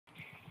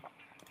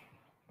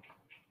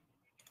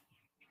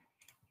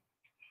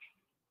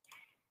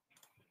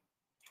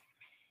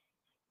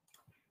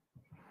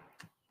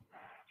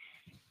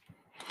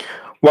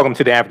Welcome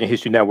to the African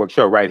History Network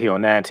show right here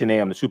on 910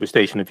 a.m. the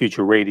Superstation of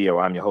Future Radio.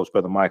 I'm your host,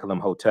 Brother Michael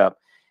Imhotep.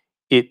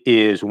 It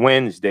is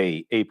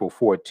Wednesday, April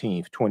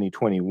 14th,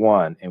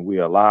 2021, and we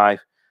are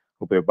live.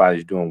 Hope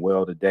everybody's doing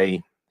well today.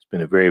 It's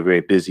been a very, very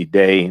busy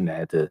day, and I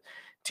had to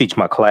teach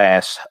my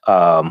class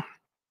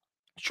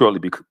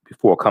shortly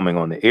before coming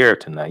on the air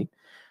tonight.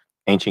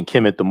 Ancient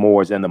Kemet, the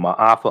Moors, and the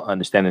Ma'afa,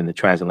 understanding the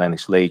transatlantic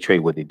slave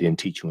trade, what they didn't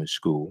teach you in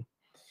school.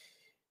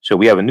 So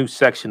we have a new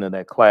section of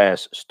that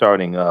class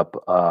starting up.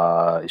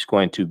 It's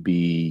going to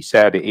be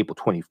Saturday, April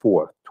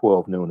 24th,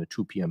 12 noon to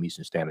 2 p.m.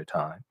 Eastern Standard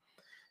Time.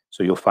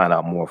 So you'll find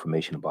out more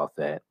information about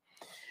that.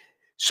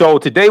 So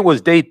today was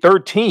day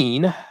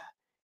 13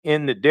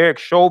 in the Derek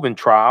Chauvin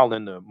trial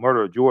in the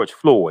murder of George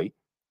Floyd.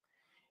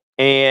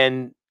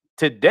 And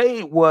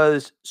today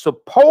was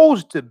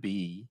supposed to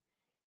be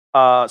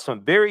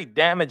some very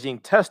damaging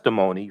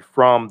testimony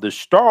from the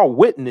star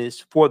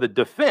witness for the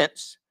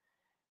defense,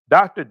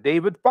 Dr.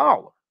 David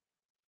Fowler.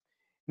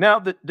 Now,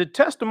 the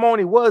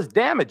testimony was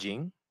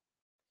damaging,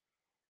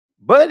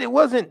 but it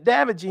wasn't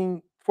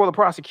damaging for the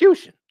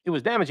prosecution. It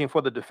was damaging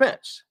for the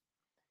defense.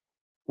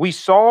 We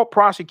saw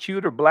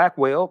Prosecutor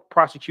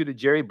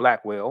Jerry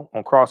Blackwell,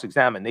 on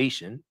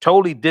cross-examination,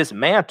 totally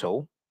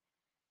dismantle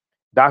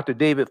Dr.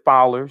 David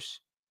Fowler's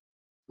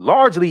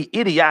largely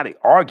idiotic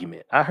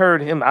argument. I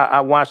heard him.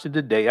 I watched it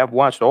today. I've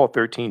watched all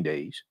 13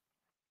 days.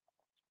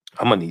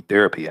 I'm going to need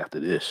therapy after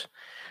this.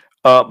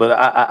 But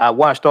I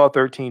watched all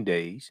 13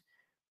 days.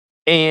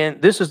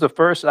 And this is the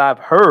first I've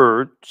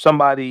heard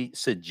somebody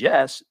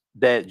suggest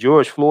that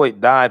George Floyd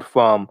died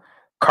from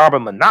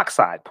carbon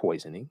monoxide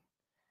poisoning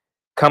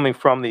coming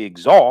from the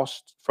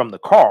exhaust from the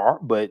car.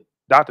 But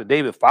Dr.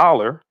 David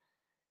Fowler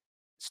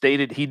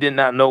stated he did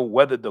not know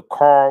whether the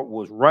car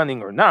was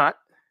running or not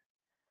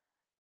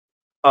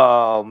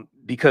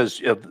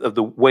because of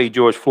the way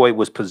George Floyd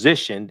was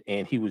positioned,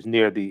 and he was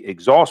near the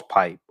exhaust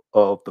pipe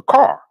of the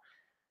car.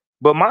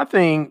 But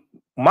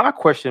my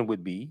question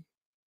would be,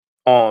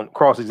 on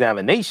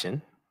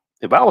cross-examination,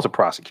 if I was a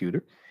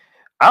prosecutor,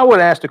 I would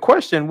ask the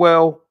question,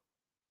 well,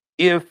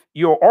 if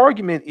your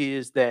argument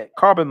is that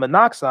carbon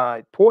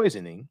monoxide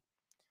poisoning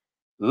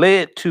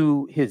led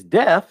to his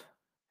death,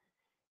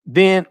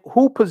 then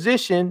who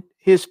positioned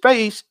his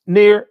face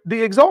near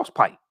the exhaust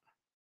pipe?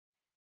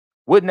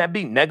 Wouldn't that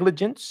be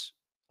negligence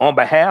on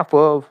behalf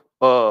of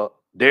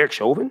Derek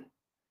Chauvin?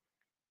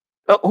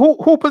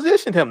 Who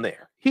positioned him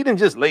there? He didn't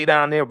just lay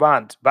down there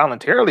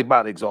voluntarily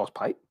by the exhaust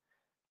pipe.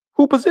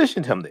 Who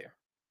positioned him there?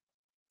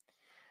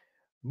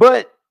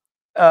 But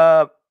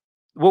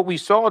what we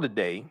saw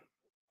today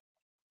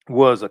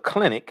was a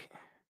clinic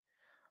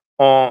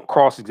on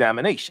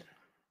cross-examination.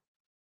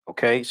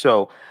 Okay,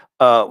 so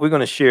we're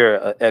going to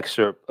share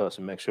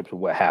some excerpts of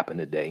what happened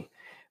today.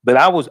 But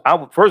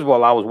first of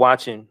all, I was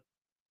watching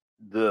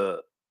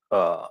the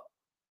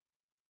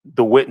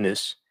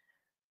witness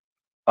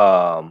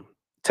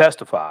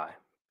testify,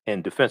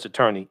 and defense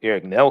attorney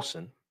Eric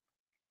Nelson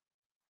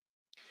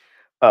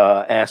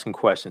asking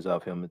questions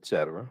of him,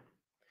 etc.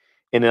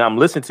 And then I'm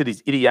listening to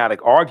these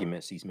idiotic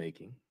arguments he's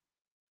making.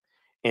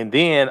 And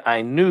then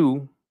I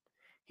knew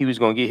he was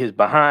going to get his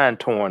behind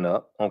torn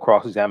up on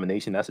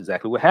cross-examination. That's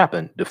exactly what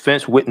happened.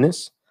 Defense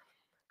witness,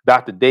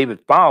 Dr. David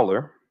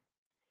Fowler,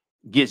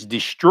 gets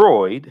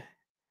destroyed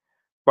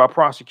by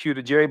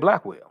prosecutor Jerry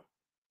Blackwell.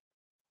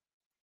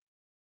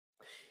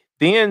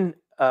 Then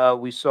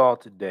we saw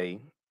today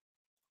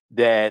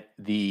that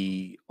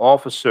the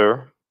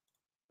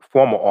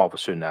former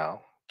officer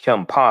now,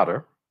 Kim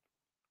Potter,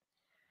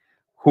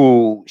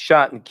 who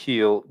shot and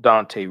killed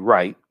Daunte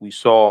Wright, we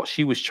saw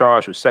she was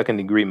charged with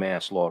second-degree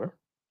manslaughter.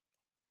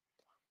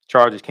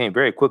 Charges came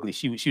very quickly.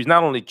 She was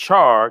not only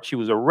charged, she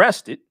was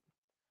arrested,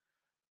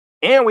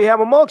 and we have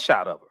a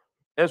mugshot of her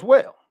as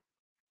well.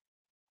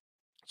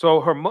 So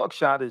her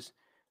mugshot is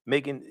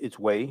making its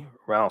way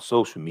around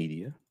social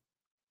media,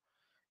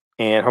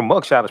 and her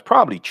mugshot is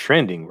probably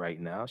trending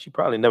right now. She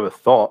probably never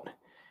thought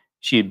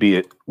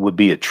would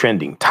be a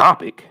trending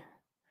topic,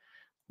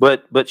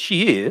 but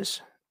she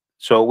is.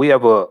 So we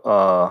have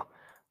a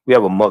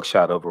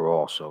mugshot of her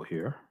also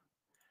here.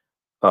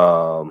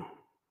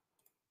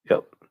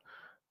 Yep,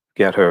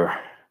 got her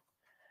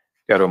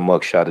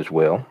mugshot as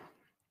well.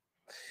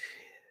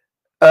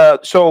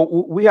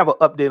 So we have an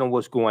update on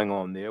what's going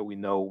on there. We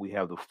know we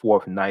have the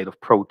fourth night of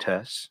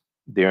protests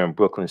there in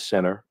Brooklyn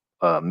Center,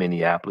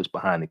 Minneapolis,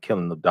 behind the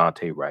killing of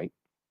Daunte Wright.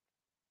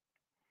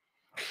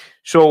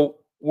 So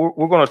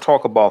we're going to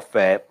talk about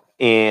that,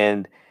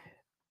 and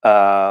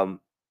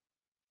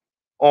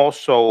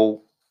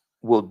also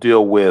we'll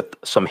deal with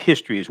some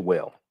history as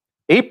well.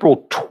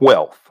 April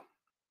 12th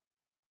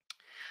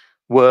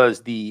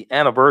was the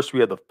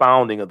anniversary of the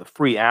founding of the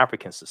Free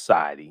African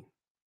Society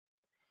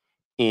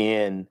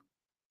in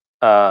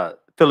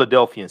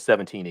Philadelphia in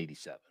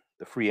 1787.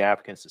 The Free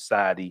African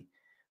Society,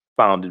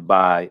 co-founded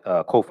by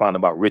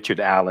Richard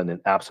Allen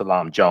and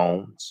Absalom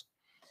Jones.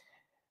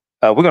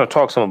 We're going to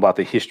talk some about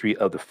the history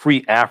of the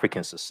Free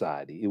African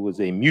Society. It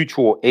was a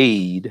mutual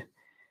aid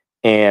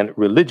and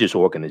religious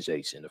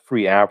organization, the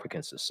Free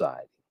African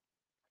Society.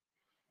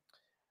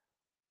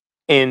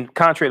 And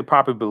contrary to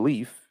popular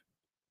belief,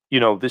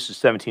 this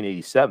is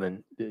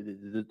 1787.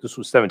 This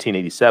was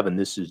 1787.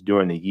 This is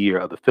during the year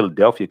of the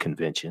Philadelphia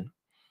Convention,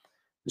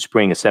 the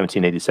spring of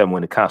 1787,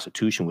 when the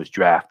Constitution was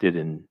drafted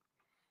and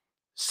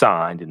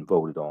signed and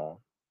voted on.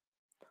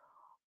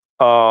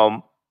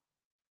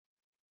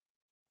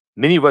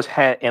 Many of us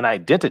had an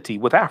identity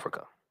with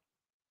Africa.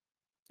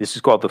 This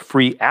is called the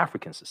Free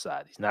African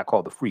Society. It's not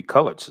called the Free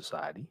Colored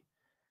Society.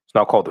 It's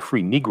not called the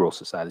Free Negro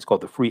Society. It's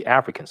called the Free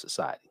African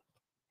Society.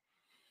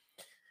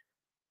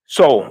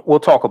 So we'll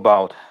talk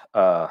about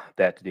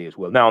that today as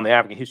well. Now, on the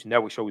African History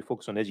Network show, we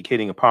focus on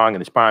educating, empowering,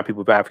 and inspiring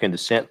people of African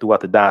descent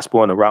throughout the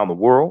diaspora and around the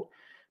world,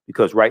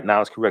 because right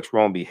now it corrects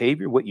wrong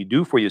behavior. What you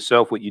do for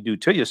yourself, what you do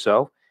to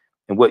yourself,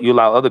 and what you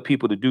allow other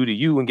people to do to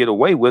you and get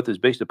away with is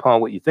based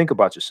upon what you think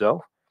about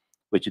yourself.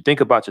 What you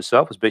think about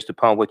yourself is based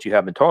upon what you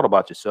have been taught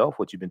about yourself.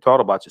 What you've been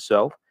taught about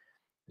yourself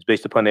is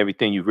based upon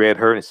everything you've read,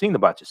 heard, and seen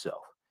about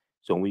yourself.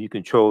 So when you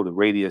control the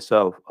radius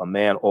of a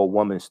man or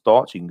woman's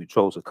thoughts, you can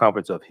control the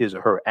circumference of his or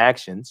her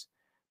actions,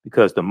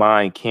 because the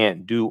mind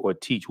can't do or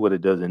teach what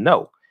it doesn't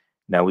know.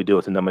 Now, we deal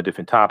with a number of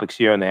different topics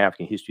here on the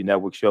African History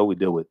Network show. We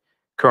deal with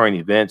current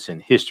events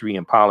and history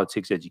and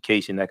politics,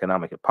 education,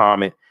 economic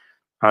empowerment,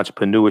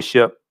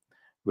 entrepreneurship,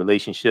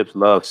 relationships,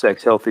 love,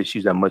 sex, health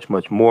issues, and much,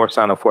 much more.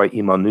 Sign up for our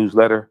email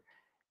newsletter.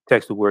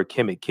 Text the word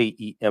Kemet,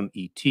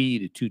 K-E-M-E-T,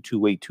 to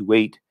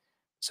 22828.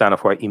 Sign up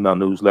for our email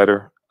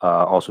newsletter.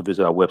 Also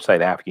visit our website,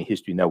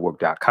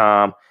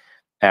 AfricanHistoryNetwork.com,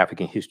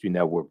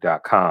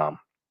 AfricanHistoryNetwork.com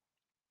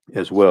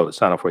as well, to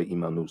sign up for our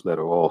email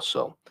newsletter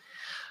also.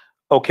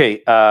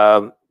 Okay,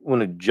 I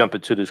want to jump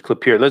into this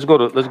clip here. Let's go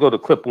to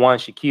clip one,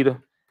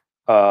 Shakita,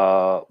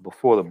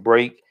 before the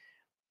break.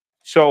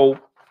 So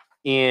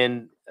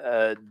in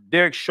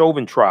Derek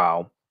Chauvin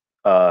trial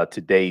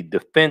today,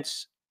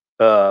 defense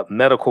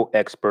medical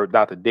expert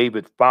Dr.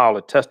 David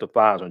Fowler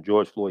testifies on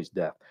George Floyd's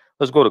death.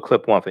 Let's go to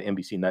clip one for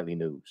NBC Nightly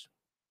News.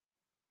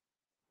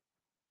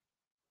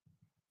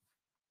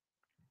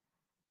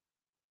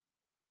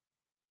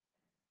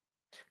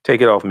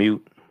 Take it off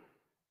mute.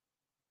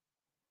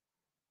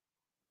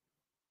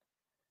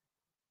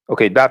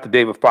 Okay, Dr.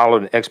 David Fowler,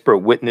 an expert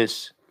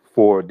witness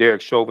for Derek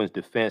Chauvin's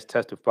defense,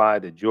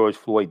 testified that George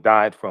Floyd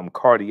died from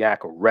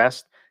cardiac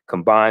arrest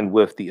combined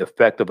with the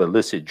effect of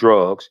illicit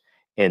drugs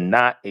and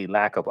not a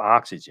lack of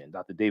oxygen.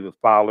 Dr. David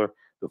Fowler,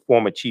 the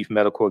former chief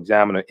medical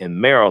examiner in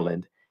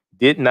Maryland,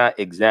 did not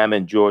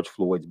examine George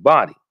Floyd's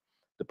body.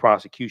 The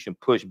prosecution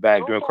pushed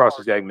back during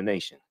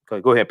cross-examination.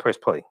 Go ahead, press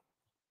play.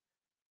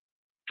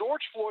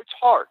 George Floyd's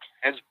heart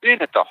has been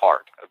at the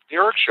heart of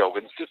Derek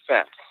Chauvin's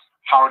defense.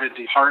 How did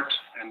the heart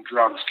and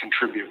drugs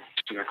contribute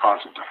to the cause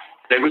of death?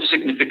 They were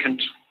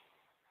significant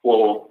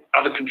for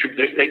other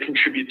contributors. They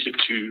contributed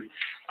to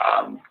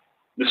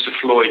Mr.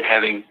 Floyd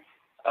having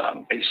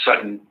a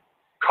sudden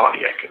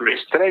cardiac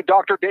arrest. Today,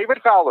 Dr.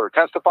 David Fowler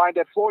testified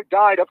that Floyd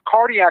died of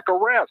cardiac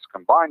arrest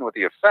combined with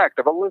the effect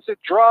of illicit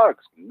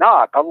drugs,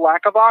 not a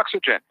lack of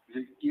oxygen. Is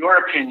it your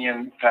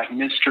opinion that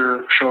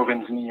Mr.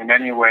 Chauvin's knee in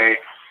any way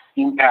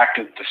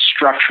impacted the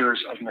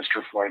structures of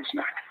Mr. Floyd's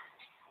neck?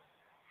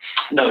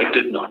 No, it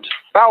did not.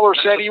 Fowler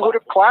said he would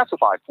have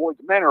classified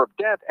Floyd's manner of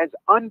death as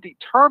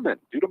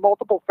undetermined due to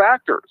multiple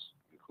factors,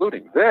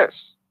 including this.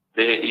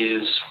 There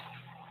is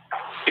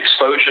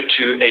exposure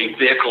to a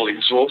vehicle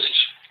exhaust,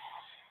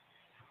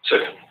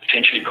 so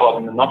potentially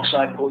carbon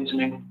monoxide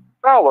poisoning.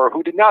 Fowler,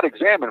 who did not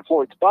examine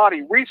Floyd's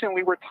body,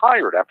 recently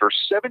retired after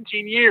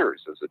 17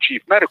 years as the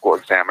chief medical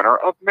examiner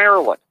of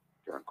Maryland.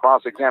 During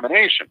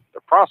cross-examination,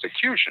 the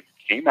prosecution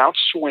came out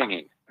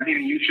swinging. I think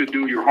you should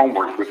do your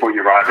homework before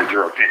you arrive at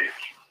your opinion.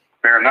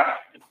 Fair enough?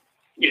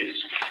 Yes.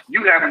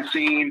 You haven't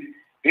seen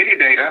any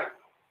data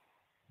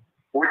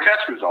or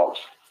test results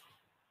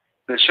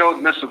that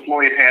shows Mr.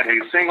 Floyd had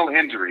a single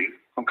injury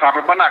from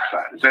carbon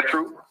monoxide. Is that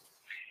true?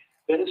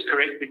 That is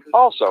correct. Because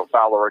also,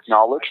 Fowler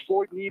acknowledged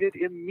Floyd needed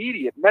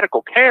immediate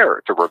medical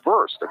care to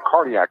reverse the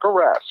cardiac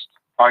arrest.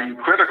 Are you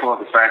critical of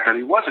the fact that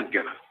he wasn't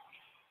given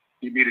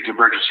immediate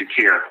emergency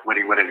care when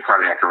he went into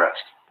cardiac arrest?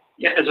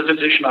 Yeah, as a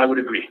physician, I would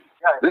agree.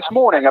 This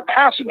morning, a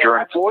passenger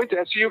in Floyd's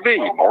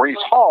SUV, Maurice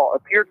Hall,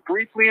 appeared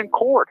briefly in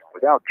court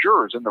without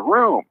jurors in the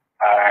room.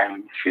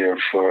 I'm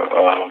fearful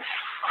of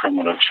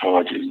criminal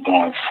charges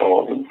going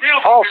forward.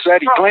 Hall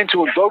said he planned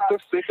to invoke the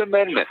Fifth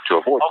Amendment to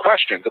avoid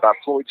questions about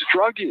Floyd's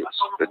drug use.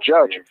 The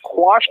judge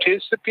quashed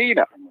his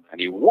subpoena, and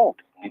he won't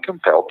be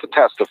compelled to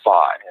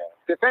testify.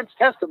 Defense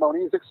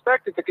testimony is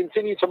expected to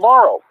continue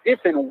tomorrow.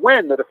 If and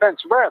when the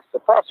defense rests, the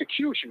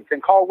prosecution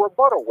can call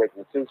rebuttal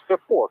witnesses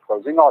before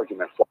closing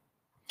arguments.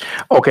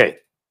 Okay,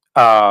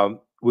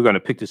 we're going to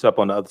pick this up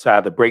on the other side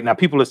of the break. Now,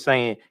 people are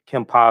saying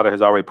Kim Powder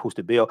has already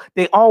posted bail.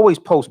 They always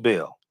post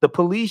bail. The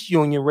police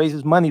union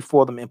raises money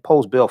for them and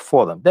posts bail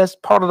for them. That's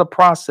part of the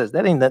process.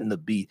 That ain't nothing to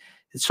be.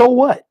 So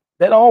what?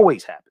 That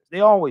always happens.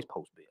 They always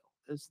post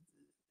bail.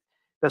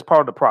 That's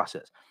part of the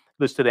process.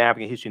 Listen to the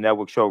African History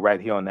Network show right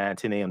here on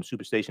 910 a.m.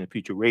 Superstation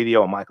Future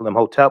Radio. I'm Michael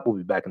Imhotep. We'll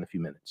be back in a few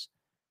minutes.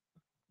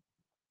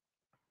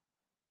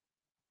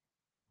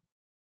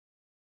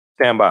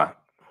 Stand by.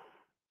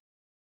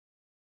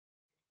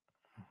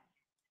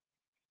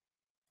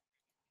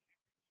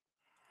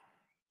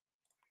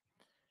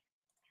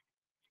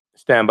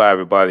 Stand by,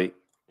 everybody.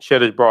 Share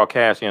this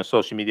broadcast on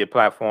social media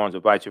platforms.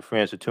 Invite your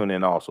friends to tune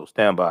in also.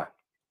 Stand by.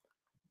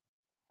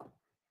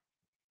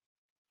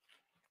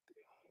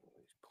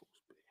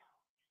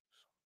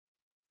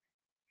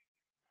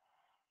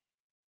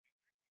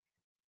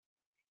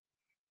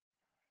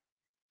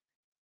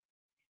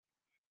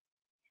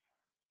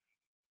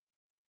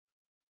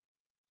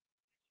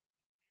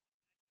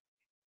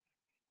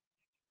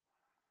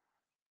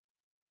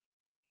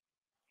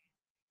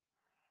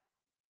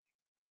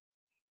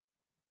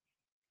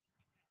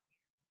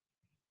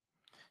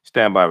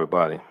 Stand by,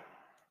 everybody.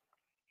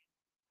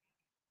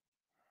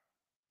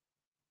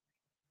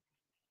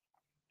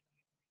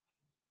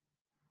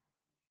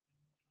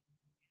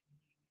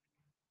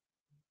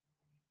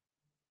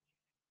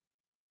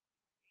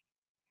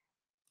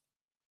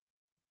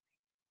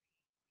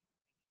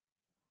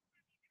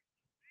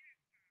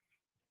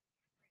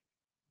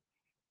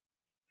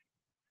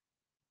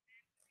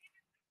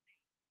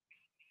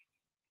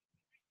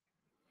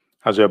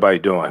 How's everybody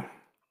doing?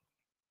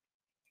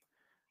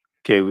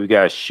 Okay, we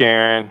got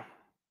Sharon.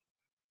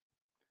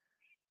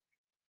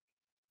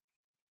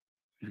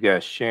 We've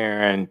got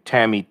Sharon,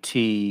 Tammy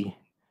T,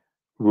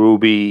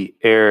 Ruby,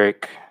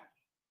 Eric.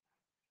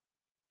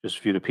 Just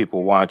a few of the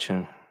people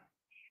watching.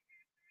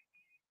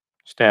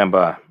 Stand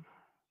by.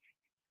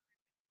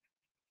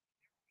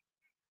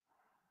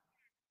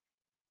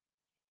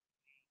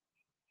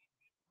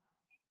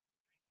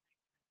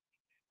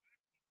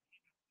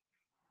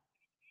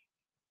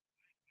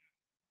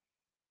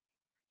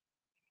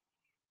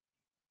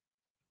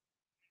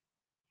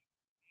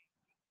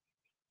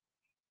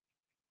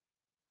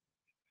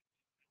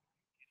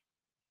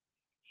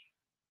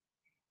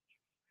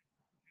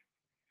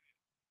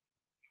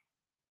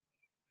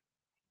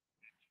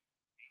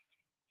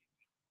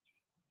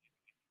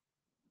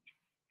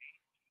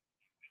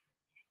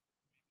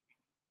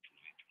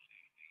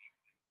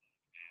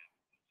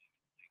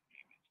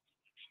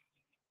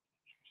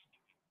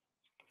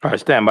 All right,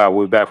 stand by.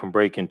 We'll be back from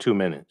break in 2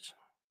 minutes.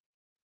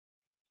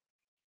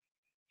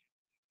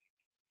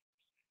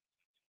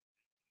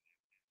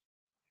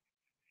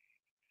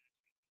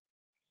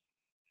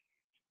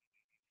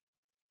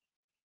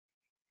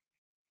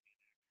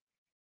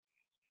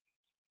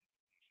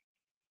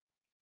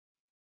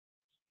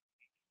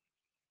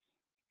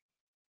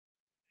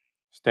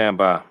 Stand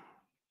by.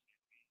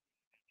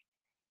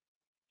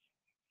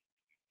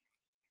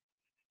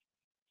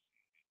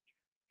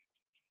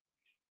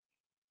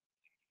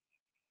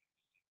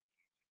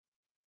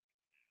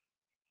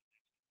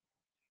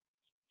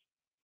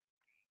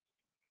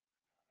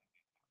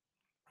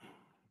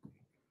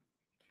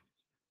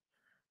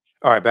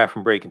 All right, back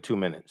from break in 2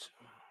 minutes.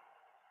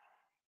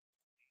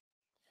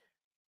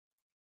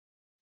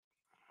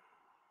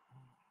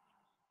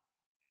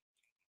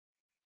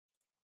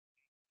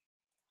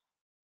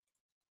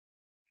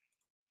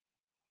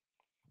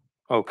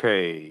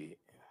 Okay.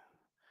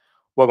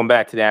 Welcome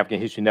back to the African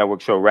History Network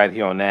show right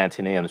here on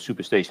 910 AM, the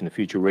Superstation, the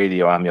Future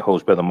Radio. I'm your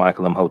host, Brother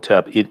Michael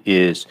Imhotep. It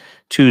is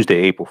Tuesday,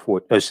 April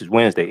 4th. This is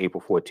Wednesday,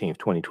 April 14th,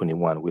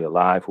 2021. We are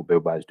live. Hope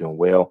everybody's doing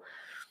well.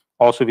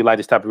 Also, if you'd like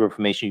this type of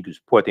information, you can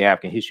support the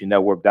African History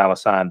Network,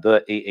 $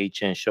 the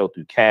AHN show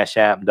through Cash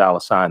App,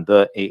 $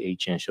 the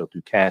AHN show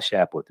through Cash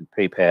App or through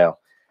PayPal,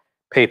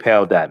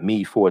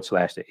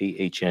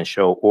 paypal.me/the AHN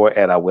show, or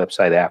at our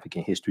website,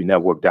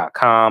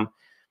 AfricanHistoryNetwork.com,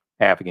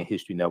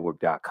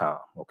 AfricanHistoryNetwork.com.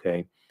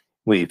 Okay.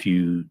 If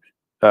you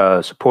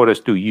support us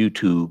through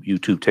YouTube,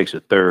 YouTube takes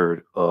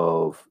 1/3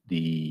 of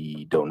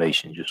the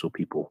donation, just so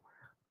people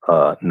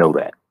know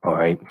that. All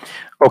right.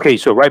 Okay.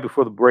 So right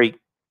before the break,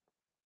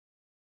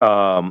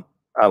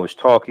 I was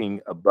talking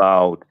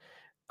about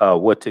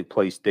what took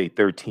place day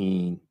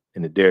 13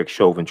 in the Derek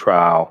Chauvin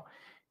trial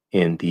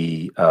in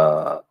the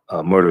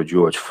murder of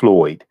George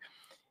Floyd.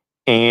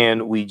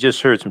 And we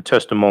just heard some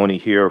testimony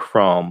here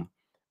from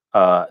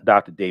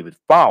Dr. David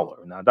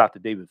Fowler. Now, Dr.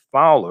 David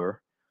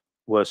Fowler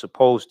was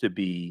supposed to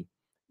be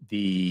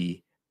the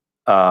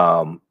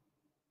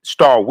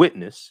star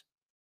witness,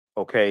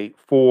 okay,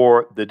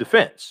 for the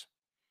defense.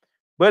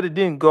 But it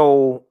didn't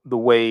go the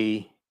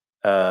way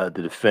the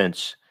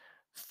defense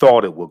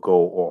thought it would go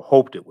or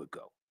hoped it would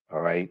go.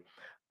 All right.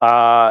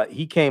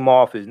 He came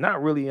off as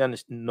not really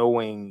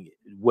knowing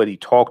what he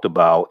talked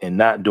about and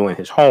not doing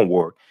his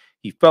homework.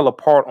 He fell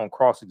apart on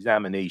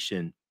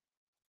cross-examination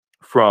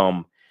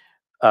from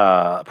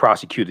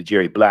Prosecutor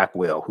Jerry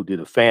Blackwell, who did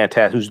a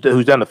fantastic,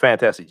 who's done a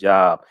fantastic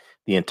job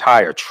the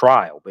entire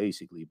trial,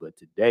 basically. But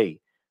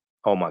today,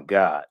 oh my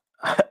God,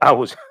 I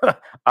was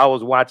I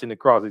was watching the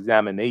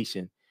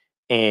cross-examination,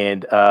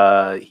 and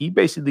he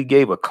basically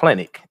gave a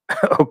clinic,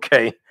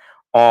 okay,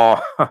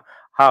 on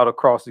how to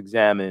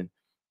cross-examine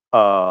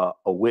a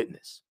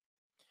witness.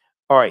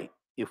 All right,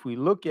 if we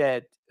look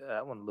at,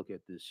 I want to look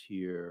at this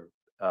here.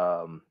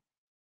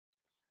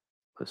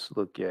 Let's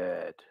look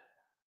at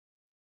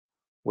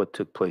what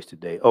took place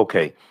today.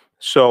 Okay,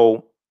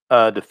 so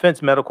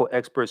defense medical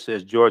expert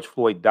says George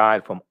Floyd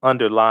died from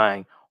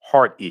underlying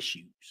heart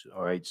issues.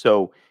 All right,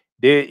 so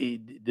the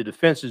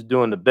defense is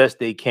doing the best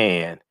they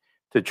can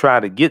to try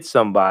to get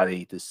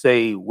somebody to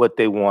say what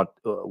they want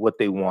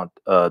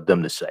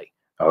them to say.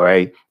 All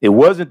right. It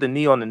wasn't the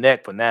knee on the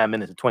neck for 9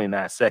 minutes and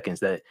 29 seconds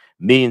that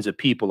millions of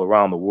people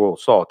around the world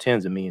saw,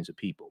 tens of millions of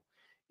people.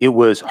 It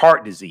was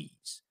heart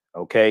disease.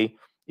 Okay.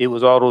 It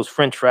was all those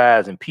French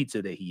fries and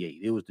pizza that he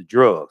ate. It was the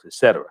drugs,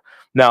 etc.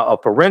 Now, a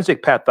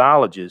forensic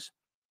pathologist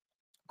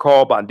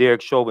called by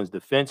Derek Chauvin's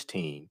defense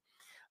team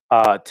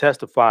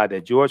testified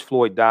that George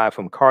Floyd died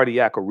from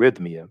cardiac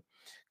arrhythmia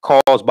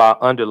caused by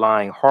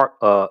underlying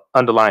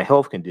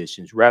health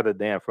conditions rather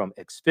than from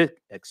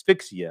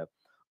asphyxia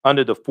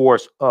under the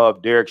force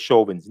of Derek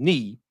Chauvin's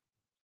knee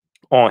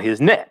on his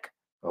neck.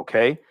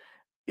 Okay.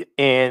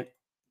 And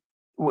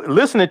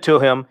listening to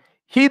him,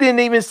 he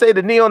didn't even say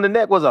the knee on the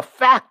neck was a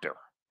factor.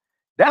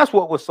 That's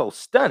what was so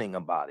stunning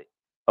about it.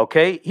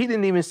 Okay. He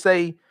didn't even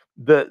say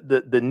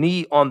the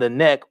knee on the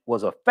neck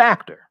was a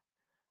factor.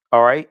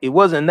 All right. It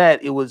wasn't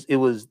that. It was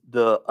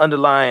the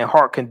underlying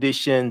heart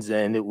conditions,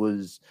 and it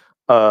was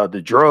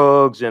the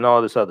drugs and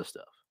all this other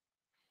stuff.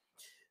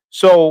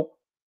 So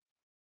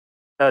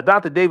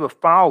Dr. David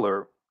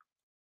Fowler,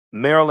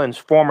 Maryland's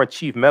former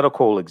chief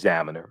medical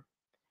examiner,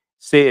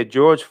 said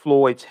George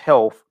Floyd's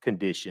health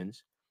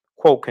conditions,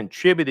 quote,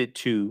 contributed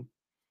to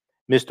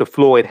Mr.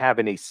 Floyd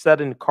having a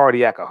sudden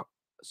cardiac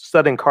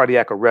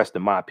arrest,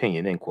 in my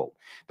opinion, end quote.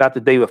 Dr.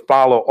 David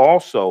Fowler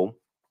also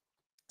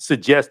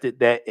suggested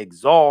that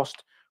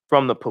exhaust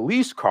from the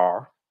police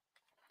car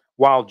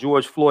while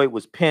George Floyd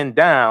was pinned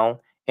down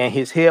and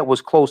his head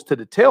was close to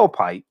the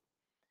tailpipe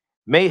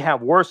may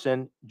have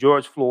worsened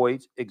George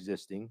Floyd's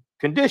existing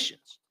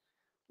conditions.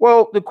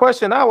 Well, the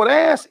question I would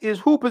ask is,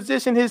 who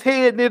positioned his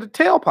head near the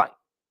tailpipe?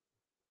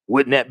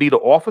 Wouldn't that be the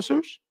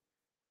officers?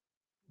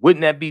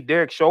 Wouldn't that be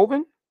Derek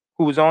Chauvin,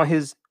 who was on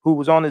his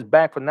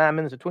back for 9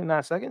 minutes and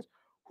 29 seconds?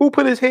 Who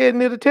put his head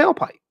near the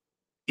tailpipe?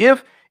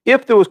 If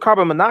there was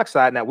carbon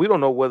monoxide, now we don't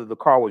know whether the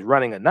car was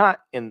running or not,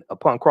 and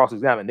upon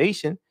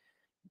cross-examination,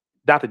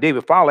 Dr.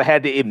 David Fowler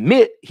had to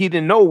admit he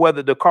didn't know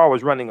whether the car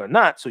was running or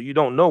not, so you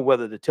don't know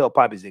whether the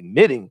tailpipe is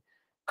emitting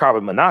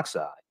carbon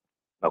monoxide,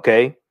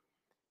 okay?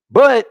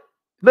 But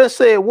let's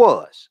say it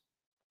was.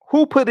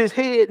 Who put his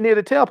head near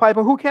the tailpipe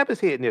and who kept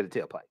his head near the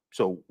tailpipe?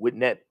 So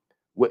wouldn't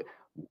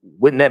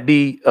that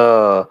be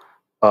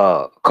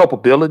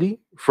culpability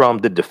from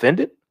the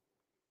defendant?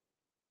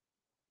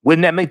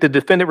 Wouldn't that make the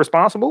defendant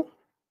responsible?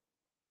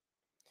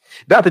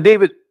 Dr.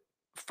 David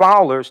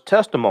Fowler's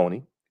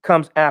testimony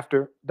comes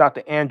after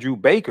Dr. Andrew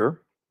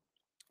Baker,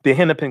 the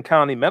Hennepin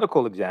County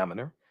medical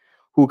examiner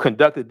who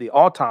conducted the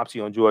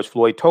autopsy on George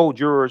Floyd, told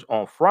jurors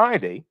on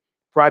Friday,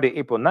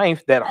 April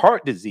 9th, that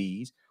heart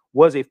disease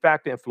was a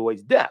factor in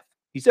Floyd's death.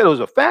 He said it was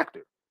a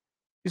factor.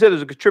 He said it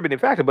was a contributing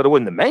factor, but it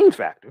wasn't the main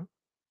factor.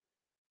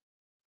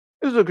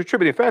 It was a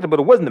contributing factor, but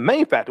it wasn't the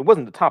main factor. It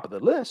wasn't the top of the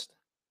list.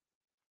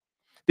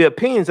 The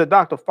opinions of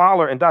Dr.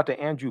 Fowler and Dr.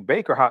 Andrew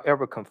Baker,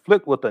 however,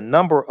 conflict with a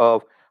number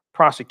of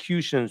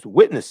prosecution's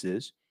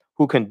witnesses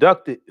who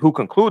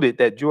concluded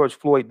that George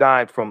Floyd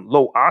died from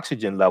low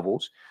oxygen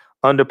levels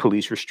under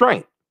police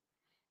restraint.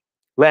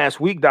 Last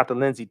week, Dr.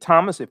 Lindsay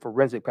Thomas, a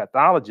forensic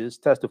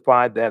pathologist,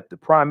 testified that the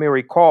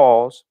primary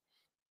cause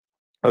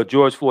of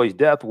George Floyd's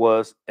death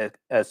was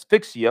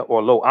asphyxia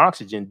or low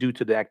oxygen due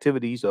to the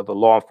activities of the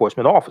law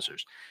enforcement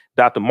officers.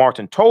 Dr.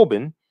 Martin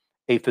Tobin,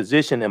 a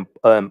physician in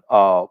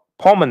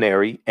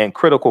pulmonary and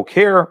critical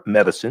care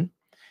medicine,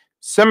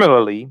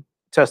 similarly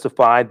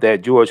testified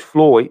that George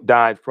Floyd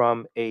died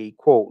from a,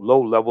 quote, low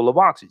level of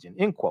oxygen,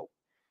 end quote.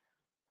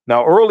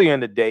 Now, earlier in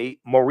the day,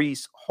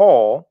 Maurice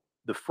Hall,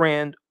 the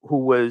friend who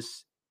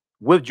was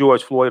with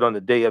George Floyd on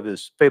the day of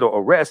his fatal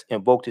arrest,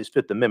 invoked his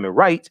Fifth Amendment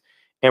rights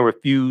and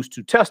refused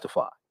to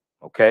testify.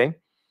 Okay.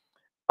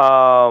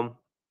 I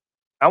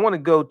want to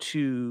go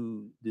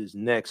to this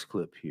next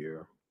clip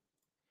here.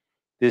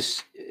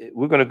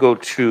 We're going to go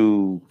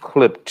to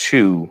clip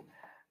 2,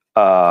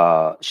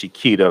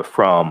 Shakita,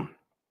 from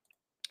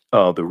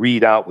the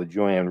Readout with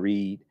Joanne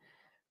Reed.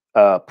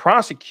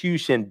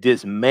 Prosecution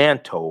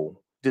dismantles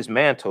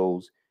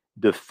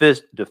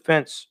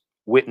defense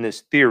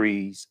witness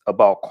theories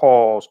about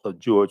cause of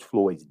George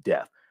Floyd's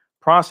death.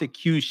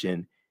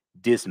 Prosecution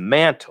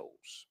dismantles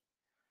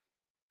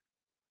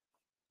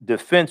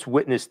defense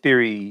witness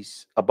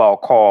theories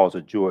about cause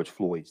of George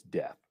Floyd's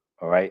death.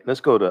 All right,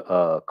 let's go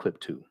to clip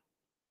 2.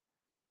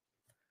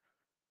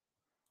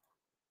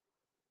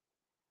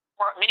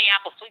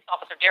 Minneapolis police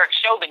officer Derek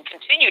Chauvin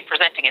continued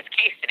presenting his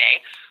case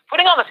today,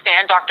 putting on the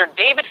stand Dr.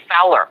 David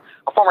Fowler,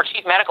 a former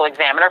chief medical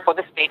examiner for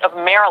the state of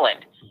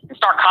Maryland. In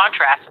stark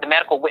contrast to the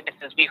medical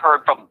witnesses we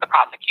heard from the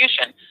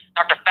prosecution,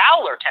 Dr.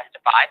 Fowler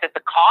testified that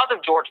the cause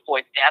of George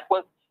Floyd's death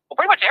was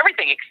pretty much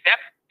everything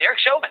except Derek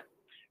Chauvin,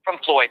 from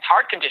Floyd's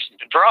heart condition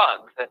to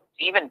drugs,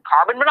 even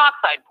carbon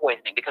monoxide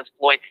poisoning because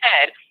Floyd's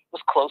head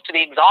was close to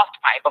the exhaust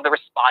pipe of the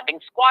responding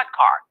squad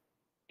car.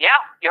 Yeah,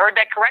 you heard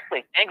that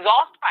correctly, an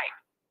exhaust pipe.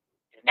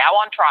 Now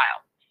on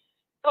trial.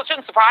 So it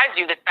shouldn't surprise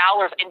you that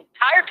Fowler's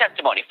entire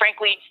testimony,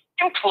 frankly,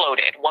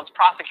 imploded once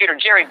prosecutor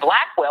Jerry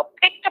Blackwell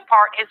picked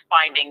apart his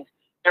findings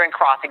during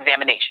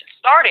cross-examination,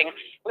 starting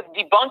with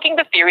debunking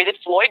the theory that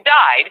Floyd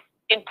died,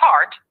 in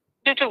part,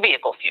 due to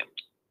vehicle fumes.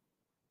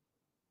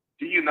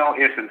 Do you know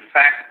if, in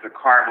fact, the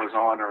car was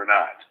on or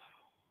not?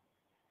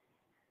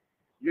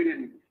 You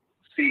didn't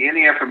see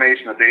any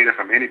information or data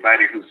from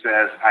anybody who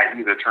says, I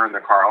either turned the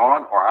car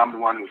on or I'm the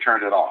one who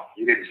turned it off.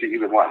 You didn't see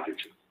either one,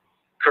 did you?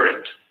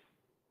 Correct.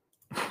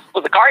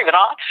 Was the car even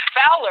on?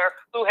 Fowler,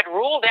 who had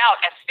ruled out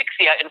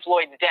asphyxia in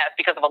Floyd's death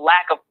because of a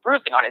lack of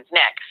bruising on his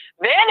neck,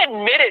 then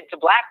admitted to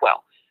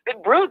Blackwell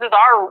that bruises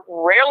are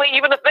rarely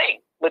even a thing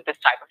with this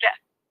type of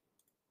death.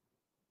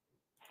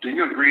 Do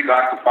you agree,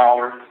 Dr.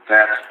 Fowler,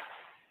 that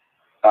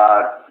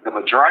the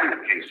majority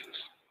of cases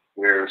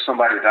where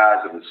somebody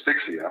dies of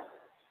asphyxia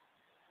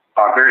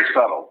are very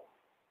subtle,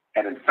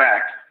 and in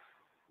fact,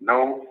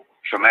 no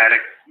traumatic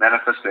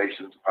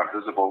manifestations are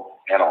visible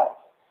at all?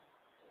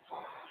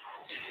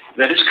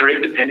 That is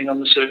correct, depending on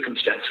the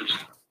circumstances.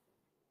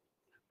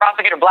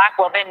 Prosecutor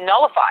Blackwell then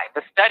nullified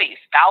the studies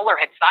Fowler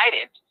had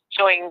cited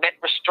showing that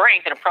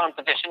restraint in a prone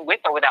position with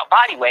or without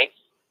body weight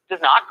does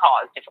not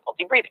cause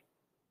difficulty breathing.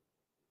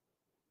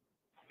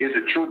 Is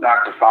it true,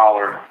 Dr.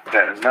 Fowler,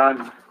 that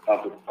none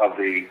of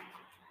the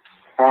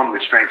prone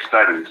restraint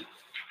studies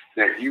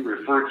that you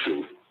refer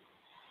to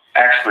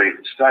actually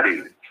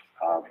studied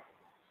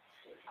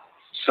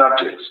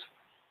subjects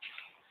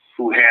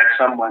who had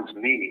someone's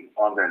knee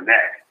on their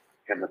neck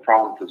in the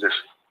prone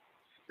position?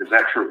 Is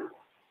that true?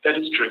 That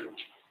is true.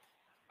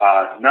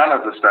 None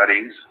of the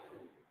studies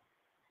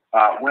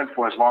went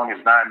for as long as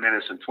 9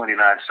 minutes and 29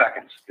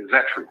 seconds. Is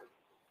that true?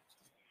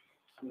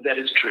 That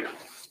is true.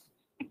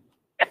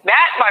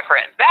 That, my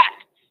friend, that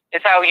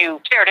is how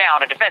you tear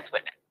down a defense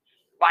witness,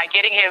 by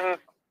getting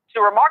him to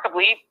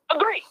remarkably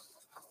agree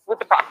with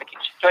the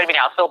prosecution. Joining me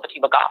now is Phil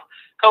Patiba-Goff,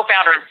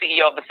 co-founder and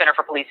CEO of the Center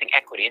for Policing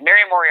Equity, and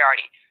Miriam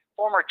Moriarty,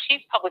 former chief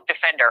public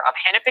defender of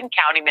Hennepin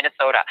County,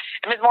 Minnesota.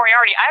 And Ms.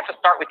 Moriarty, I have to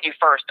start with you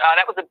first.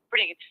 That was a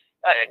pretty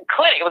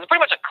clinic. It was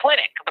pretty much a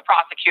clinic the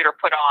prosecutor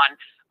put on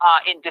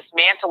in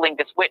dismantling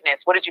this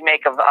witness. What did you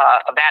make of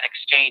that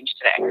exchange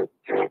today?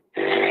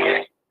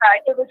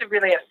 It was a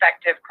really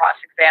effective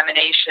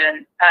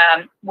cross-examination.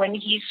 When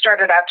he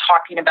started out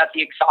talking about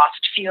the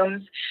exhaust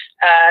fumes,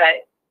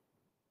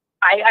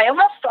 I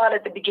almost thought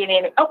at the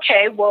beginning,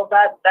 okay, well,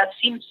 that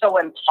seems so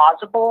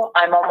implausible.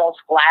 I'm almost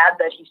glad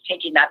that he's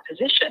taking that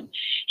position.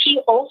 He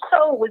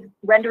also was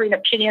rendering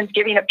opinions,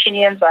 giving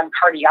opinions on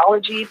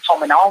cardiology,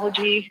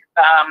 pulmonology,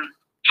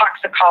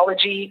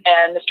 toxicology,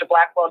 and Mr.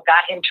 Blackwell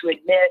got him to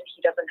admit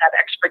he doesn't have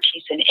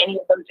expertise in any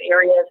of those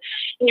areas.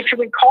 And if you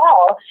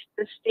recall,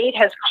 the state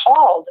has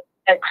called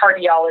a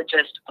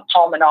cardiologist, a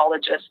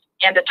pulmonologist,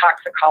 and a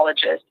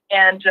toxicologist.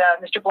 And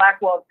Mr.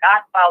 Blackwell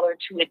got Fowler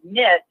to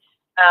admit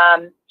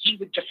he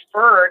would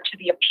defer to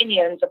the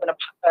opinions of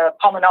a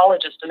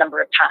pulmonologist a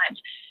number of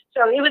times.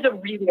 So it was a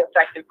really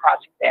effective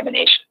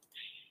cross-examination.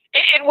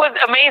 It was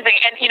amazing.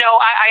 And, you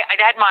know, I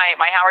had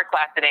my Howard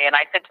class today, and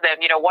I said to them,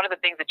 you know, one of the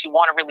things that you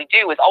want to really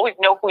do is always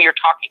know who you're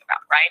talking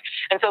about, right?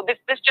 And so this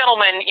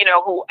gentleman, you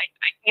know, who,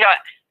 you know,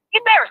 he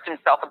embarrassed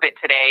himself a bit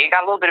today. He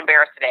got a little bit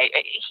embarrassed today.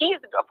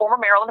 He's a former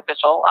Maryland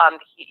official.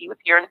 He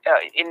was here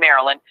in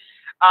Maryland.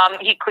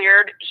 He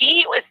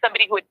was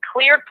somebody who had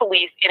cleared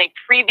police in a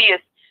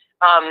previous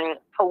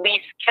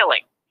police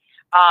killing.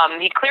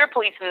 He cleared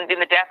police in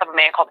the death of a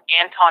man called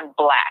Anton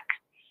Black.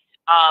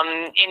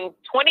 In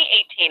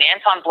 2018,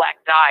 Anton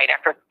Black died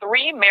after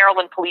 3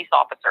 Maryland police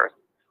officers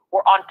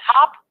were on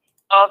top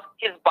of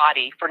his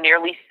body for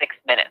nearly 6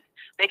 minutes.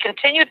 They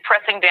continued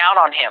pressing down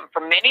on him for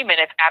many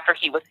minutes after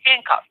he was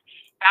handcuffed.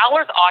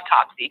 Fowler's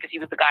autopsy, because he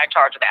was the guy in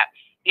charge of that,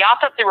 the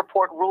autopsy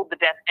report ruled the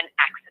death an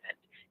accident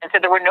and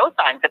said there were no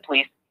signs that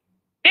police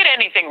did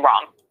anything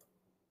wrong.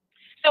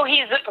 So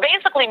he's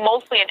basically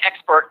mostly an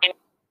expert in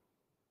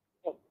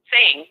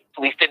saying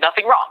police did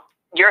nothing wrong.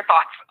 Your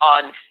thoughts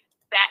on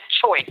that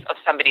choice of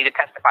somebody to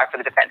testify for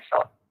the defense,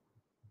 Philip?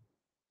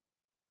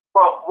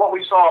 Well, what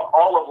we saw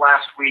all of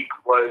last week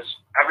was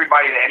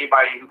everybody and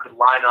anybody who could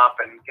line up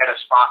and get a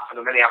spot for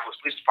the Minneapolis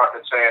Police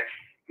Department saying,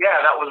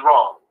 yeah, that was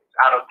wrong. It's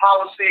out of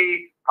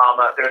policy.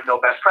 There's no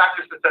best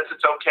practice that says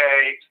it's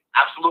okay.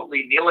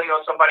 Absolutely, kneeling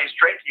on somebody's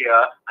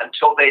trachea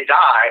until they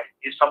die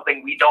is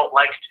something we don't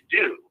like to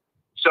do.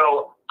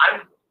 So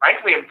I'm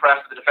frankly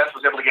impressed that the defense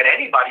was able to get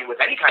anybody with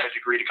any kind of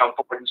degree to come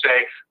forward and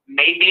say,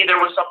 maybe there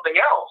was something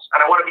else.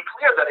 And I want to be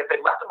clear that if they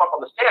left him up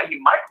on the stand,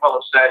 he might well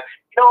have said,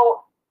 you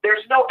know,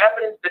 there's no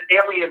evidence that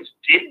aliens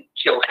didn't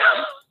kill him.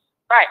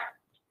 Right.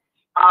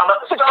 Yeah,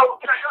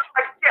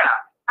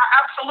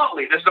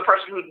 absolutely. This is a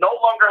person who no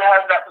longer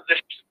has that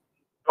position,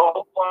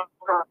 no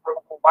longer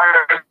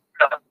requires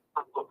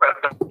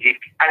credibility,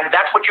 and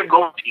that's what you're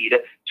going to need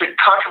to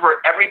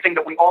controvert everything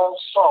that we all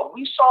saw.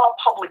 We saw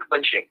public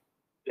lynching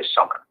this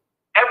summer.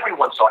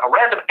 Everyone saw it. A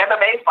random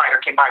MMA fighter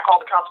came by and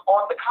called the cops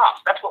on the cops.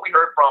 That's what we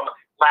heard from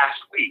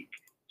last week.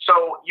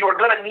 So you're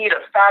going to need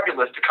a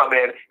fabulous to come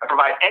in and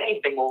provide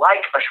anything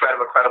like a shred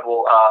of a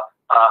credible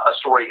a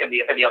story in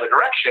the other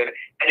direction.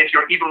 And if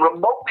you're even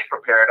remotely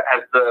prepared,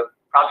 as the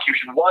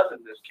prosecution was in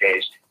this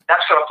case,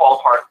 that's going to fall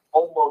apart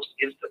almost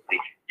instantly.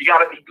 You got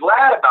to be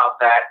glad about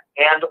that,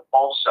 and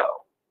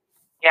also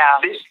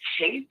This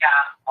case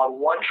on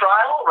one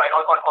trial, right,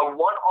 on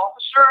one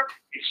officer,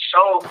 is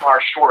so far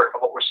short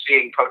of what we're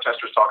seeing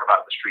protesters talk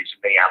about in the streets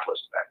of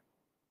Minneapolis today.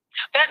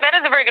 That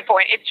is a very good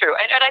point. It's true.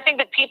 And I think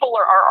that people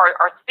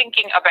are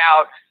thinking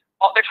about,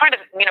 they're trying to,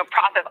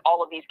 process all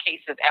of these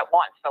cases at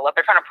once, Philip.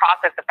 They're trying to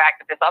process the fact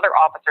that this other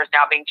officer is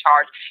now being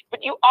charged.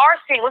 But you are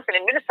seeing, listen,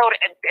 in Minnesota,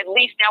 at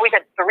least now we've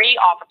had 3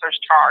 officers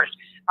charged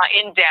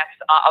in deaths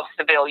of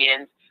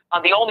civilians.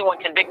 The only one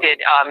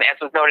convicted, as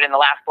was noted in the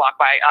last block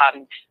by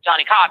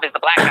Johnny Cobb, is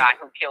the black guy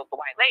who killed the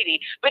white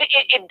lady. But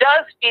it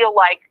does feel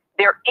like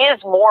there is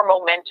more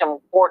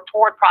momentum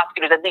toward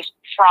prosecutors at least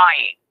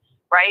trying,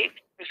 right,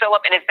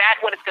 Philip? And is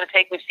that what it's going to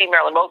take? We've seen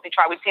Marilyn Mosley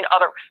try. We've seen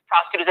other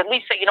prosecutors at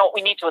least say,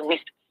 we need to at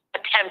least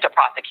attempt a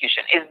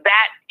prosecution. Is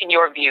that, in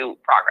your view,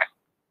 progress?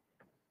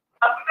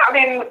 I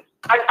mean,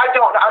 I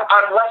don't.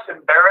 I'm less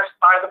embarrassed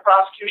by the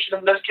prosecution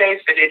in this case.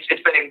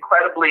 It's been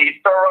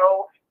incredibly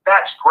thorough.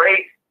 That's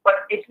great.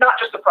 But it's not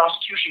just the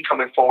prosecution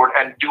coming forward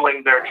and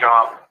doing their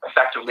job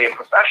effectively and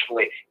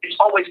professionally. It's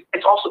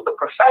also the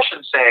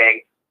profession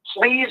saying,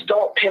 please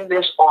don't pin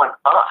this on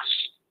us.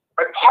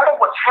 Right? Part of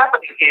what's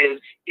happening is,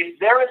 if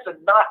there is a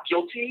not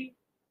guilty,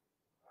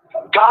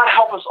 God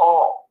help us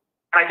all.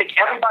 And I think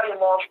everybody in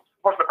law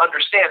enforcement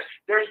understands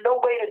there's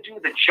no way to do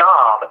the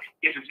job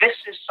if this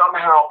is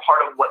somehow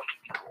part of what's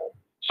legal.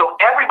 So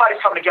everybody's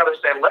coming together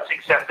saying, let's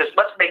accept this.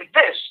 Let's make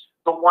this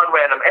the one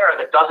random error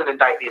that doesn't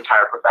indict the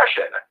entire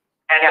profession.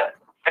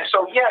 And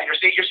so, you're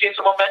seeing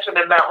some momentum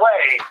in that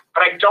way,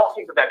 but I don't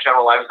think that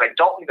generalizes. I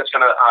don't think that's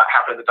going to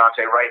happen in the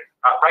Daunte Wright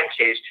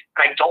case,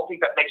 and I don't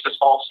think that makes us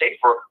all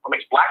safer or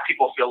makes Black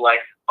people feel like,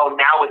 oh,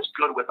 now it's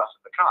good with us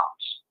and the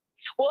cops.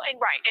 Well, and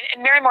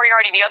Mary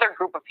Moriarty, the other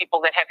group of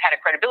people that have had a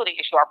credibility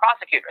issue are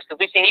prosecutors, because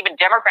we've seen even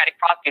Democratic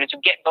prosecutors who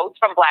get votes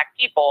from Black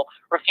people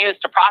refuse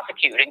to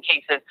prosecute in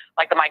cases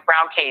like the Mike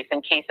Brown case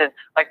and cases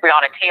like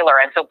Breonna Taylor.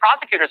 And so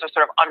prosecutors are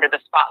sort of under the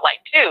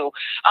spotlight too,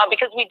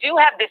 because we do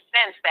have this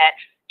sense that,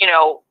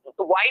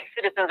 the white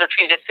citizens are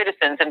treated as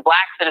citizens and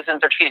Black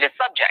citizens are treated as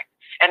subjects.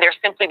 And they're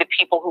simply the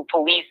people who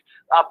police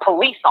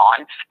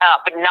on,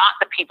 but not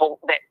the people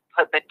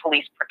that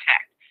police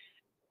protect.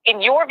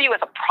 In your view as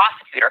a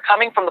prosecutor,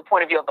 coming from the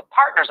point of view of the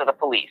partners of the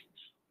police,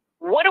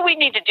 what do we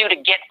need to do to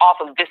get off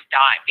of this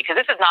dime? Because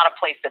this is not a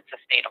place that's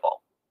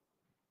sustainable.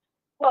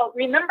 Well,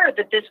 remember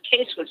that this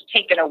case was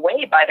taken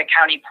away by the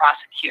county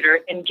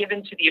prosecutor and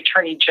given to the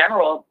attorney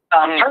general,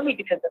 partly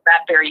because of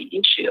that very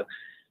issue.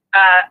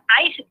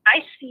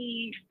 I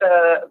see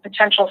the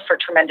potential for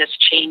tremendous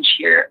change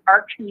here.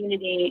 Our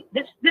community,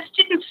 this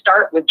didn't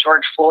start with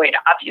George Floyd,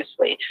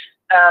 obviously.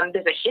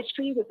 There's a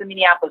history with the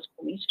Minneapolis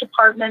Police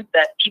Department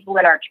that people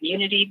in our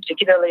community,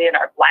 particularly in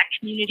our Black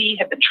community,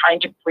 have been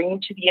trying to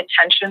bring to the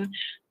attention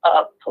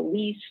of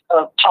police,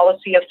 of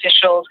policy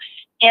officials,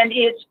 and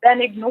it's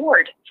been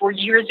ignored for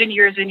years and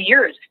years and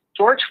years.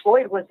 George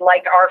Floyd was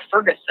like our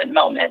Ferguson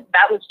moment.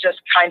 That was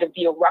just kind of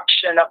the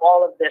eruption of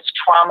all of this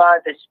trauma,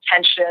 this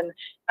tension,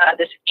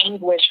 this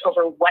anguish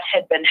over what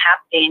had been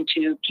happening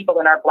to people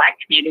in our Black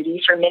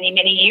community for many,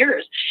 many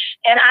years.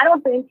 And I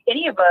don't think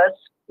any of us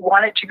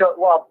wanted to go,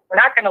 well, we're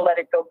not going to let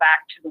it go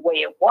back to the way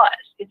it was.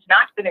 It's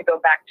not going to go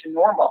back to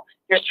normal.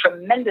 There's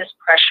tremendous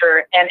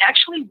pressure and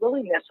actually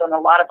willingness on a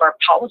lot of our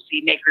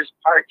policymakers'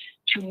 part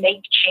to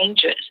make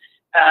changes,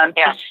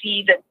 to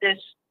see that this,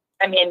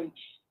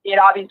 it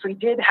obviously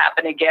did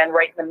happen again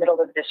right in the middle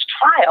of this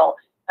trial,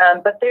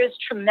 but there's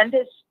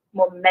tremendous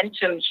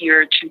momentum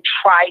here to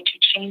try to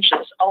change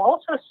this. I'll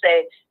also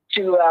say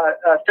to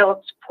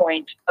Philip's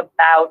point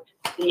about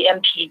the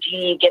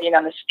MPD getting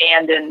on the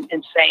stand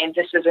and saying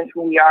this isn't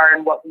who we are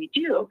and what we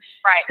do.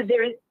 Right.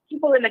 There's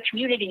people in the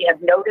community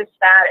have noticed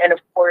that, and of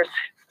course,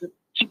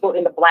 people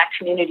in the Black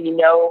community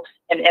know.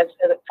 And as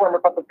a former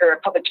public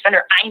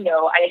defender, I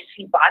know I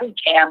see body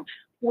cam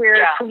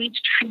where police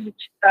treat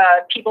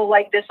people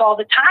like this all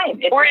the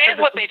time. It is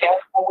what they do.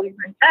 Always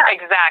intact.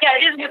 Exactly. Yeah,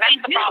 it is what they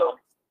do. Problem.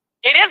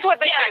 It is what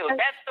they do.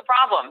 That's the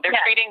problem. They're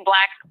treating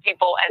Black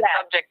people as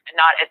subjects and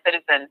not as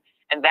citizens,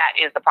 and that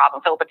is the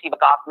problem. Philip Atiba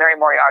Goff, Mary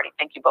Moriarty,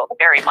 thank you both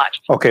very much.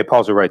 Okay,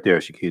 pause it right there,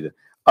 Shakita.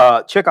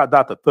 Check out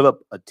Dr.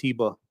 Philip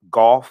Atiba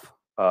Goff.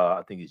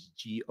 I think it's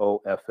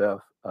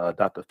Goff.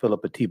 Dr.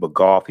 Philip Atiba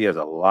Goff. He has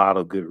a lot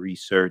of good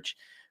research.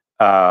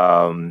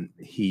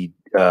 He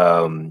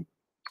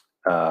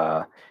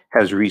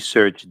has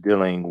research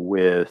dealing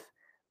with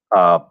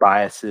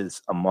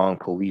biases among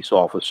police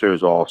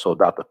officers. Also,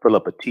 Dr.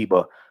 Philip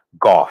Atiba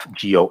Goff,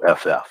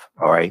 Goff.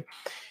 All right.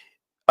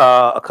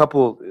 A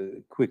couple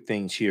quick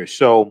things here.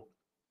 So,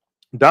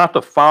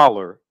 Dr.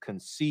 Fowler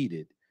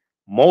conceded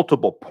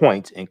multiple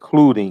points,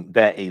 including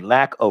that a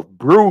lack of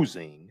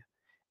bruising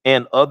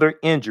and other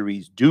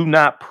injuries do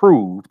not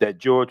prove that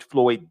George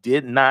Floyd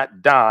did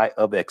not die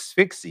of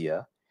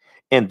asphyxia,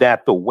 and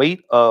that the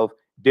weight of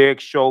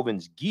Derek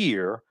Chauvin's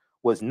gear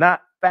was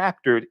not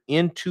factored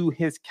into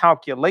his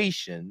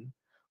calculation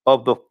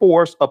of the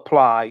force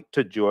applied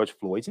to George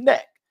Floyd's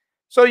neck.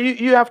 So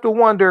you have to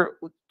wonder,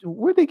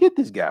 where'd they get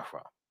this guy from?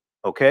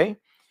 Okay.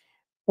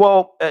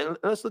 Well,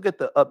 let's look at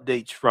the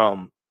updates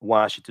from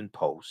Washington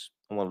Post.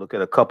 I want to look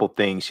at a couple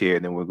things here,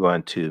 and then we're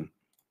going to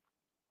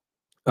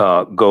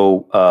we're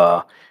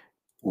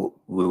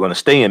going to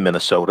stay in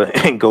Minnesota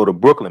and go to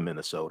Brooklyn,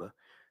 Minnesota,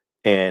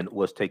 and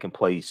what's taking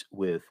place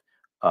with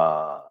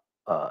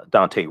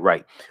Daunte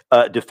Wright.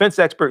 Defense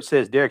expert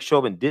says Derek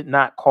Chauvin did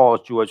not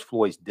cause George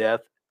Floyd's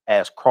death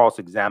as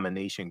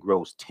cross-examination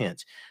grows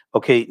tense.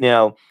 Okay,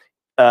 now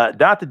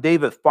Dr.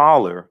 David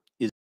Fowler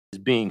is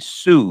being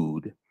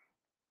sued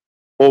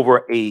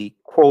over a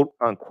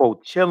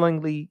quote-unquote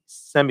chillingly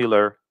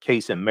similar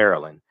case in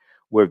Maryland,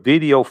 where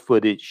video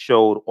footage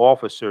showed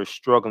officers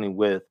struggling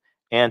with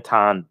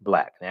Anton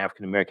Black, an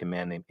African-American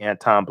man named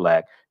Anton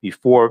Black,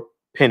 before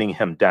pinning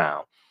him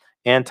down.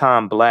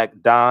 Anton Black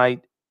died.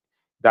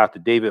 Dr.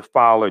 David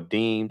Fowler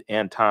deemed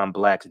Anton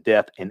Black's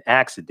death an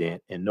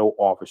accident, and no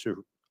officers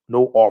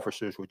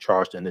were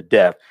charged in the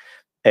death,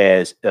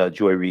 as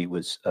Joy Reid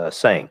was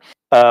saying.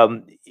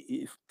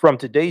 From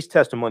today's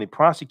testimony,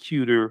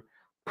 prosecutor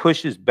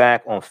pushes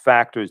back on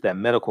factors that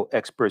medical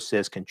experts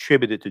says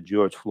contributed to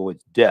George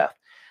Floyd's death.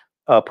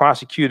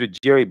 Prosecutor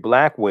Jerry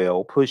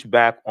Blackwell pushed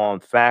back on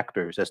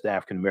factors, that's the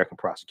African-American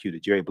prosecutor,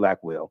 Jerry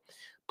Blackwell,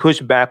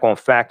 pushed back on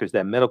factors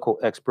that medical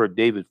expert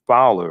David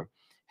Fowler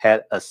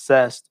had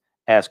assessed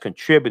as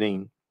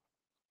contributing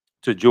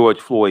to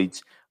George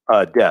Floyd's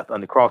death.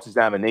 Under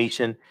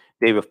cross-examination,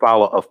 David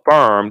Fowler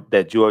affirmed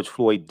that George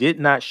Floyd did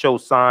not show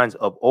signs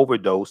of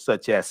overdose,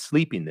 such as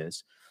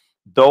sleepiness,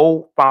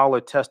 though Fowler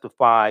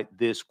testified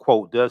this,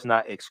 quote, does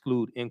not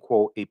exclude, end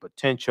quote, a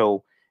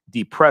potential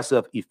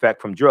depressive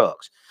effect from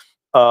drugs.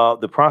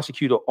 The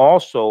prosecutor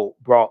also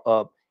brought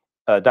up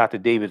Dr.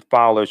 David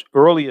Fowler's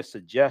earlier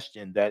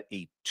suggestion that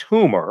a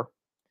tumor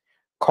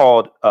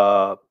called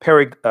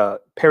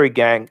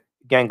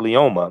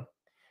periganglioma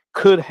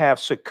could have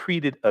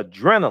secreted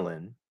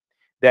adrenaline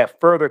that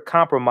further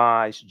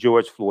compromised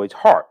George Floyd's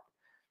heart.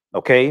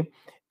 Okay.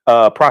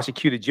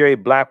 Prosecutor Jerry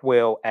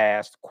Blackwell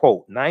asked,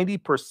 quote,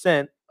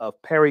 90%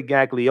 of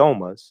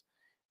perigangliomas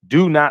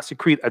do not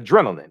secrete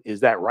adrenaline. Is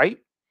that right?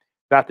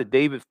 Dr.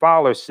 David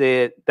Fowler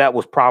said that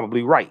was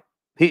probably right.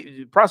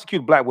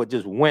 Prosecutor Blackwell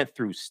just went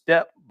through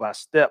step by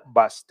step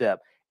by step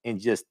and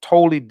just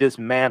totally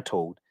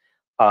dismantled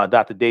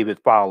Dr. David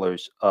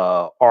Fowler's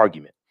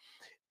argument.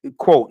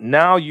 Quote,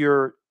 now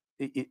you're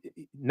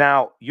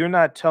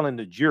not telling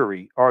the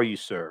jury, are you,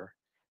 sir,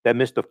 that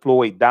Mr.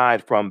 Floyd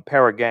died from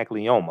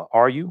periganglioma,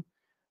 are you?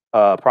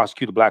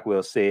 Prosecutor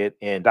Blackwell said,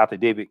 and Dr.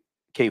 David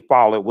K.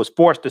 Fowler was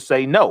forced to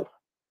say no.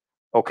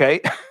 Okay.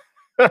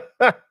 Then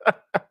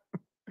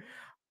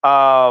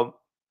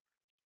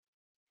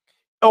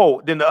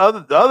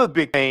the other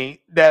big thing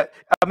that,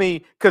 I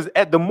mean, because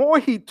the more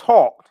he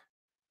talked,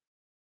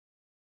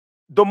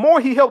 the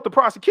more he helped the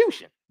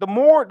prosecution. The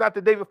more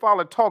Dr. David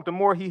Fowler talked, the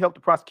more he helped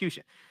the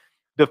prosecution.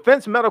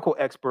 Defense medical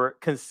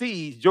expert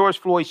concedes George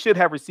Floyd should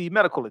have received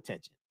medical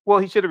attention. Well,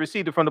 he should have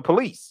received it from the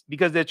police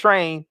because they're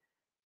trained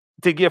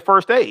to give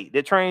first aid.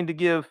 They're trained to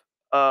give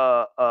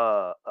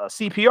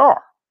CPR.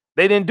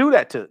 They didn't do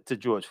that to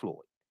George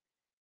Floyd.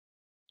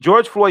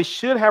 George Floyd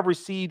should have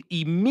received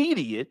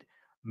immediate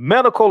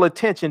medical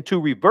attention to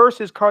reverse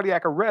his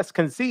cardiac arrest,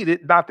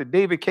 conceded Dr.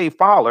 David K.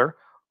 Fowler,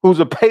 who's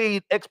a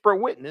paid expert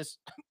witness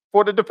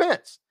for the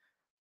defense.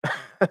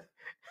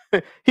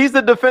 He's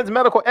the defense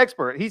medical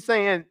expert. He's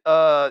saying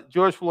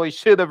George Floyd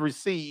should have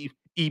received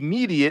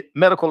immediate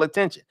medical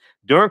attention.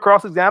 During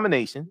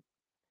cross-examination,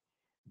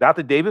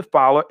 Dr. David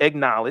Fowler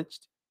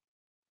acknowledged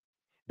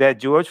that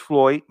George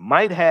Floyd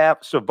might have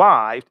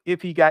survived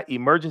if he got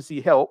emergency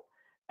help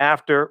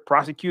after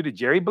prosecutor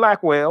Jerry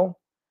Blackwell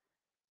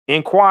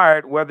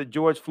inquired whether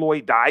George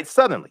Floyd died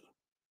suddenly.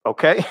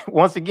 Okay,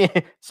 once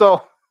again,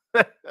 so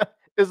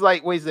it's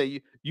like, wait a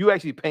second, you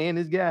actually paying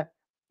this guy?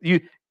 You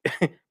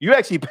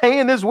actually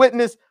paying this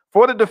witness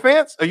for the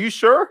defense? Are you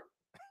sure?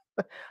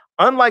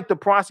 Unlike the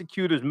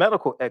prosecutor's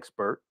medical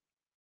expert,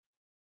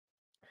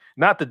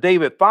 Dr.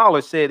 David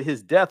Fowler said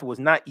his death was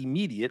not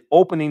immediate,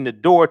 opening the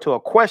door to a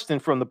question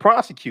from the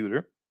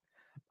prosecutor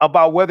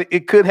about whether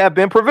it could have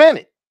been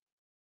prevented.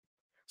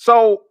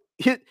 So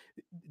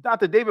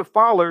Dr. David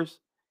Fowler's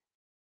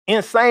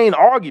insane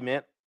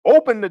argument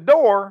opened the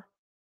door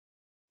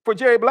for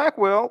Jerry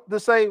Blackwell to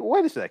say,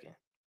 wait a second,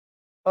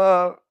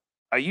 are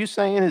you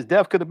saying his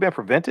death could have been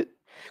prevented?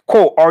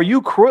 Quote, are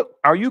you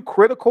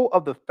critical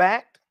of the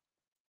fact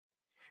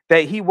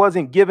that he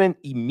wasn't given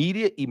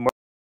immediate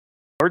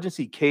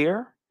emergency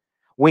care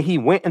when he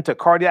went into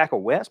cardiac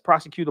arrest?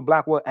 Prosecutor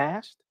Blackwell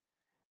asked.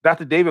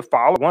 Dr. David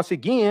Fowler, once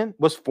again,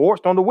 was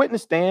forced on the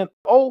witness stand,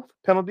 oath,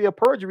 penalty of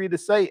perjury, to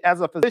say,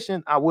 as a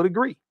physician, I would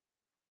agree.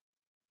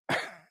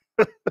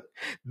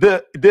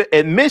 The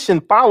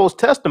admission follows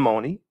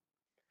testimony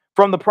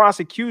from the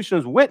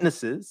prosecution's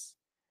witnesses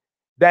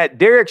that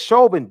Derek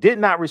Chauvin did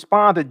not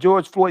respond to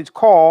George Floyd's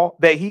call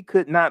that he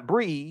could not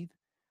breathe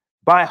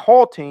by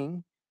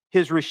halting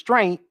his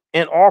restraint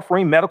and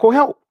offering medical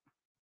help.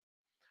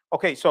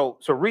 Okay, so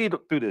read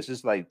through this.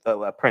 It's like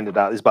I printed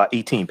out. It's about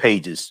 18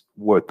 pages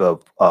worth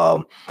of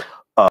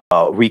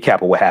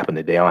recap of what happened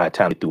today. I don't have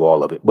time to get through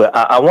all of it, but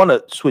I want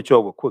to switch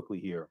over quickly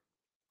here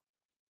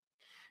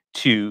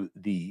to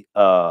the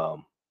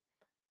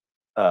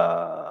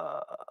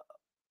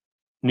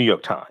New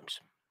York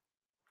Times.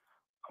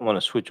 I want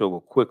to switch over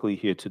quickly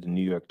here to the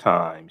New York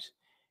Times,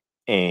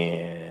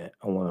 and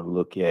I want to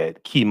look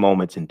at key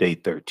moments in day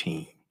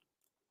 13.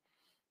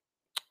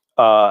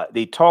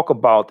 They talk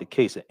about the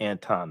case of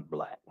Anton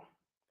Black.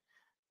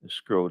 Let's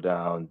scroll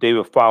down.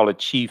 David Fowler,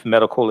 chief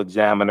medical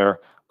examiner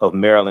of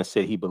Maryland,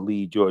 said he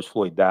believed George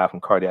Floyd died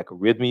from cardiac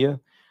arrhythmia.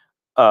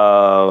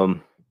 Let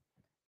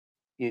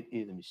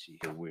me see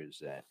here. Where is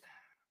that?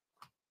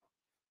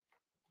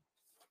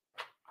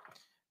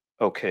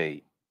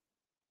 Okay.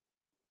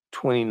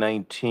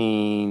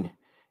 2019.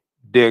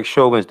 Derek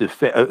Chauvin's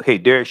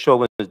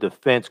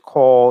defense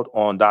called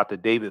on Dr.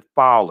 David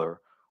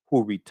Fowler,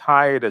 who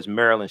retired as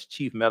Maryland's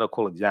chief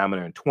medical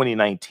examiner in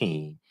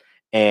 2019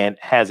 and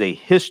has a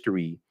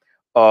history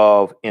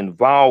of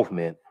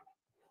involvement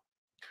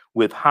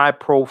with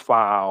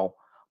high-profile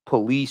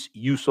police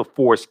use of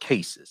force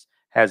cases,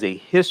 has a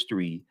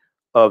history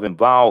of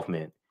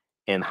involvement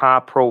in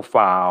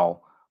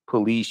high-profile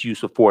police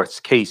use of force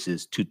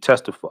cases to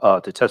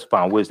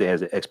testify on Wednesday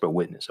as an expert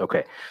witness.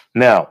 Okay,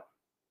 now,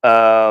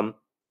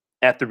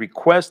 at the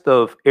request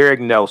of Eric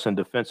Nelson,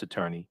 defense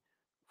attorney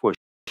for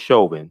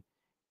Chauvin,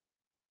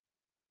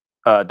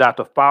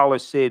 Dr. Fowler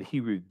said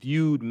he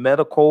reviewed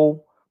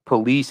medical,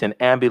 police, and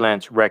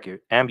ambulance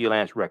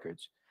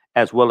records,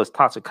 as well as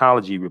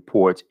toxicology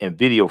reports and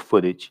video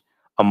footage,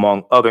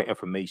 among other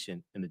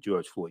information in the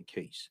George Floyd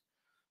case.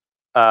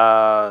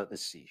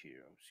 Let's see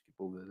here. I'll skip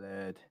over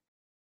that.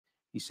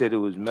 He said it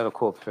was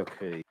medical.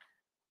 Okay,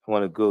 I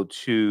want to go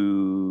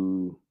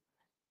to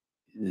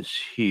this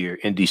here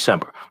in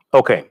December.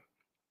 Okay.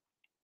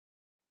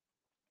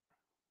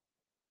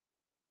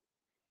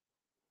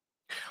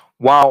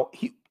 While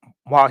he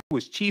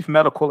was chief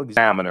medical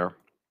examiner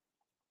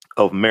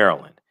of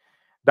Maryland,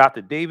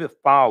 Dr. David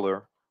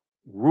Fowler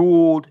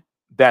ruled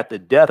that the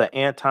death of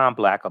Anton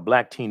Black, a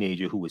black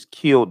teenager who was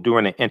killed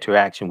during an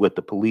interaction with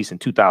the police in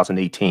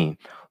 2018,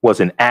 was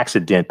an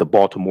accident, the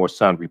Baltimore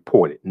Sun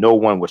reported. No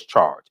one was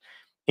charged.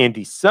 In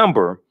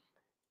December,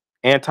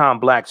 Anton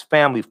Black's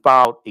family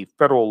filed a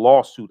federal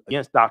lawsuit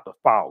against Dr.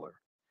 Fowler,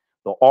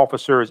 the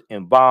officers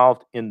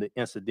involved in the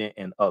incident,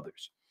 and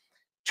others.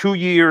 2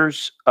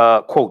 years,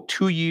 quote,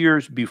 2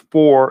 years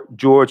before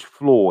George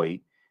Floyd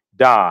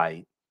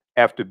died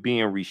after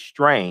being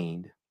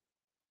restrained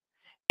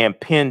and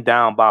pinned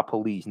down by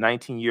police,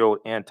 19-year-old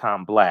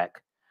Anton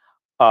Black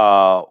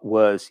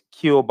was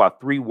killed by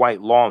 3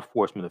 white law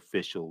enforcement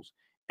officials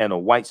and a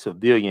white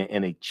civilian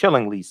in a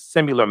chillingly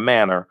similar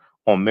manner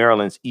on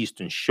Maryland's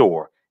Eastern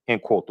Shore,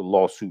 end quote, the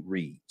lawsuit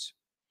reads.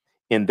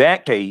 In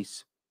that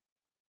case,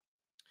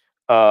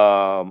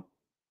 in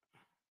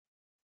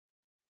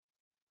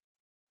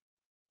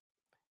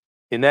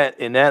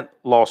that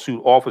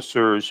lawsuit,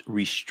 officers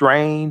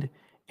restrained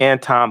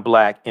Anton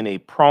Black in a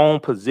prone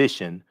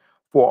position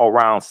for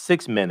around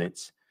 6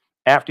 minutes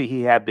after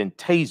he had been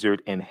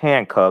tasered and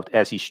handcuffed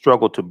as he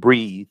struggled to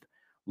breathe,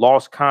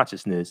 lost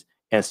consciousness,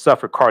 and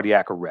suffered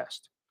cardiac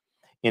arrest.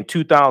 In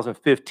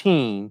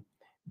 2015,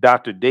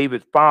 Dr.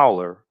 David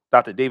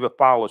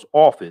Fowler's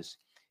office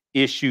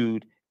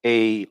issued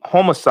a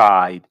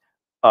homicide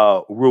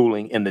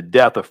ruling in the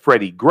death of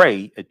Freddie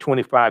Gray, a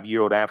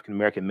 25-year-old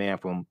African-American man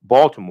from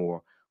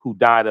Baltimore who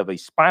died of a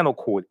spinal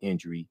cord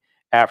injury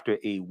after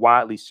a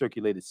widely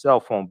circulated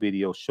cell phone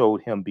video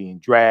showed him being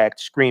dragged,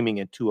 screaming,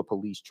 into a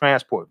police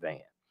transport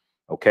van.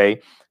 Okay,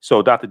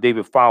 so Dr.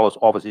 David Fowler's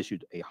office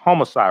issued a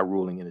homicide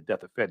ruling in the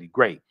death of Freddie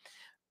Gray.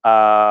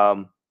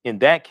 In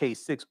that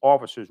case, 6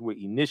 officers were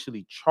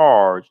initially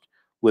charged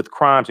with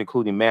crimes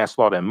including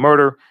manslaughter and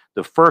murder.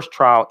 The first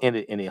trial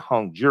ended in a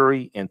hung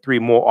jury, and 3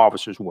 more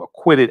officers were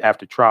acquitted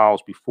after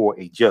trials before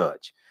a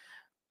judge.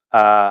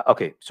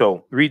 Okay,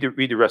 so read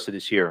the rest of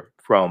this here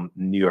from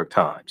the New York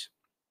Times.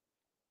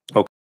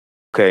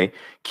 Okay,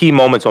 key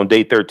moments on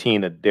day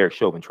 13 of the Derek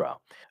Chauvin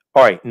trial.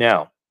 All right,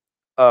 now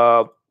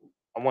I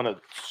want to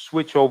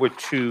switch over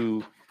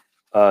to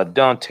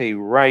Daunte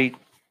Wright.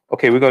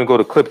 Okay, we're going to go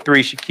to clip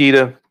 3,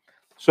 Shakita.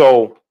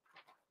 So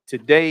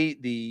today,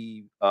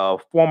 the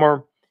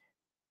former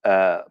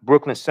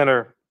Brooklyn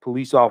Center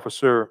police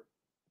officer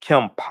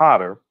Kim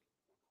Potter,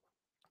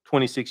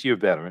 26-year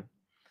veteran,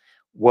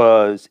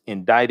 was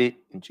indicted,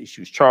 and she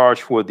was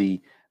charged for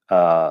the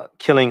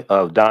killing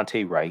of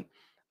Daunte Wright.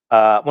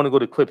 I want to go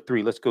to clip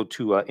 3. Let's go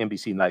to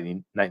NBC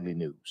Nightly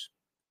News.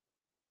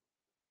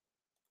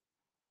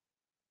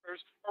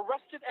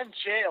 Arrested and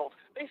jailed,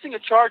 facing a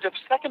charge of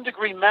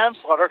second-degree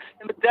manslaughter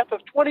in the death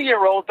of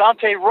 20-year-old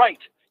Daunte Wright.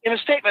 In a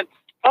statement,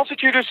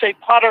 prosecutors say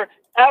Potter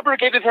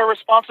abrogated her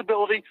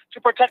responsibility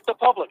to protect the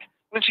public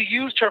when she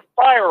used her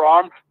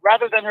firearm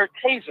rather than her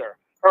taser.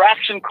 Her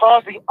action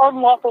caused the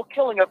unlawful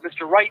killing of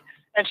Mr. Wright,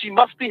 and she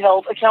must be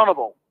held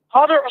accountable.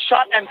 Potter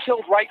shot and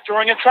killed Wright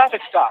during a traffic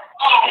stop.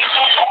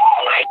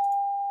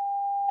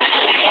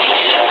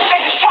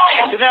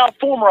 The now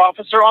former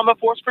officer on the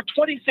force for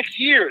 26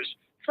 years,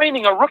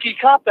 training a rookie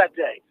cop that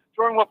day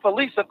during what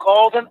police have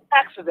called an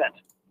accident.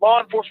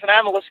 Law enforcement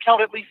analysts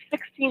count at least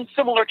 16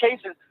 similar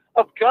cases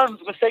of guns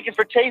mistaken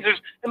for tasers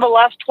in the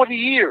last 20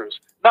 years,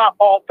 not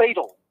all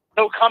fatal.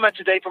 No comment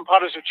today from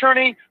Potter's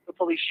attorney, the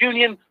police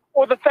union,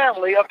 or the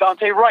family of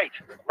Daunte Wright.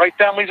 Wright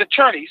family's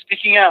attorney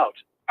speaking out.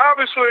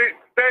 Obviously,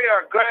 they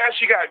are glad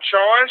she got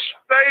charged.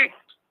 They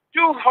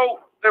do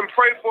hope and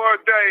pray for a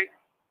day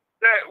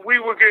that we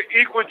will get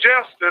equal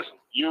justice.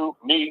 You,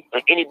 me,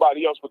 and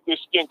anybody else with this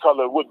skin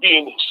color would be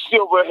in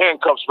silver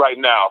handcuffs right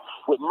now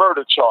with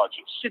murder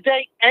charges.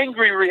 Today,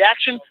 angry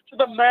reaction to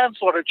the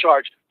manslaughter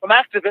charge from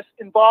activists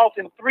involved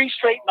in 3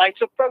 straight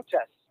nights of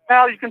protests.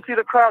 Now you can see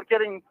the crowd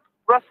getting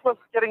restless,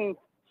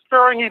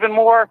 stirring even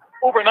more.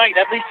 Overnight,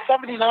 at least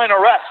 79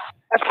 arrests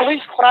as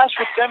police clashed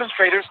with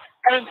demonstrators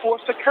and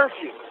enforced a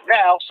curfew.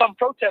 Now, some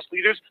protest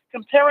leaders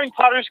comparing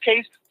Potter's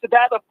case to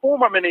that of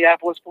former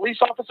Minneapolis police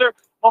officer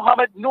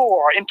Mohammed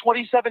Noor in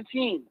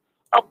 2017,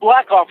 a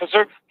black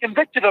officer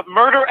convicted of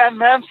murder and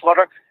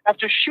manslaughter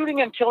after shooting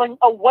and killing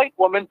a white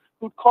woman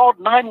who called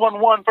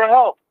 911 for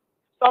help.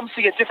 Some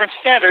see a different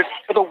standard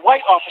for the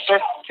white officer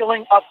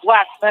killing a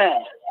black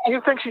man. You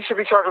think she should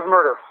be charged with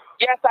murder?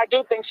 Yes, I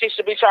do think she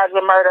should be charged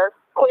with murder,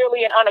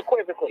 clearly and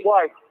unequivocally.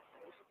 Why?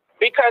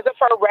 Because of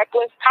her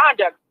reckless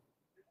conduct.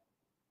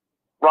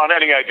 Ron,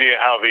 any idea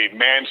how the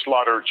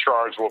manslaughter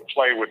charge will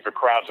play with the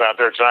crowds out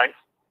there tonight?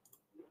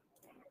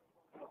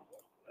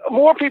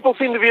 More people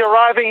seem to be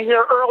arriving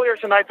here earlier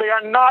tonight. They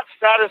are not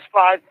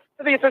satisfied.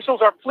 The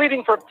officials are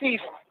pleading for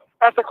peace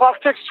as the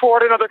clock ticks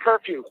toward another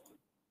curfew.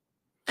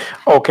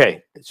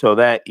 Okay, so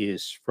that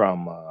is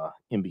from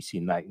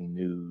NBC Nightly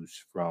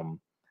News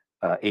from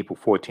April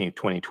 14th,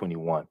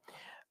 2021.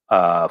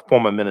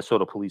 Former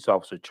Minnesota police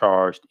officer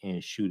charged in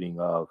shooting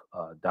of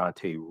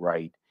Daunte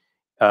Wright.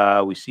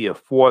 We see a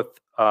 4th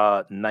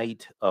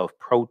night of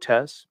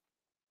protests.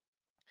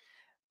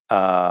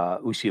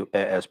 We see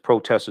as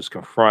protesters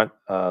confront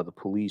the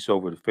police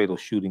over the fatal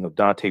shooting of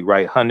Daunte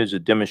Wright. Hundreds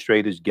of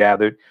demonstrators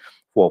gathered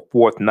for a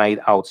 4th night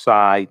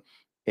outside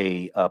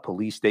a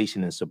police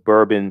station in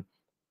suburban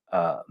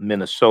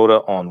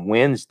Minnesota on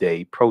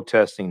Wednesday,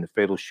 protesting the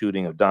fatal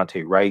shooting of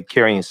Daunte Wright,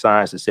 carrying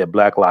signs that said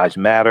Black Lives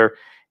Matter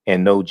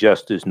and No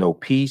Justice, No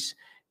Peace.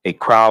 A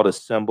crowd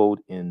assembled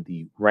in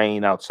the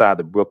rain outside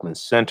the Brooklyn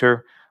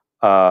Center,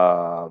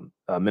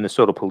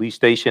 Minnesota police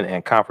station,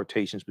 and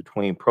confrontations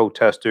between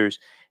protesters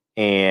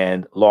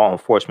and law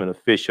enforcement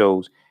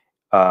officials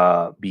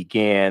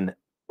began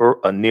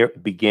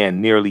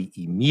nearly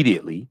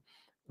immediately.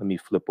 Let me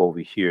flip over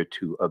here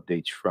to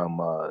updates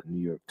from New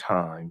York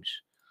Times.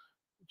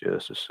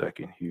 Just a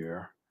second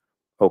here.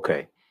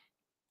 Okay.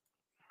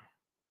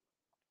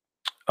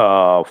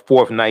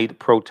 4th night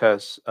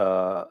protests.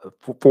 For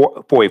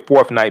a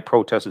 4th night,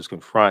 protesters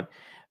confront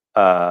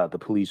the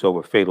police over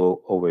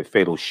a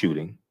fatal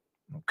shooting.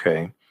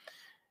 Okay.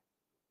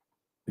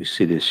 We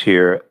see this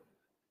here.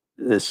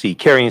 Let's see.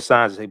 Carrying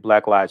signs that say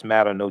Black Lives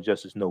Matter, No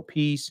Justice, No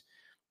Peace.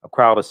 A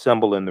crowd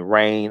assembled in the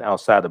rain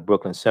outside the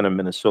Brooklyn Center,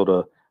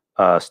 Minnesota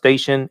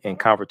station, and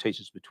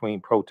confrontations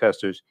between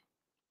protesters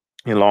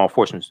and law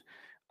enforcement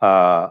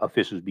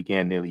officials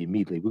began nearly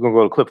immediately. We're going to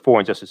go to clip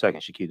 4 in just a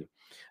second, Shakita.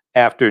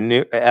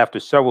 After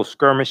several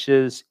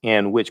skirmishes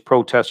in which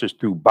protesters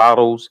threw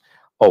bottles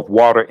of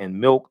water and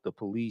milk, the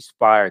police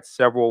fired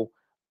several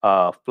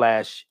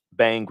flash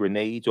bang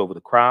grenades over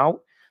the crowd.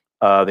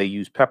 They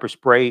used pepper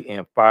spray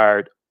and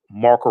fired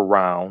marker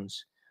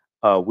rounds,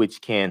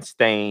 which can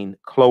stain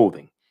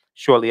clothing.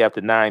 Shortly after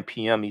 9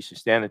 p.m. Eastern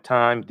Standard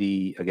Time, 9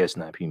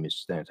 p.m. Eastern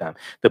Standard Time,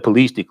 the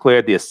police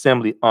declared the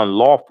assembly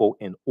unlawful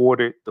and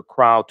ordered the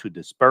crowd to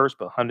disperse,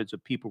 but hundreds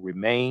of people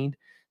remained,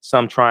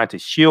 some trying to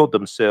shield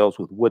themselves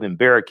with wooden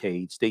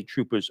barricades. State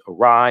troopers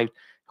arrived,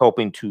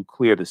 helping to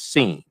clear the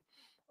scene.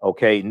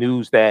 Okay,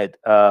 news that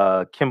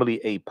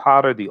Kimberly A.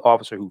 Potter, the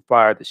officer who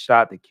fired the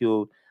shot that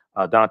killed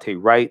Daunte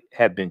Wright,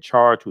 had been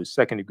charged with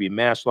 2nd-degree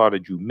manslaughter,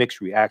 drew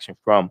mixed reaction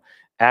from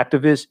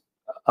activists.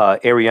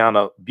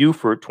 Ariana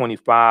Buford,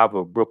 25,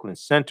 of Brooklyn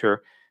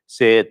Center,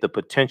 said the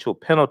potential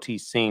penalty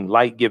seemed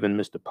light given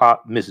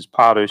Mrs.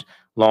 Potter's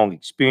long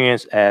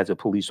experience as a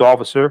police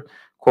officer.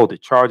 Quote, the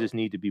charges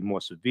need to be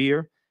more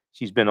severe.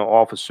 She's been an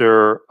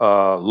officer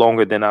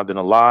longer than I've been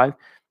alive.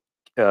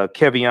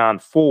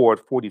 Kevion Ford,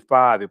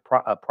 45,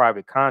 a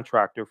private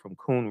contractor from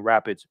Coon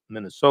Rapids,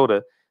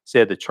 Minnesota,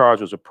 said the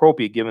charge was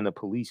appropriate given the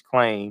police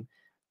claim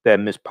that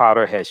Ms.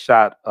 Potter had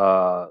shot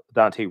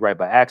Daunte Wright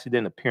by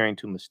accident, appearing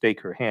to mistake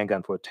her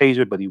handgun for a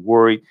taser, but he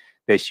worried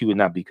that she would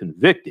not be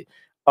convicted.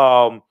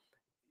 One,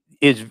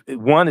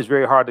 it's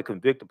very hard to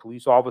convict a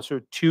police officer.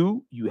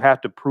 2, you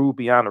have to prove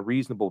beyond a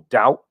reasonable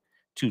doubt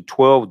to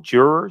 12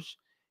 jurors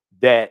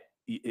that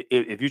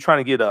if you're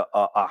trying to get a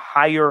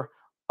higher,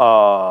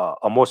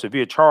 a more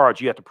severe charge,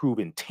 you have to prove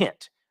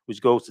intent,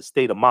 which goes to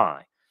state of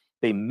mind.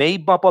 They may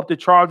bump up the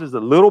charges a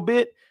little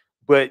bit,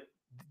 but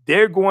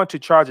they're going to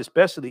charge,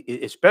 especially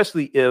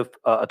if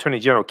Attorney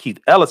General Keith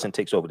Ellison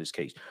takes over this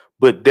case.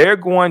 But they're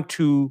going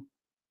to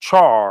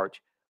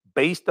charge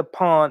based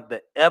upon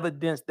the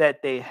evidence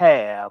that they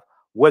have,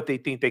 what they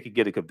think they could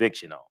get a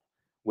conviction on.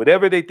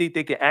 Whatever they think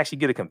they can actually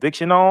get a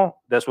conviction on,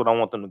 that's what I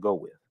want them to go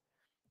with.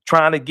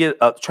 trying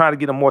to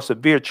get a more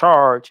severe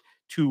charge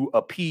to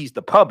appease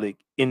the public,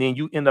 and then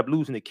you end up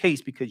losing the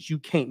case because you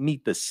can't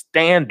meet the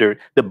standard.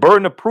 The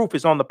burden of proof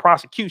is on the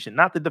prosecution,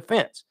 not the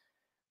defense.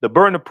 The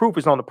burden of proof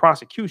is on the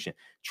prosecution,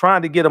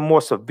 trying to get a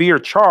more severe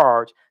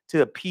charge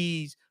to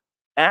appease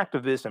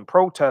activists and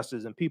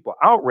protesters and people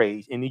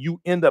outraged, and then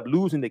you end up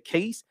losing the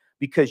case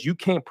because you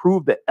can't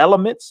prove the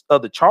elements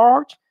of the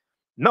charge.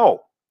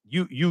 No,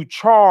 you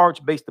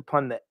charge based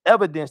upon the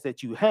evidence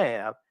that you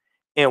have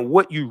and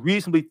what you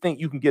reasonably think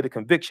you can get a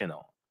conviction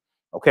on.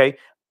 Okay.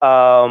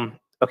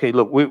 Okay,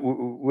 look,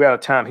 we're out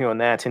of time here on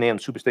 910 AM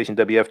Superstation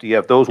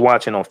WFDF. Those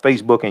watching on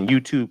Facebook and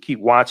YouTube, keep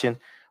watching.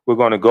 We're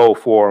going to go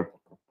for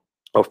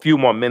a few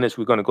more minutes.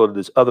 We're going to go to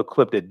this other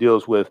clip that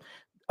deals with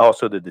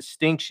also the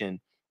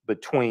distinction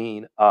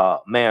between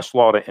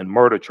manslaughter and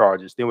murder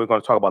charges. Then we're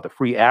going to talk about the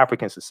Free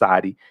African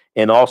Society.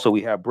 And also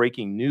we have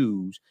breaking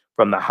news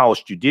from the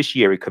House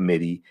Judiciary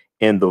Committee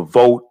in the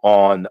vote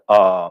on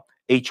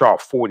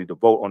HR40, the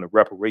vote on the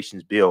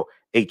reparations bill,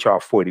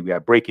 HR40. We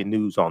have breaking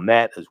news on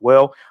that as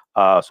well.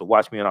 So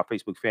watch me on our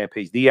Facebook fan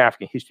page, The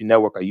African History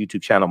Network, our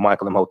YouTube channel,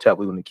 Michael Imhotep.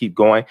 We're going to keep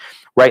going.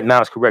 Right now,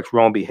 it's correct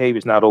wrong behavior.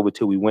 It's not over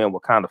till we win.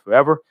 Wakanda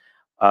forever.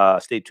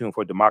 Stay tuned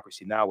for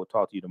Democracy Now! We'll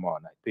talk to you tomorrow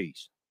night.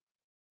 Peace.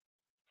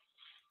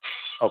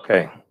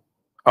 Okay.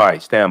 All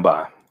right. Stand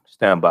by.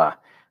 Stand by.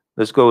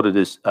 Let's go to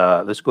this.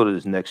 Let's go to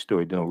this next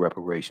story doing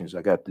reparations.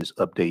 I got this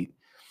update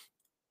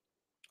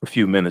a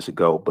few minutes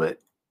ago,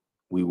 but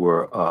we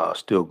were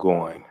still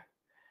going.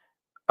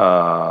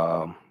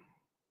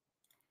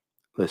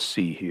 Let's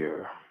see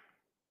here.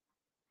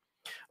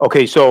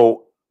 Okay,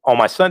 so on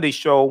my Sunday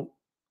show,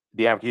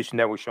 the African History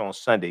Network show on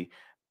Sunday,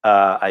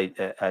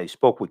 I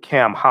spoke with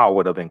Cam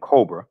Howard of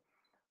NCOBRA,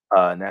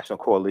 National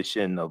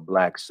Coalition of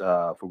Blacks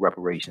for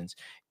Reparations,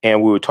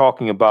 and we were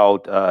talking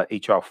about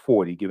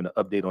HR40, giving an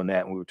update on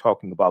that, and we were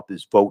talking about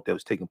this vote that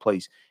was taking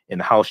place in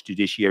the House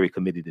Judiciary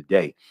Committee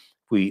today.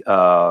 We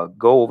go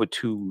over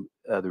to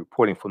the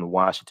reporting from the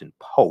Washington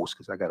Post,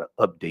 because I got an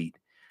update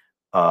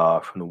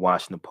from the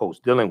Washington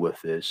Post dealing with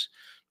this.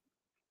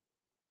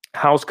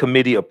 House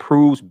committee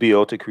approves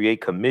bill to create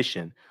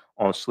commission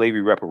on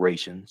slavery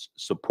reparations.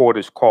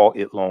 Supporters call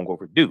it long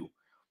overdue.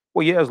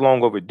 Well, yeah, it's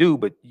long overdue,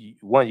 but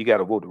one, you got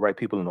to vote the right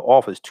people in the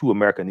office. Two,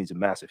 America needs a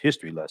massive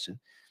history lesson.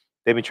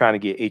 They've been trying to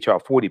get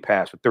HR40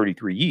 passed for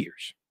 33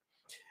 years.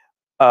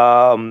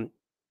 So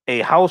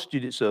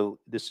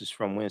this is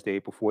from Wednesday,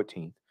 April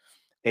 14th.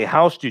 A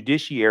House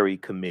Judiciary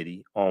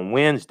Committee on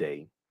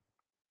Wednesday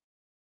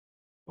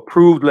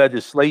approved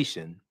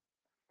legislation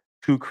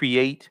to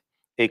create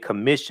a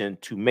commission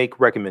to make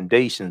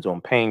recommendations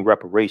on paying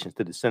reparations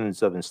to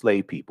descendants of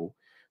enslaved people.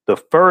 The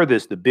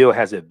furthest the bill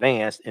has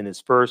advanced in its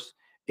first,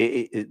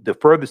 the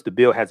furthest the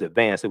bill has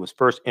advanced, it was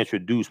first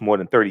introduced more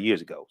than 30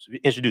 years ago. So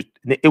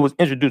it was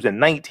introduced in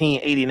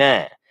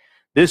 1989.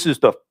 This is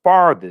the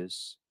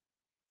farthest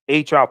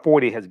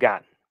HR40 has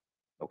gotten.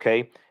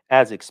 Okay,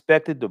 as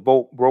expected, the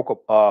vote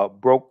broke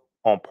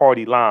on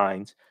party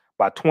lines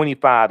by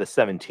 25 to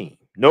 17.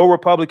 No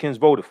Republicans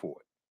voted for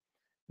it.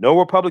 No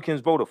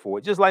Republicans voted for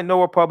it, just like no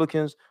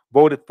Republicans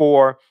voted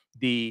for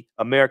the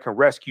American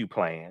Rescue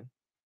Plan,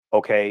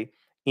 okay,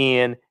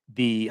 in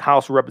the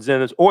House of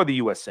Representatives or the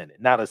U.S. Senate.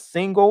 Not a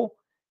single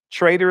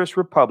traitorous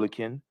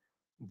Republican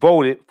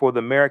voted for the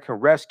American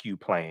Rescue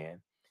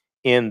Plan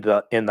in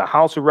the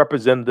House of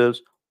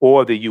Representatives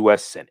or the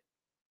U.S. Senate,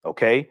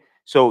 okay?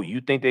 So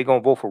you think they're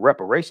going to vote for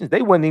reparations?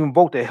 They wouldn't even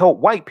vote to help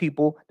white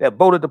people that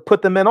voted to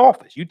put them in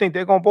office. You think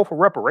they're going to vote for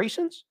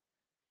reparations?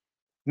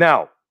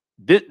 Now,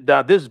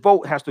 this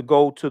vote has to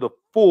go to the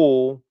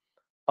full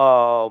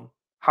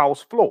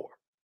House floor.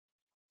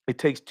 It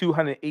takes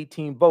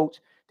 218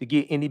 votes to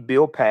get any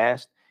bill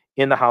passed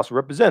in the House of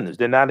Representatives.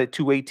 They're not at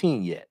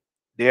 218 yet.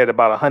 They're at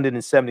about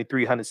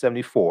 173,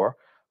 174,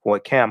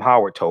 what Cam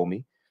Howard told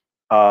me.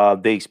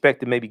 They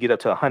expect to maybe get up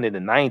to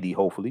 190,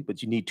 hopefully,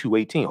 but you need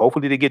 218.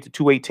 Hopefully they get to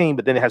 218,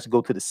 but then it has to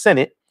go to the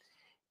Senate,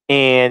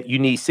 and you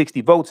need 60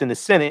 votes in the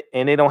Senate,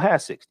 and they don't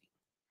have 60.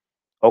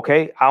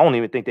 Okay, I don't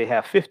even think they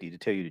have 50, to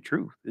tell you the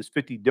truth. There's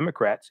 50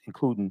 Democrats,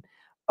 including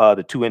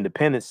the two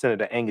independents,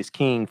 Senator Angus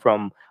King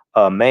from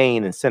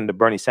Maine and Senator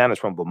Bernie Sanders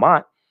from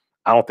Vermont.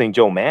 I don't think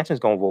Joe Manchin's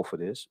going to vote for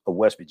this, of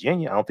West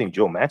Virginia. I don't think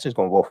Joe Manchin's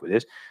going to vote for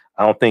this.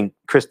 I don't think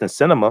Kristen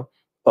Sinema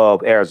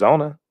of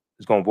Arizona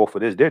is going to vote for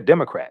this. They're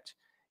Democrats.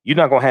 You're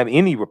not going to have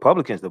any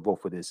Republicans to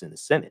vote for this in the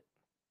Senate.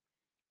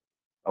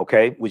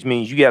 Okay, which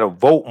means you got to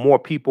vote more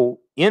people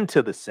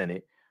into the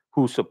Senate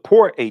who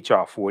support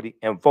HR40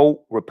 and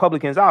vote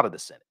Republicans out of the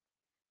Senate.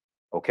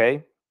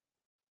 Okay,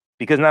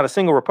 because not a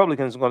single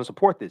Republican is going to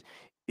support this.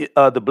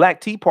 The Black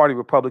Tea Party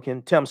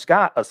Republican Tim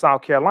Scott of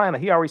South Carolina,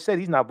 he already said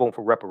he's not voting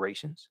for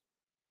reparations.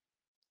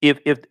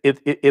 If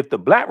the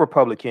Black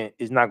Republican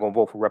is not going to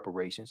vote for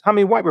reparations, how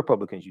many white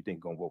Republicans you think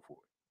are going to vote for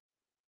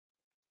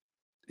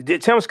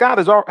it? Tim Scott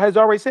has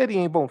already said he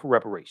ain't voting for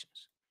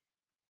reparations.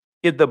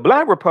 If the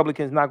Black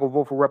Republican is not going to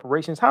vote for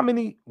reparations, how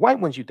many white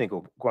ones you think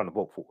are going to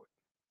vote for it?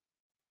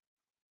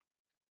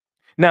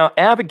 Now,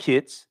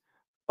 advocates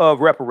of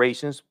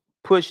reparations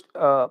pushed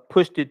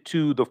it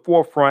to the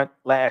forefront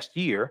last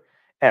year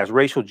as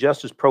racial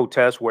justice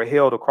protests were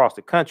held across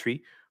the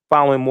country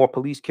following more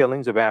police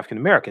killings of African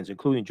Americans,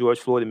 including George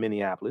Floyd in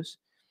Minneapolis.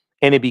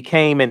 And it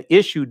became an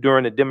issue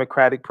during the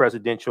Democratic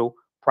presidential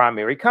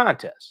primary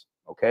contest.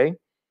 Okay.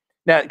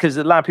 Now, because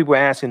a lot of people are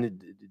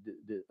asking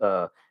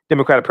the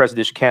Democratic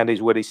presidential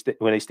candidates where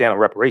they stand on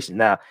reparations.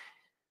 Now,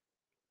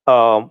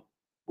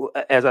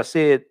 as I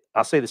said,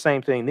 I'll say the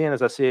same thing then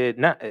as I said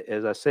now.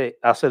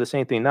 I'll say the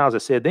same thing now as I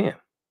said then.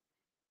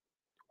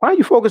 Why are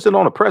you focusing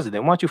on the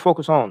president? Why don't you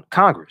focus on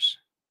Congress?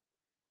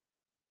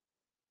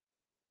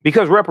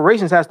 Because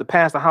reparations has to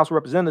pass the House of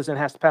Representatives and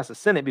has to pass the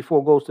Senate before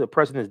it goes to the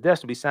president's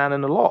desk to be signed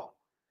into law.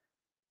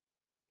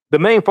 The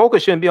main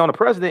focus shouldn't be on the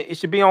president. It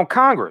should be on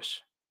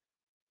Congress,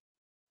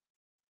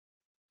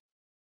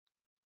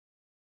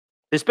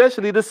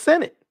 especially the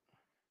Senate.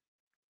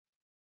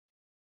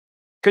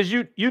 Because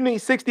you need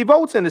 60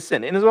 votes in the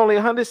Senate, and there's only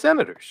 100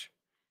 senators.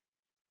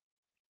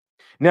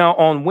 Now,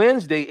 on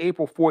Wednesday,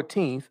 April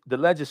 14th, the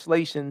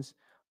legislation's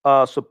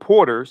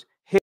supporters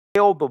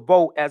hailed the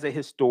vote as a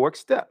historic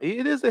step.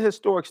 It is a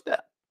historic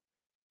step.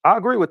 I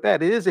agree with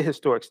that. It is a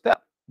historic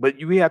step, but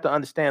we have to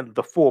understand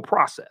the full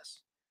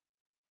process.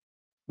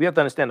 We have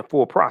to understand the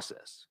full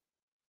process.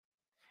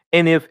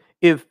 And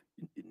if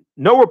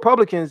no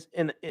Republicans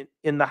in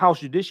the House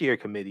Judiciary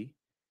Committee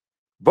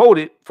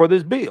voted for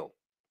this bill,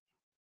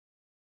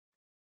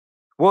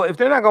 well, if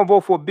they're not going to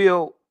vote for a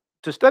bill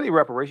to study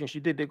reparations,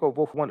 did they go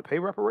vote for one to pay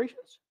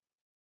reparations?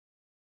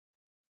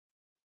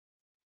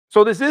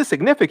 So this is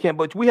significant,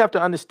 but we have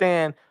to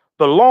understand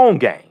the long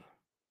game.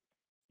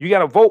 You got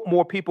to vote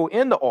more people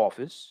in the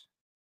office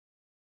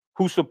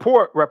who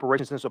support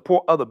reparations and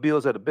support other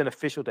bills that are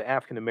beneficial to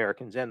African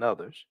Americans and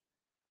others,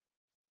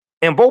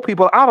 and vote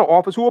people out of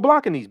office who are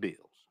blocking these bills.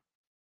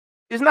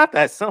 It's not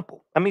that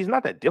simple. I mean, it's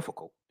not that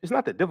difficult. It's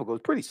not that difficult.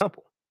 It's pretty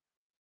simple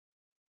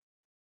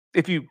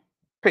if you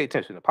pay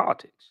attention to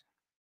politics.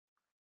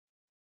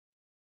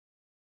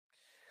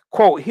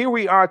 Quote, here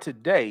we are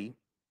today,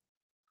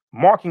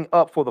 marking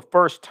up for the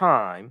first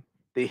time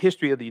the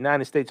history of the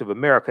United States of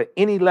America,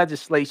 any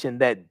legislation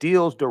that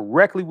deals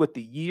directly with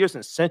the years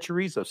and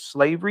centuries of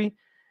slavery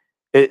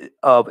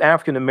of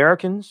African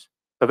American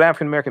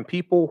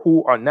people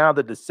who are now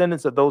the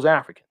descendants of those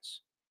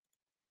Africans.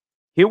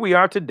 Here we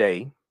are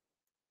today,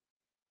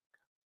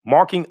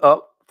 marking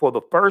up for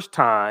the first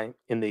time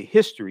in the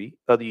history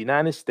of the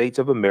United States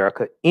of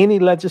America, any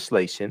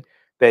legislation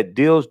that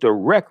deals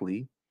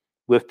directly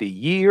with the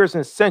years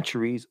and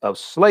centuries of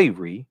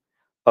slavery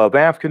of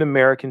African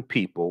American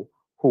people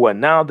who are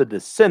now the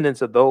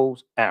descendants of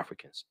those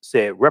Africans,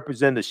 said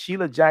Representative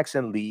Sheila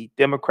Jackson Lee,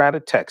 Democrat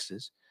of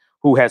Texas,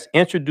 who has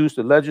introduced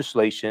the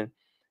legislation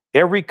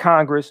every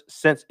Congress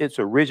since its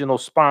original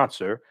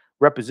sponsor,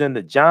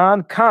 Representative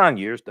John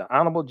Conyers, the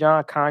Honorable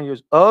John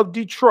Conyers of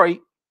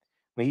Detroit,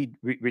 when he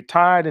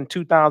retired in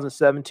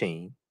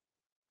 2017.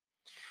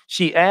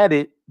 She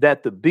added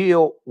that the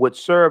bill would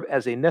serve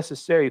as a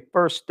necessary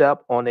first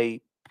step on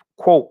a,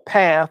 quote,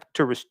 path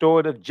to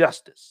restorative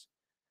justice.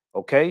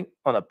 Okay,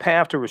 on a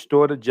path to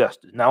restorative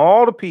justice. Now,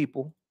 all the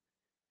people,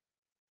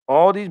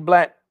 all these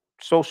black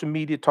social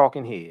media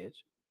talking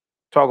heads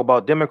talk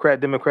about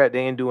Democrat, they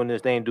ain't doing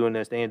this, they ain't doing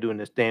this, they ain't doing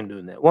this, they ain't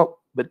doing that. Well,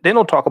 but they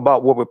don't talk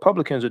about what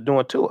Republicans are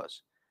doing to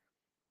us.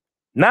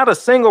 Not a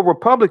single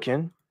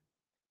Republican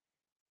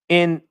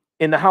in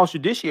the House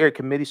Judiciary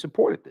Committee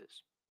supported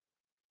this.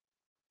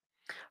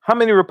 How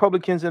many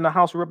Republicans in the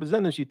House of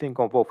Representatives you think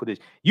gonna vote for this?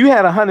 You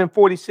had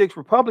 146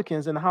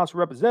 Republicans in the House of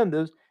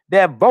Representatives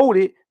that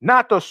voted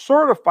not to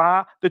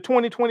certify the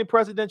 2020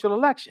 presidential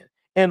election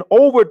and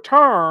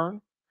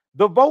overturn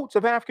the votes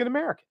of African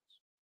Americans.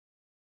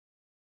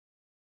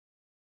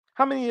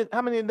 How many of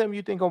them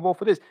you think gonna vote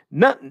for this?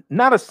 Not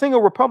a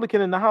single Republican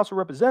in the House of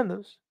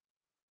Representatives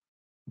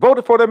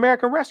voted for the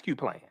American Rescue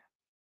Plan.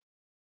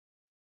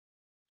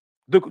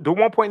 The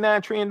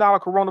 $1.9 trillion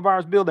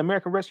coronavirus bill, the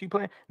American Rescue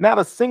Plan, not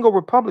a single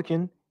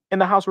Republican in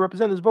the House of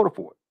Representatives voted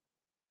for it.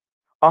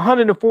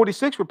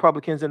 146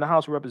 Republicans in the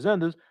House of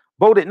Representatives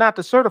voted not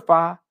to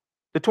certify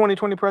the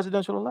 2020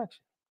 presidential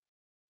election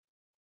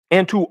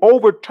and to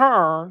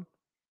overturn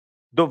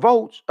the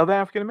votes of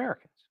African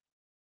Americans.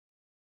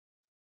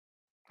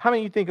 How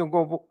many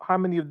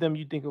of them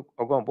you think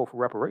are going to vote for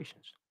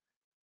reparations?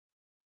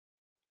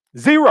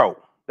 Zero.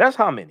 That's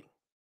how many.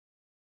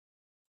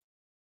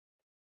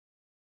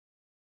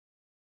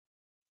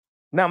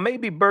 Now,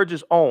 maybe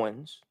Burgess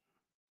Owens,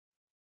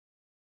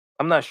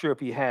 I'm not sure if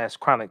he has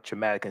chronic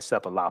traumatic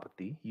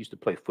encephalopathy. He used to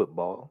play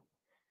football.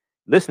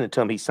 Listening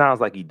to him, he sounds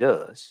like he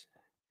does.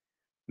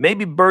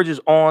 Maybe Burgess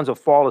Owens will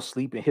fall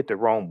asleep and hit the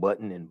wrong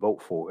button and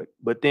vote for it.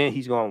 But then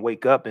he's going to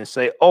wake up and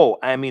say, oh,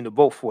 I didn't mean to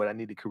vote for it. I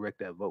need to correct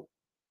that vote.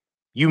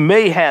 You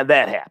may have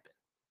that happen.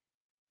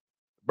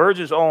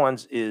 Burgess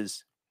Owens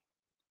is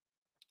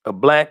a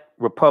black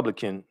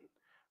Republican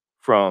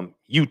from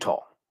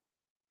Utah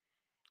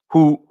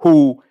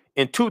who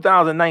in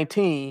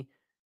 2019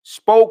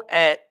 spoke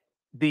at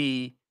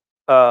the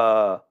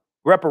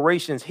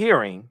reparations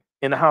hearing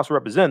in the House of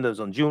Representatives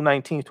on June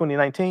 19,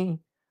 2019,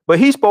 but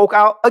he spoke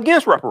out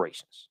against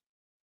reparations.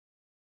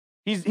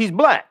 He's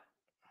black.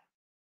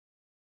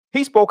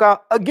 He spoke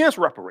out against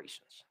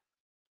reparations.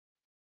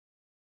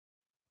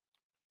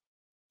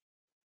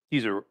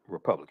 He's a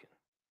Republican.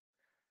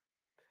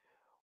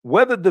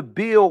 Whether the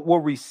bill will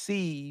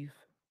receive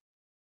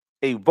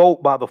a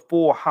vote by the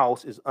full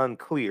House is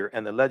unclear,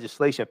 and the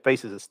legislation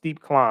faces a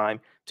steep climb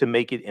to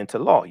make it into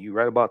law. You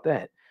read about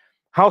that.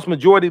 House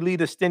Majority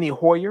Leader Steny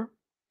Hoyer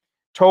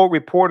told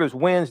reporters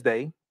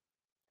Wednesday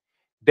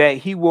that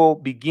he will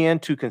begin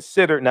to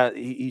consider, now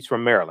he's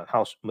from Maryland,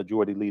 House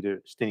Majority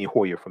Leader Steny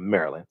Hoyer from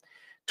Maryland,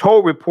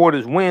 told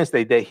reporters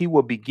Wednesday that he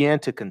will begin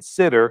to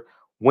consider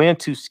when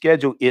to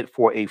schedule it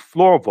for a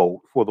floor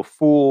vote for the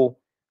full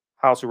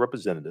House of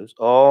Representatives.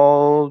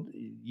 Oh,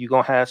 you're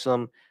going to have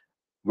some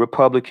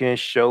Republicans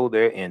show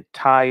their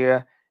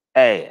entire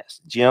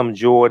ass. Jim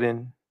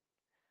Jordan,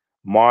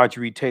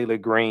 Marjorie Taylor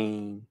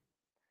Greene,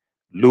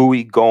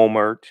 Louis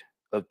Gohmert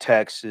of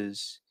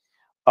Texas,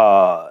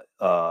 Matt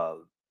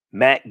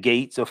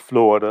Gaetz of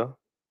Florida.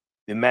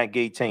 And Matt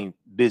Gaetz ain't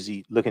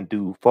busy looking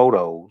through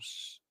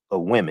photos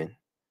of women,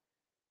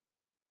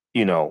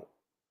 you know,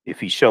 if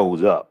he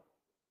shows up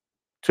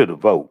to the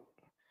vote,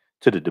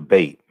 to the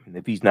debate. And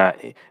if he's not,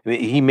 I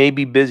mean, he may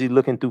be busy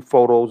looking through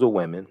photos of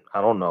women.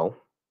 I don't know.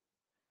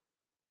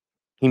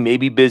 He may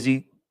be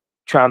busy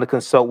trying to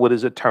consult with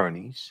his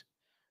attorneys,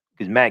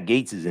 because Matt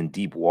Gaetz is in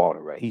deep water,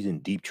 right? He's in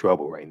deep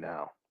trouble right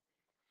now.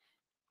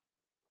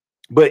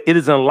 But it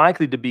is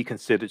unlikely to be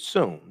considered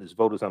soon. This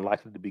vote is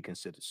unlikely to be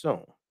considered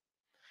soon.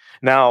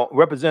 Now,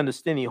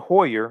 Representative Steny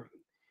Hoyer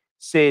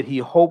said he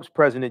hopes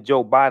President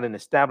Joe Biden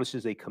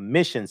establishes a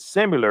commission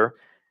similar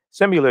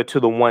to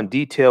the one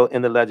detailed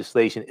in the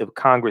legislation if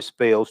Congress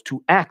fails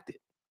to act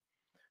it.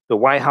 The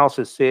White House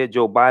has said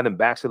Joe Biden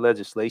backs the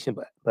legislation,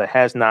 but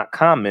has not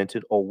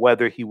commented on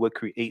whether he would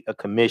create a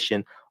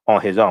commission on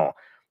his own.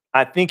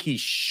 I think he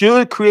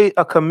should create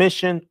a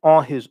commission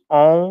on his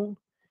own.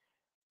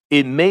 See,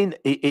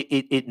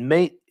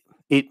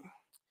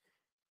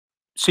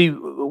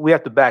 we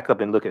have to back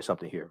up and look at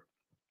something here.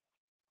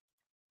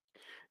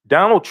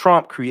 Donald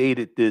Trump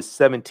created this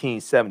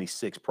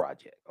 1776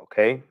 project,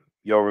 okay?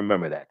 Y'all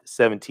remember that, the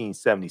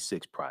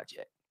 1776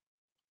 project.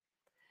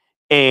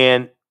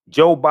 And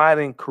Joe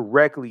Biden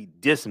correctly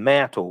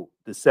dismantled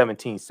the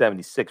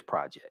 1776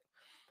 project.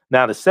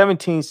 Now, the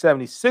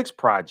 1776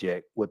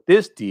 project, what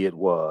this did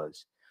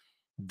was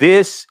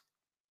this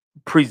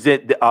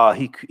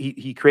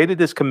he created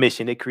this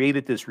commission. They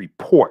created this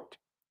report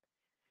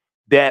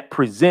that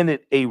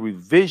presented a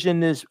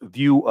revisionist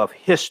view of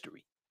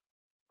history,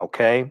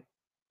 okay?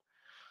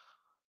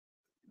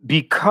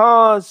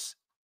 Because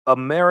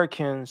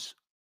Americans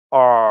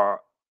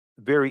are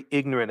very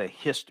ignorant of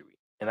history,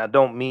 and I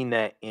don't mean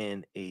that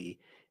in a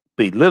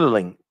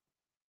belittling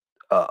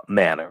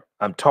manner.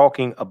 I'm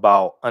talking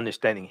about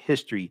understanding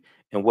history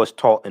and what's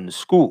taught in the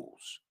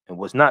schools and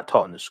what's not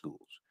taught in the schools.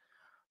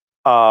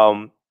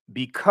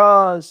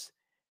 Because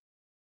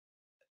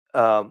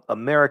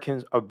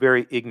Americans are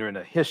very ignorant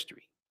of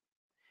history.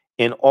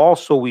 And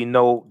also we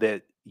know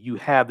that you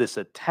have this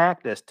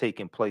attack that's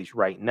taking place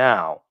right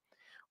now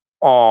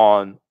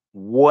on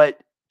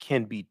what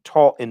can be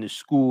taught in the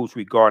schools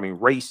regarding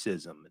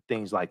racism and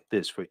things like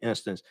this. For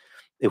instance,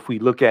 if we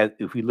look at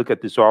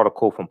this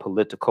article from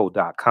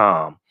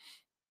Politico.com,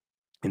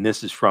 and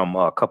this is from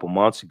a couple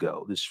months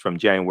ago. This is from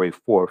January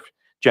 24th,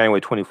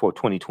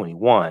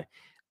 2021.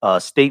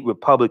 State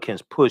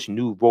Republicans push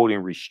new voting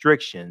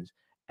restrictions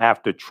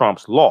after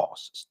Trump's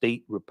loss.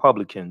 State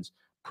Republicans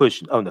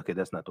push. Oh, okay,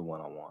 that's not the one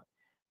I want.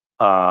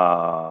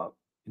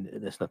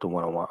 That's not the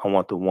one I want. I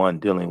want the one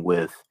dealing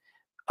with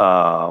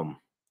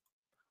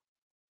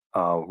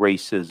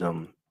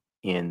racism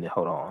in.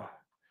 Hold on.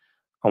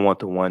 I want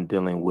the one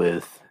dealing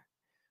with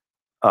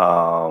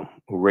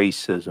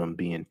racism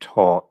being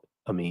taught.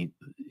 I mean,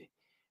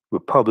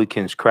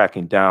 Republicans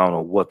cracking down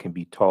on what can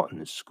be taught in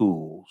the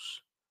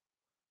schools.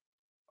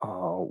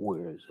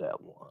 Where is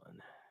that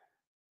one?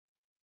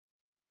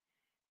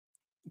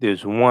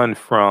 There's one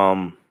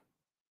from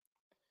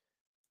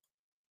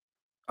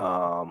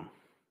let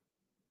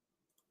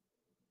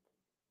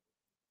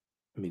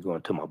me go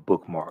into my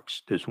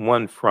bookmarks. There's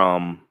one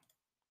from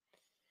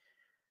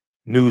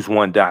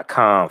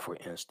newsone.com, for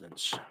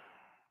instance.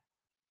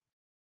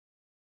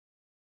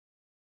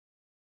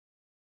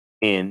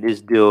 And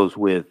this deals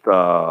with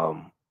let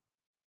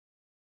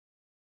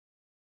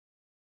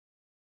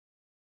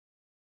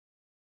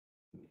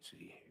me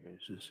see here.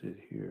 Is this it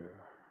here?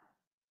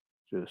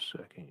 Just a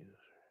second.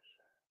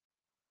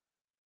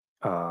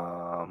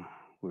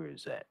 Where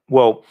is that?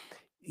 Well,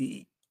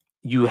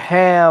 you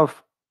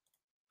have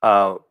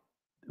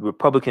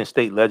Republican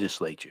state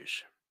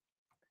legislatures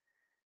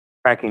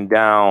cracking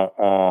down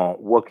on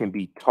what can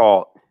be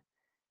taught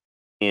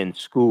in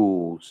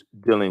schools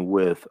dealing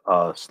with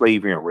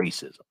slavery and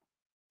racism.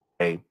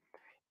 Okay.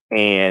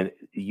 And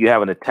you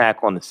have an attack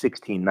on the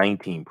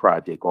 1619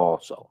 project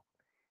also.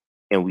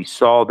 And we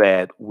saw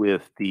that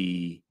with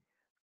the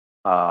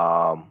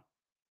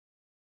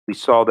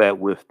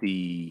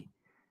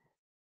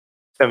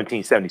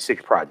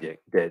 1776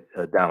 project that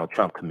Donald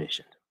Trump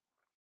commissioned.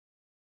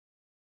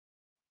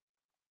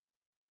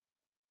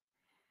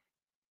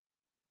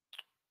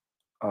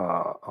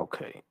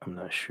 Okay, I'm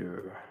not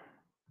sure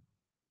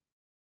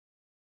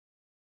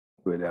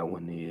where that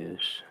one is.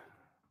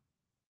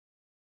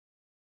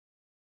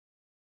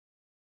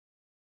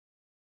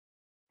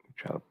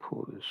 Try to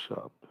pull this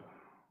up.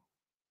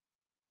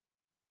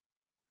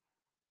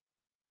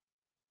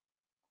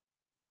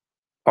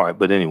 All right,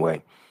 but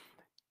anyway,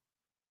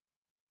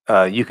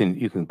 you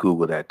can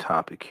Google that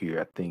topic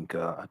here. I think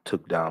I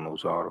took down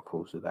those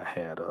articles that I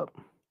had up.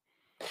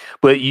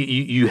 But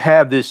you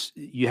have this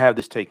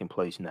taking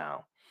place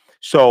now.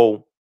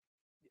 So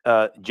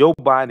Joe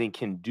Biden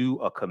can do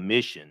a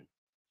commission.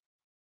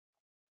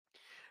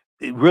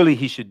 Really,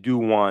 he should do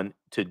one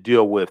to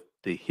deal with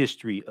the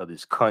history of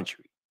this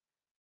country.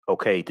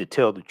 Okay, to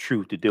tell the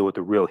truth, to deal with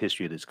the real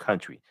history of this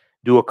country.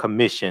 Do a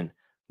commission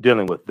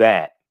dealing with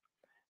that,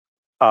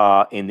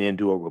 and then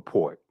do a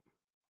report.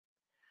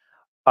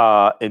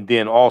 And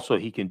then also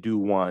he can do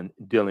one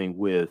dealing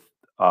with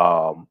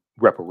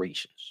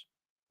reparations.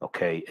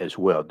 Okay, as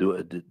well.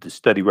 Do the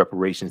study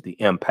reparations,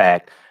 the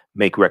impact,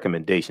 make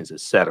recommendations,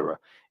 etc.,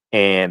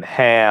 and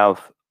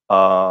have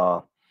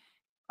on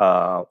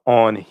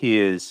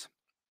his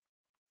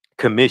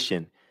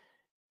commission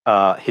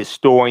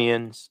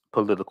historians,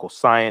 political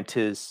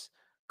scientists,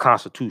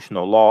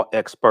 constitutional law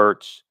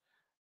experts,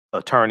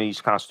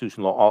 attorneys,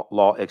 constitutional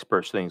law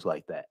experts, things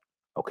like that.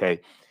 Okay.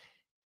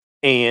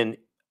 And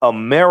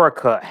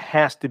America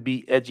has to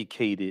be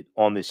educated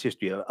on this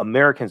history.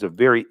 Americans are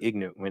very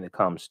ignorant when it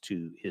comes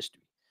to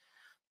history.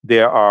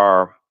 There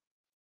are,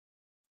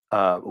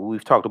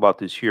 we've talked about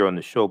this here on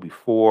the show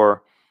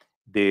before.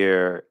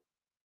 There's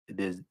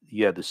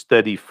the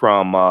study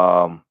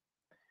from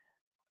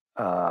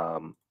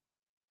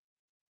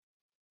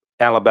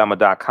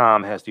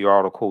Alabama.com has the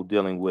article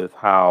dealing with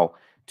how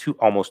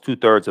almost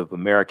 2/3 of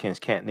Americans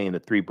can't name the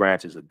 3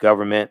 branches of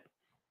government.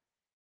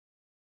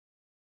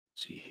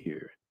 Let's see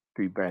here,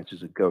 3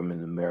 branches of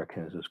government in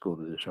Americans. Let's go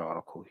to this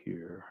article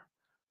here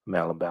from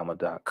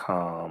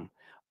Alabama.com.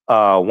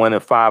 1 in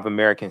 5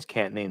 Americans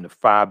can't name the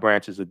 5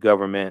 branches of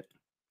government.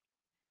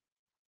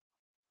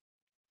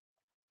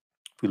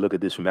 If we look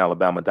at this from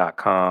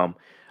Alabama.com,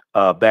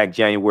 back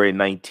January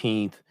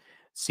 19th,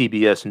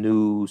 CBS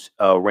News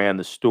ran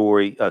the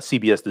story.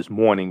 CBS This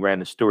Morning ran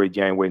the story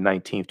January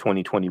 19th,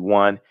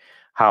 2021,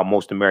 how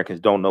most Americans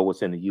don't know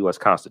what's in the U.S.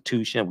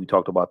 Constitution. We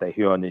talked about that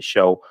here on this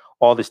show.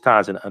 All this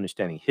ties into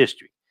understanding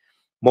history.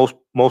 Most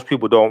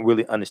people don't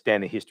really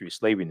understand the history of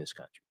slavery in this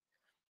country,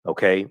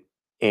 okay,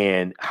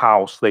 and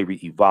how slavery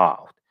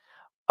evolved.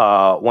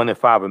 1 in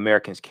 5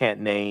 Americans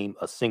can't name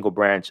a single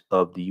branch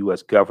of the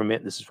U.S.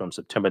 government. This is from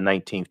September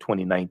 19th,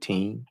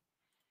 2019.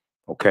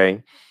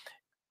 Okay.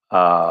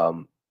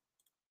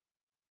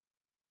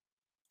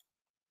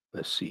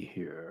 Let's see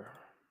here.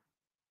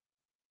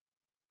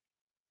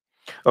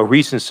 A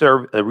recent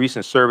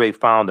survey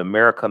found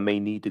America may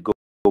need to go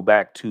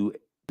back to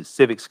the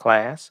civics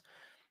class.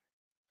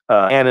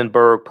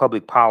 Annenberg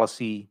Public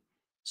Policy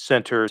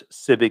Center's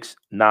Civics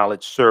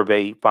Knowledge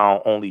Survey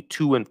found only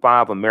 2 in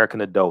 5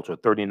 American adults, or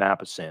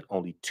 39%,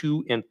 only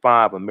 2 in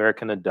 5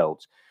 American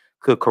adults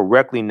could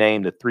correctly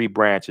name the 3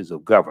 branches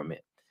of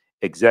government: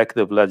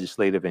 executive,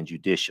 legislative, and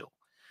judicial.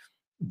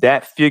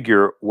 That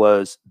figure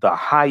was the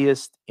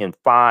highest in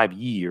 5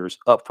 years,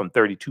 up from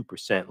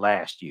 32%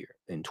 last year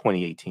in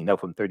 2018, up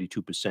from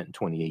 32% in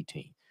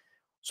 2018.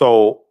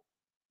 So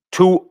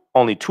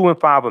only 2 in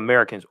 5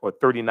 Americans, or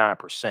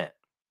 39%,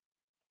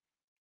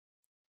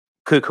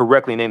 could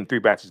correctly name the 3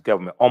 branches of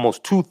government.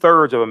 Almost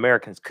 2/3 of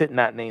Americans could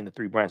not name the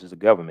 3 branches of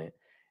government.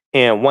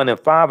 And 1 in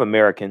 5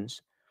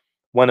 Americans,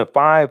 1 in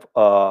 5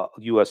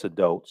 U.S.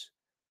 adults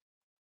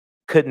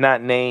could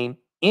not name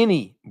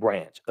any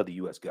branch of the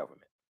U.S. government.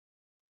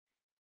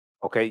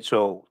 Okay,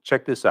 so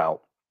check this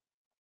out.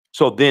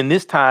 So then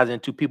this ties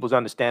into people's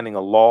understanding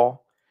of law,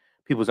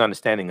 people's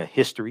understanding of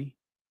history.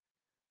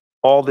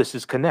 All this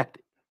is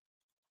connected.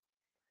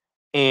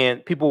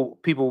 And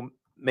people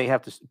may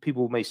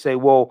say,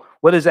 well,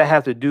 what does that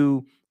have to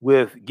do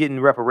with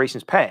getting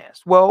reparations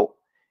passed? Well,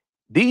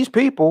 these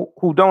people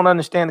who don't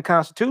understand the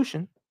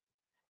Constitution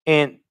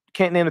and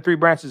can't name the 3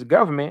 branches of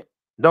government,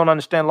 don't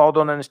understand law,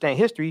 don't understand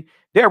history,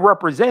 they're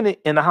represented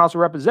in the House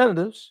of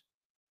Representatives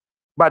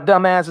by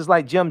dumbasses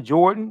like Jim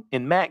Jordan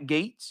and Matt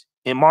Gaetz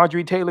and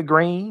Marjorie Taylor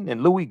Greene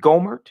and Louis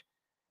Gohmert.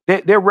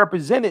 They're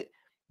represented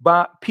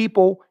by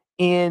people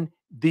in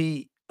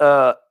the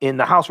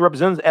House of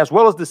Representatives as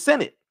well as the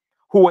Senate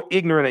who are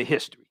ignorant of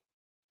history,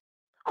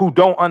 who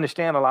don't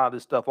understand a lot of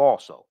this stuff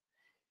also.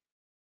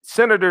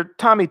 Senator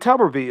Tommy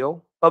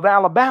Tuberville of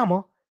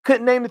Alabama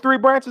couldn't name the 3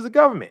 branches of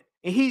government.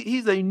 And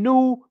he's a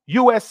new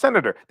U.S.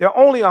 senator. There are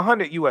only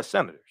 100 U.S.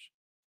 senators.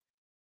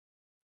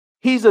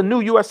 He's a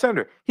new U.S.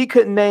 senator. He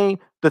couldn't name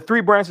the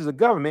 3 branches of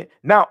government.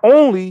 Not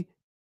only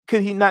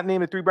could he not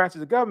name the 3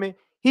 branches of government,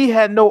 he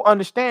had no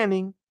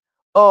understanding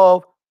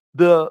of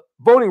the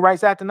Voting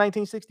Rights Act of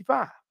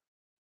 1965.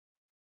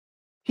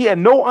 He had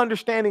no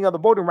understanding of the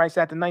Voting Rights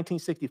Act of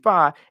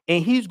 1965,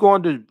 and he's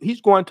going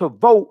to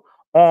vote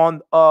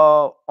on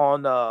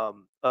the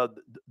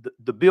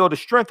bill to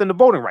strengthen the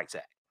Voting Rights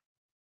Act.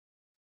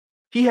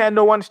 He had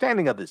no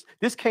understanding of this.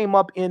 This came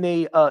up in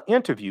a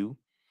interview.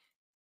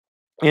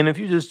 And if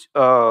you just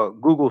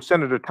Google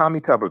Senator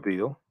Tommy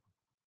Tuberville,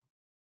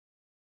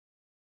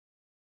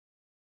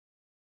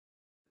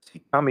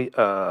 Tommy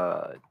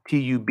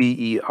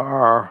Tuberville,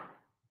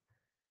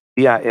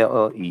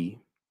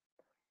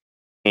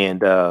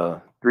 and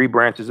three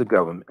branches of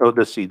government. Oh,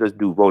 let's see. Let's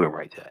do Voting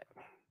Rights Act.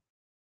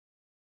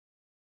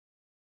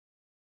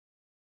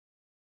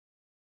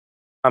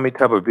 Tommy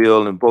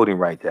Tuberville and Voting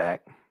Rights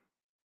Act.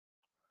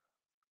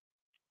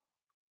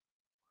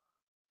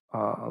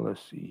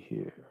 Let's see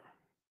here.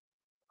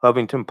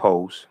 Huffington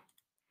Post.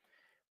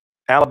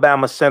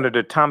 Alabama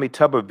Senator Tommy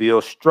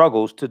Tuberville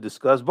struggles to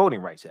discuss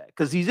Voting Rights Act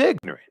because he's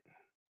ignorant.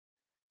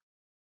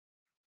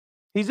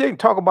 He's ignorant.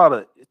 Talk about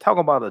a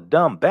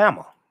dumb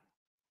Bama.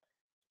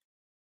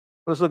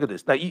 Let's look at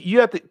this. Now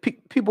you have to.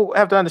 People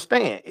have to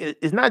understand.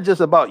 It's not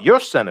just about your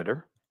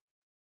senator.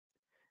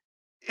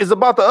 It's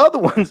about the other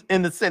ones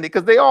in the Senate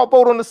because they all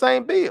vote on the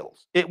same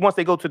bills. Once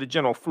they go to the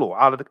general floor,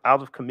 out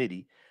of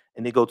committee,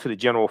 and they go to the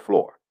general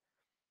floor.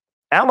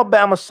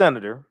 Alabama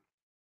Senate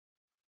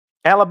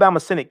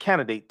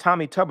candidate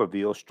Tommy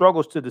Tuberville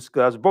struggles to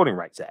discuss Voting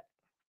Rights Act.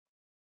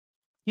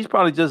 He's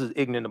probably just as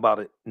ignorant about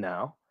it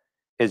now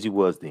as he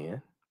was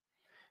then.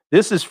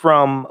 This is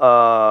from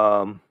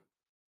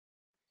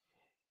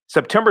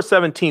September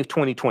 17th,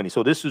 2020.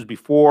 So this was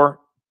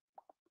before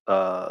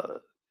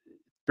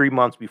 3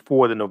 months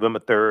before the November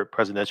 3rd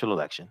presidential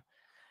election.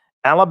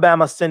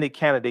 Alabama Senate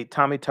candidate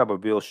Tommy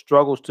Tuberville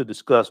struggles to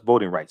discuss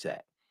Voting Rights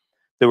Act.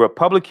 The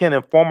Republican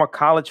and former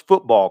college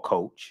football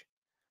coach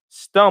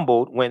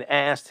stumbled when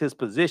asked his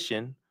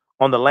position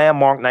on the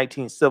landmark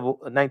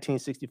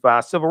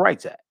 1965 Civil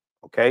Rights Act.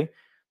 Okay.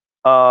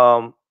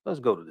 Let's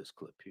go to this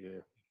clip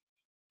here.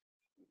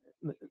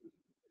 Voting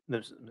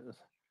Rights Act.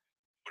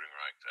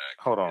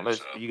 Hold on.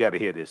 You got to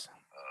hear this.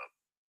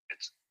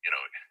 It's, you know,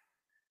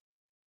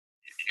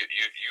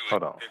 you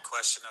hold on. Good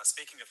question.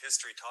 Speaking of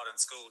history taught in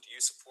school, do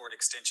you support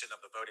extension of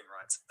the Voting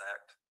Rights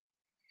Act?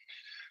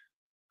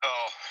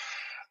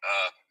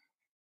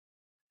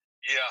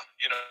 Yeah,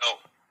 you know,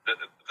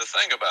 the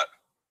thing about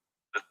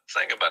the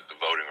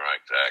Voting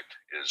Rights Act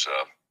is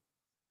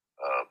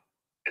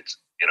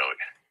it's, you know,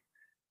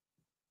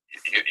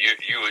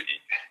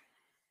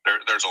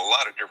 there's a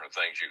lot of different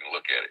things you can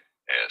look at it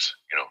as.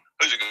 You know,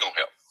 who's it going to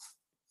help?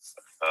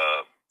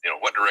 You know,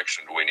 what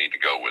direction do we need to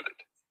go with it?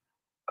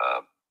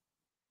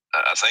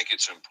 I think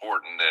it's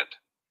important that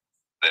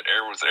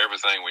with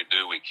everything we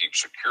do, we keep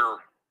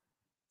secure.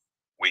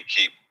 We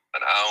keep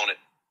an eye on it.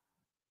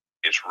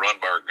 It's run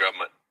by our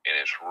government, and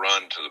it's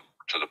run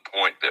to the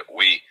point that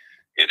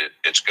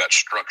it's got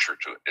structure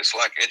to it. It's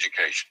like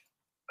education.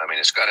 I mean,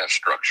 it's got to have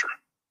structure.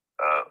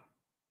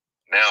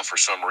 Now, for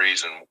some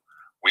reason,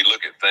 we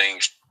look at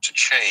things to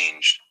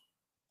change,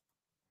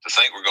 to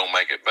think we're going to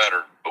make it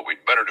better, but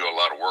we'd better do a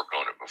lot of work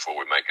on it before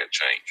we make that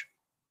change.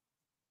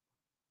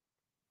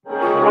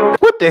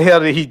 What the hell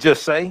did he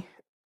just say?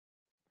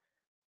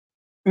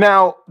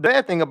 Now, the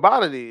bad thing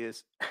about it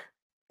is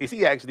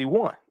he actually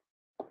won.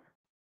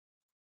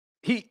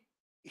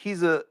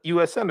 He's a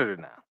U.S. senator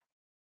now.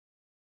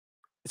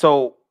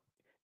 So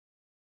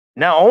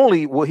not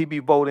only will he be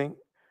voting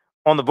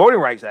on the Voting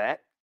Rights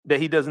Act that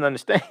he doesn't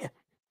understand,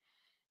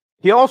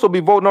 he'll also be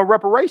voting on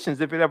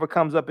reparations if it ever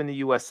comes up in the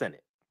U.S.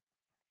 Senate.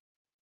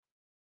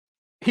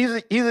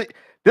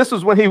 This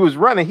was when he was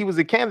running. He was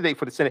a candidate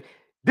for the Senate.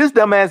 This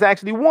dumbass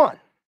actually won.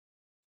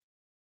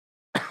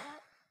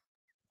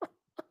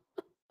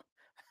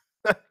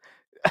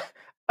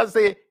 I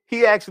said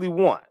he actually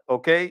won.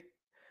 Okay,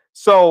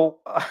 so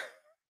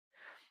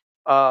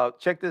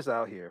check this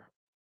out here.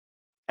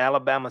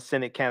 Alabama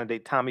Senate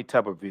candidate Tommy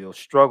Tuberville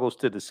struggles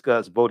to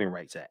discuss Voting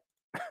Rights Act.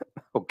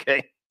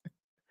 Okay,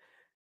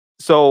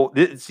 so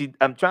see,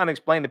 I'm trying to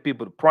explain to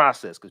people the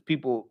process because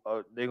people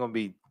they're going to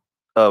be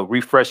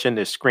refreshing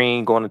their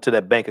screen, going into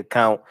their bank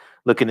account,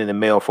 looking in the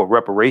mail for a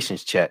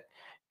reparations check,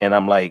 and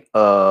I'm like,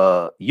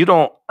 I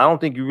don't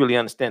think you really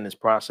understand this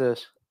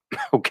process.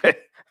 Okay.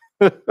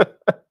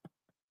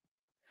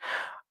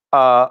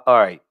 All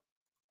right.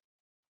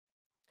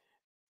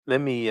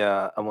 Let me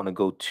I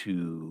want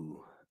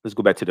to let's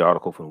go back to the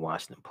article from the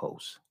Washington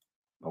Post.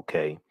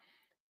 Okay.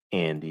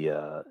 And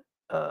the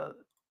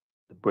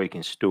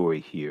breaking story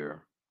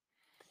here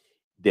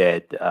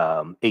that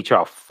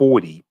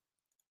HR40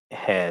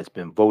 has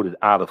been voted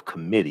out of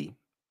committee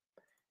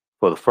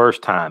for the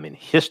first time in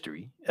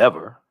history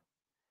ever.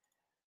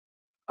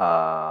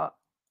 And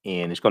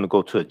it's going to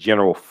go to a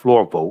general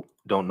floor vote.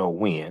 Don't know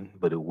when,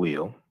 but it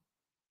will.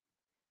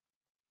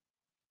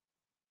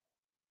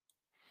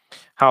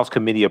 House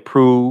committee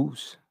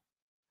approves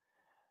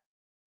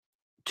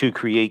to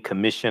create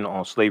commission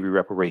on slavery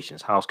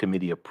reparations. House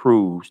committee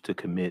approves to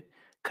commit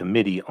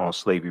committee on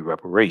slavery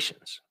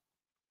reparations.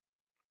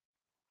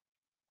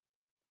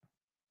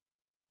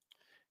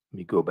 Let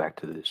me go back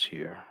to this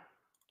here.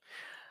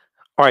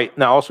 All right.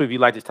 Now, also, if you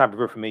like this type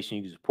of information,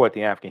 you can support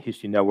the African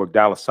History Network,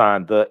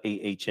 $ the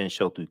AHN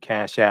Show through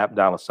Cash App,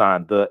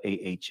 $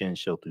 the AHN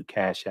Show through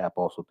Cash App,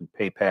 also through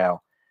PayPal,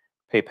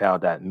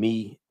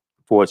 paypal.me/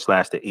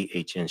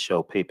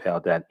 PayPal.me/the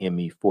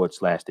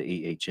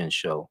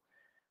PayPal.me/the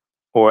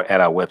or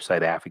at our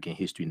website,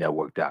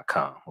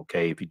 AfricanHistoryNetwork.com.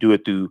 Okay. If you do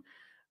it through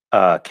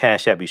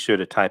Cash App, be sure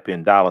to type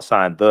in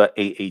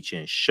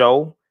 $TheAHNShow,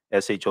 SHOW.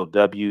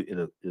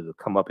 It'll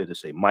come up, it'll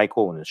say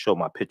Michael, and it'll show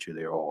my picture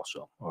there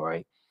also. All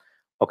right.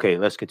 Okay,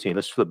 let's continue.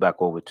 Let's flip back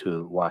over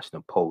to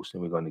Washington Post,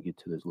 and we're going to get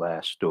to this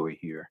last story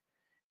here,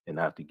 and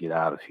I have to get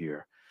out of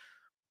here.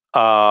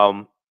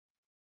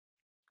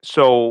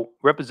 So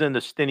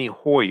Representative Steny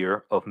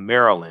Hoyer of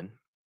Maryland,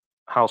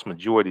 House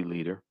Majority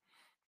Leader,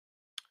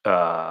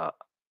 House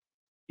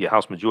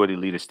Majority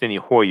Leader Steny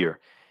Hoyer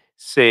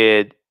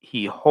said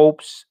he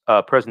hopes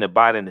President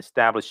Biden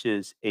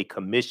establishes a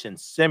commission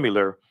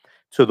similar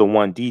to the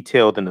one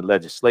detailed in the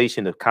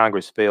legislation if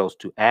Congress fails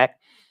to act.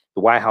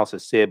 The White House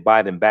has said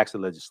Biden backs the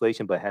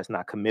legislation, but has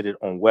not committed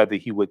on whether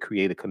he would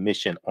create a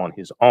commission on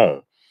his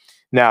own.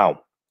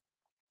 Now,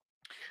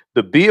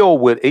 the bill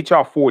with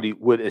HR40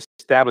 would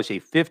establish a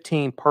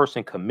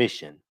 15-person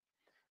commission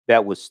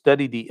that would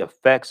study the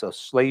effects of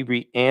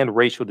slavery and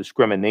racial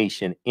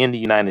discrimination in the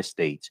United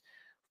States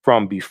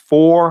from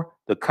before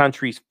the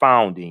country's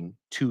founding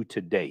to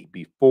today.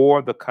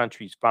 Before the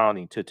country's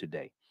founding to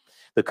today.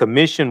 The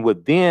commission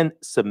would then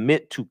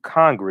submit to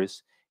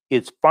Congress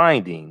its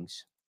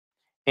findings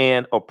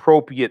and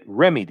appropriate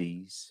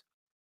remedies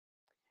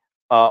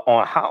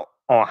on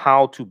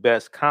how to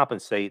best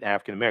compensate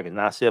African Americans.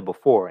 And I said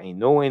before, ain't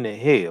no way in the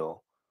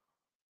hell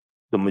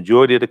the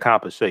majority of the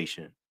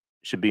compensation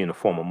should be in the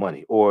form of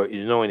money, or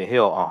you know in the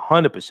hell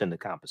 100% of the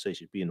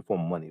compensation should be in the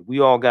form of money. We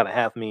all got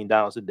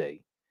 $500,000 a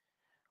day,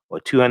 or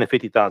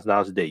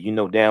 $250,000 a day. You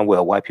know damn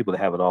well white people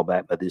have it all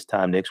back by this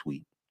time next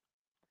week.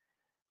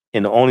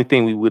 And the only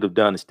thing we would have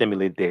done is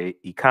stimulate their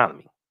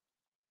economy.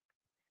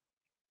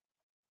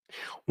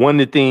 One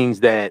of the things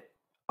that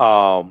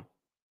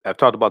I've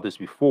talked about this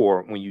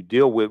before, when you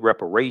deal with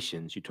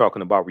reparations, you're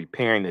talking about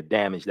repairing the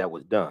damage that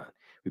was done.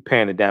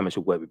 Repairing the damage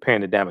of what?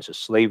 Repairing the damage of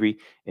slavery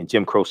and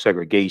Jim Crow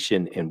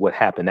segregation and what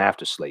happened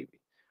after slavery.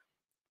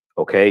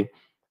 Okay?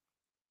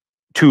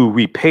 To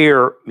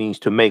repair means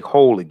to make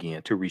whole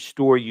again, to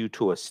restore you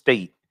to a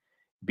state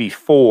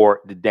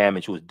before the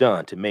damage was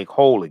done, to make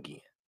whole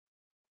again.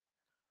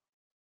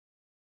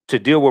 To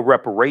deal with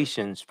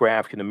reparations for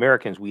African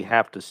Americans, we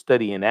have to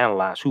study and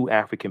analyze who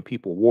African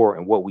people were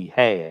and what we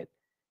had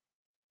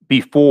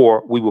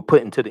before we were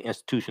put into the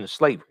institution of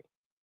slavery.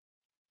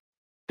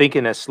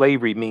 Thinking that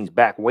slavery means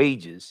back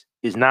wages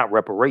is not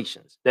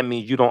reparations. That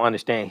means you don't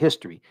understand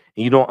history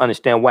and you don't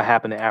understand what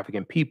happened to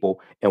African people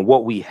and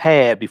what we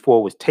had before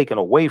it was taken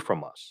away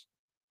from us.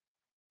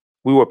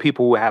 We were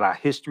people who had our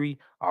history,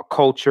 our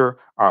culture,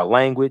 our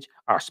language,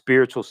 our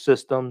spiritual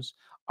systems,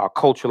 our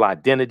cultural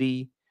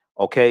identity.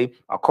 Okay,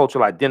 our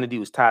cultural identity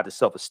was tied to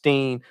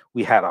self-esteem.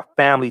 We had our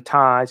family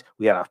ties.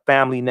 We had our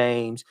family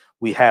names.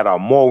 We had our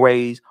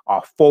mores,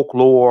 our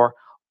folklore,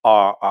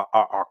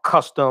 our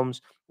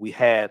customs. We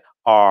had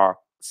our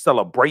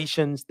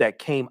celebrations that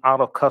came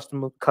out of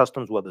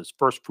customs, whether it's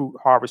first fruit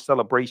harvest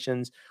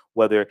celebrations,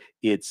 whether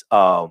it's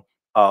all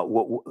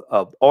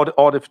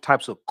different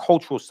types of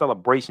cultural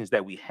celebrations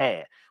that we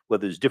had,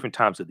 whether it's different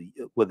times of the,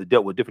 whether it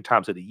dealt with different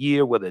times of the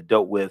year, whether it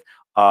dealt with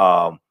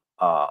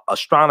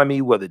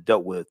astronomy, whether it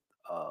dealt with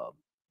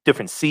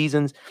different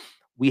seasons.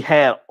 We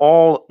had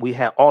all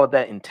of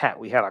that intact.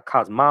 We had our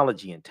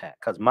cosmology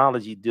intact.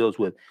 Cosmology deals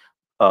with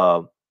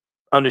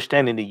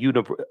understanding the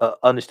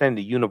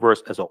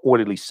universe as an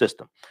orderly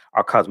system.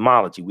 Our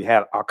cosmology. We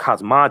had our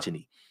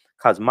cosmogony.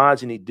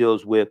 Cosmogony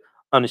deals with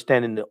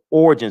understanding the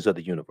origins of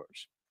the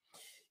universe.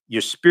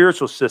 Your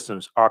spiritual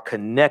systems are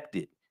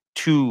connected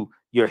to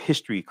your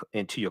history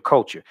and to your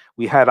culture.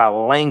 We had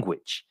our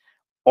language.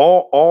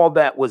 All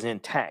that was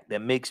intact.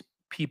 That makes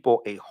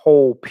people a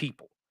whole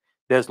people.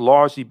 That's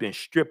largely been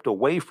stripped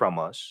away from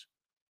us.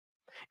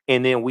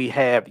 And then we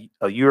have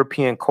a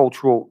European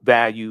cultural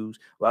values,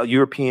 a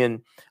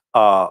European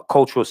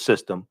cultural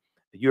system,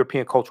 a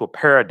European cultural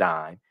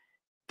paradigm,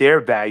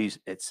 their values,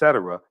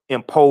 etc.,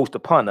 imposed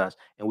upon us.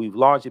 And we've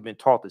largely been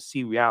taught to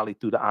see reality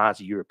through the eyes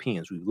of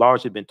Europeans. We've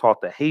largely been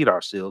taught to hate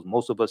ourselves.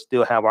 Most of us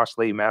still have our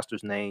slave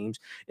masters' names,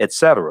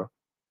 etc.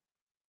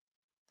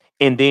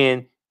 And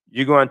then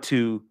you're going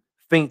to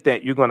think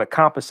that you're going to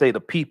compensate the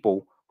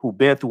people who've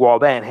been through all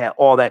that and had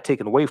all that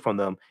taken away from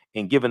them,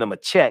 and giving them a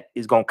check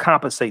is going to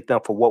compensate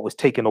them for what was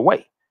taken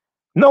away.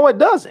 No, it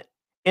doesn't.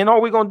 And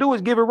all we're going to do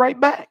is give it right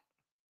back.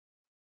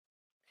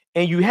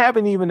 And you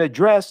haven't even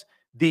addressed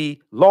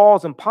the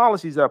laws and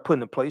policies that are put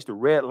in place, the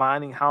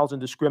redlining, housing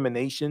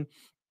discrimination,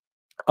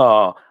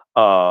 not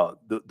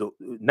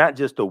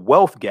just the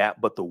wealth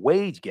gap, but the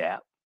wage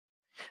gap.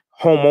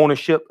 Home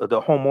ownership, the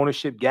home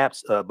ownership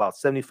gaps, about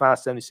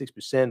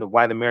 75-76% of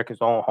white Americans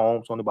own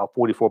homes. Only about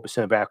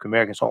 44% of African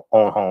Americans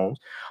own homes.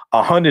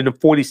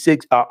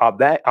 146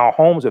 our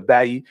homes are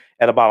valued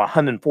at about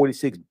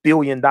 $146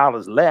 billion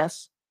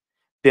less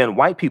than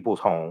white people's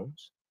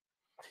homes.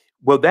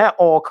 Well, that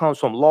all comes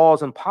from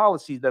laws and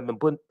policies that have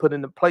been put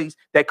into place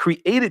that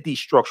created these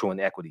structural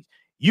inequities.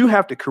 You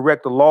have to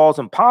correct the laws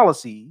and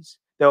policies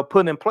that were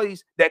put in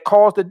place that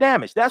caused the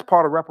damage. That's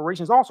part of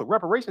reparations also.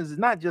 Reparations is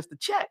not just a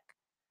check.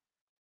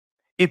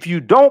 If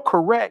you don't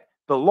correct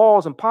the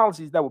laws and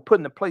policies that were put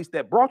into place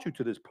that brought you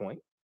to this point,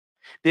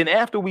 then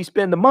after we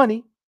spend the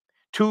money,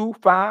 2,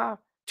 5,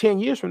 10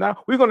 years from now,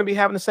 we're going to be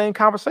having the same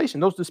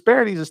conversation. Those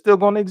disparities are still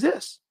going to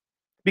exist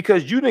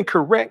because you didn't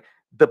correct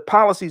the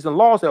policies and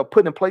laws that were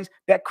put in place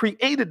that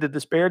created the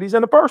disparities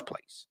in the first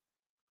place.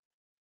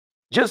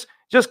 Just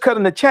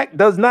cutting the check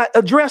does not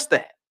address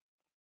that.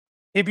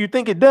 If you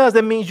think it does,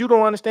 that means you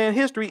don't understand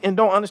history and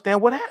don't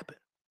understand what happened.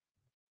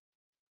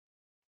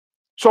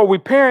 So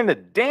repairing the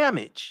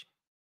damage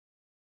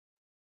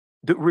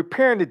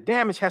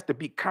has to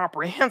be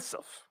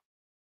comprehensive.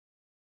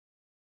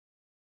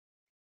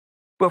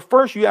 But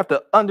first, you have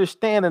to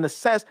understand and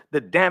assess the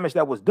damage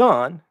that was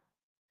done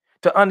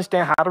to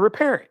understand how to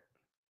repair it.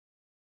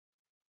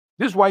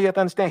 This is why you have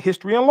to understand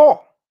history and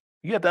law.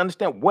 You have to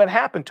understand what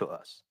happened to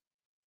us.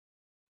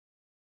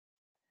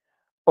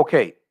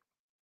 Okay,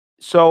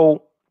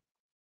 so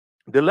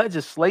the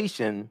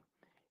legislation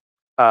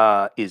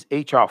is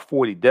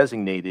HR40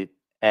 designated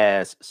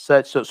as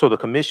such. So the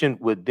commission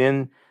would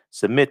then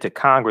submit to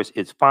Congress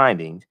its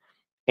findings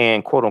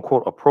and quote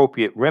unquote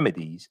appropriate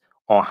remedies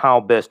on how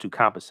best to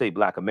compensate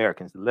Black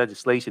Americans. The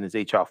legislation is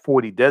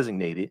HR40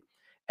 designated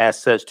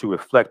as such to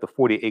reflect the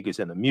 40 acres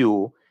and a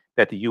mule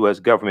that the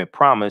U.S. government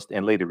promised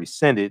and later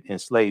rescinded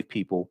enslaved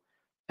people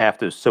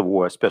after the Civil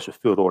War, Special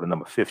Field Order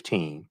number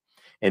 15.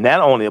 And that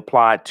only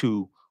applied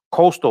to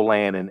coastal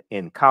land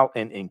in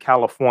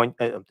California,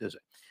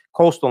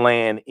 coastal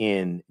land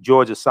in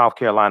Georgia, South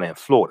Carolina, and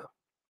Florida.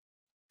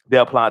 They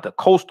applied to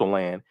coastal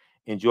land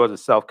in Georgia,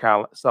 South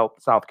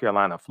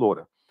Carolina, and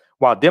Florida.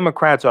 While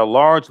Democrats are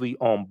largely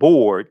on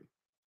board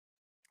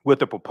with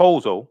the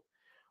proposal,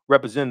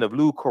 Representative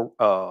Lou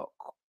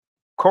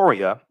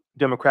Correa,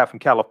 Democrat from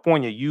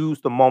California,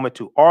 used the moment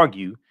to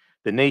argue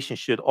the nation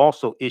should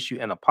also issue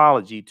an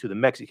apology to the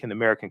Mexican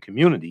American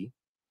community,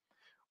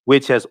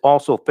 which has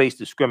also faced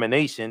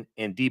discrimination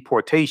and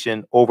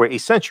deportation over a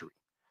century.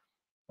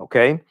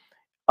 Okay.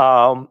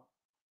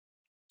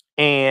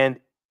 And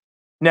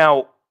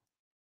now,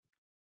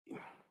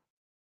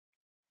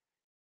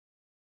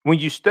 when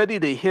you study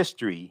the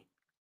history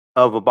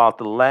of about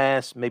the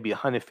last maybe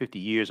 150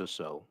 years or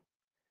so,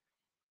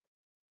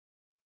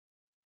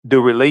 the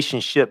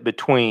relationship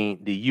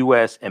between the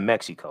U.S. and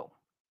Mexico,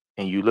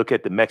 and you look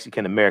at the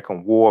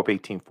Mexican-American War of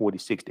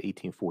 1846 to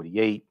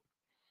 1848,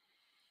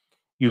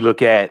 you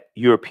look at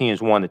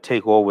Europeans wanting to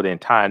take over the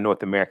entire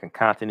North American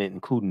continent,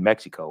 including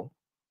Mexico.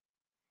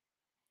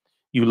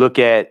 You look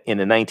at in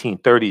the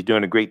 1930s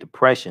during the Great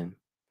Depression,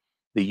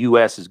 the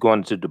U.S. is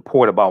going to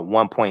deport about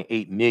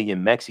 1.8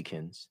 million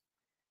Mexicans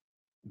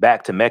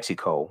back to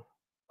Mexico.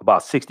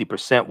 About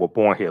 60% were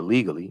born here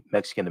legally.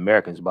 Mexican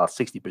Americans, about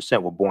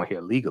 60% were born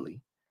here legally.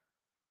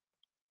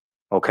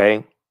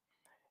 Okay.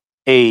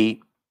 An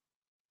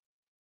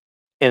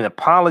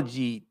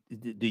apology,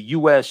 the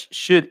U.S.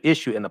 should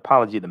issue an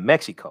apology to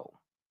Mexico,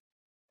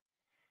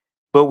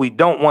 but we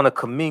don't want to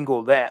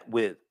commingle that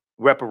with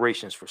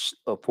reparations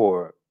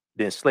for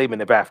the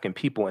enslavement of African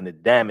people and the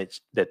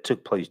damage that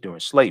took place during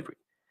slavery.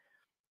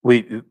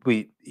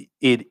 That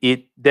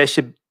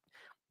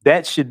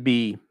should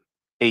be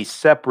a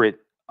separate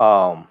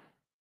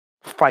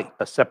fight,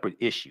 a separate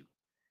issue.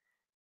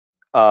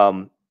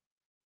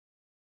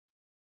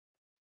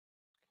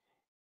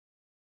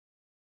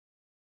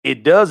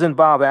 It does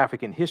involve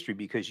African history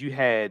because you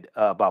had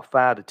about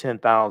 5,000 to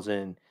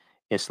 10,000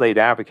 enslaved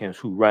Africans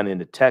who run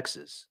into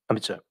Texas.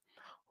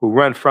 Who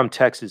run from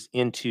Texas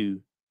into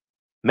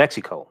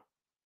Mexico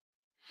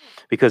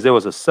because there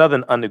was a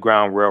Southern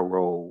Underground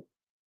Railroad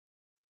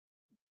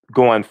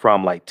going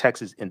from like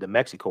Texas into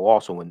Mexico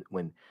also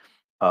when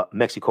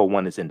Mexico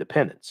won its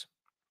independence.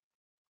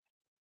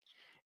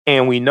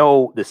 And we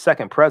know the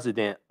second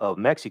president of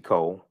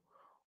Mexico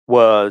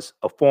was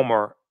a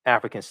former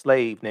African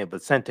slave named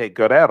Vicente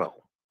Guerrero.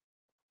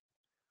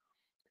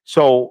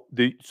 So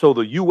the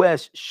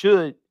U.S.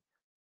 should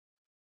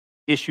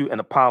issue an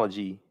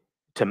apology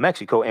to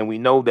Mexico, and we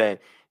know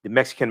that the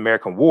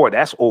Mexican-American War,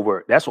 that's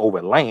over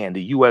land.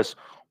 The U.S.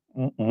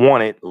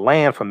 wanted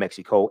land from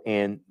Mexico,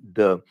 and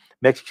the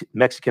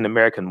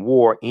Mexican-American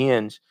War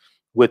ends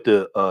with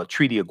the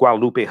Treaty of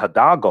Guadalupe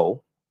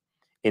Hidalgo,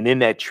 and in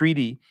that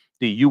treaty,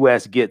 the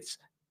U.S. gets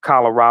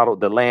Colorado,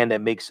 the land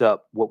that makes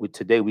up what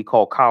we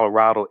call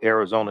Colorado,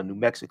 Arizona, New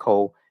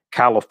Mexico,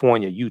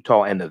 California,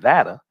 Utah, and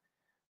Nevada.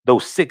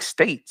 Those 6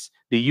 states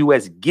the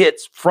U.S.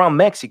 gets from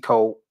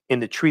Mexico in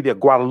the Treaty of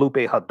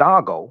Guadalupe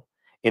Hidalgo,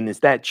 and it's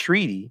that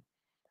treaty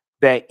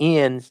that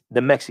ends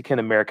the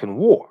Mexican-American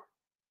War.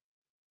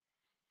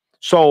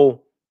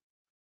 So,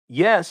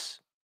 yes,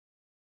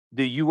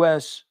 the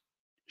U.S.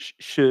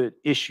 should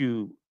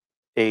issue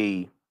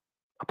an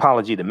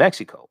apology to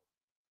Mexico,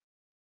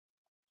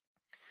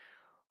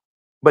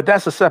 but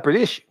that's a separate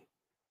issue.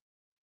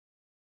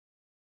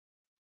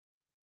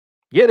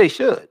 Yeah, they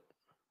should,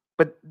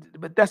 but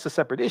that's a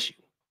separate issue.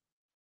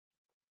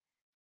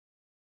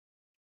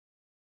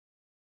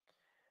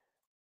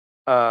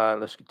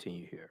 Let's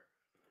continue here.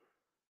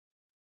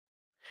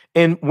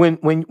 And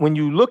when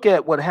you look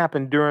at what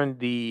happened during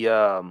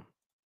the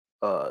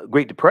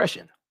Great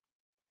Depression,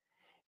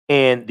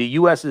 and the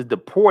U.S. is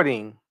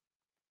deporting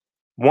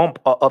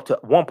up to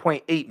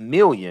 1.8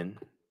 million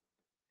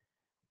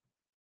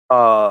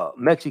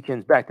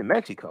Mexicans back to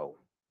Mexico.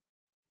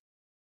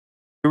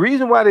 The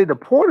reason why they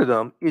deported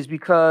them is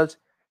because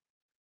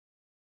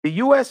the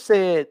U.S.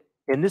 said,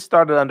 and this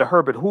started under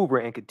Herbert Hoover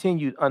and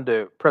continued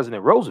under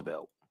President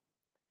Roosevelt,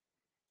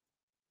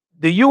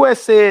 the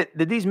U.S. said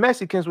that these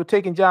Mexicans were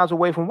taking jobs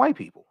away from white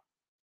people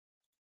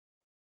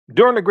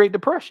during the Great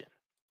Depression.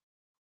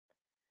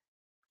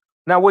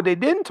 Now, what they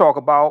didn't talk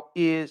about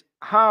is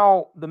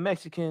how the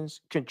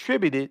Mexicans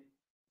contributed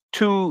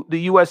to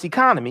the U.S.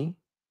 economy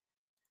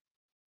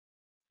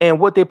and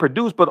what they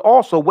produced, but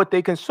also what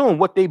they consumed,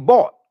 what they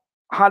bought,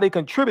 how they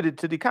contributed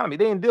to the economy.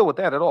 They didn't deal with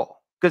that at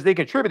all because they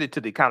contributed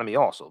to the economy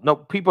also. No,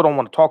 people don't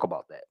want to talk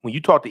about that. When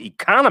you talk to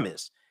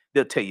economists,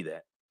 they'll tell you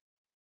that.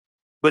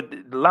 But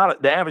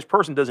the average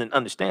person doesn't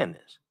understand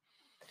this.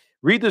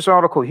 Read this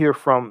article here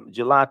from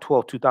July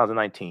 12,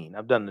 2019.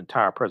 I've done an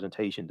entire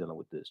presentation dealing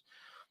with this.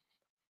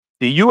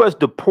 The U.S.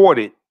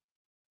 deported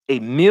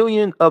 1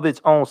 million of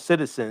its own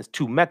citizens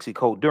to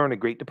Mexico during the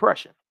Great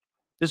Depression.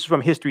 This is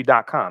from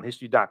history.com.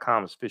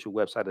 History.com is the official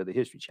website of the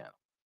History Channel.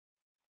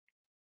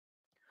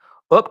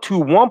 Up to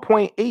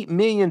 1.8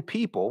 million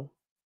people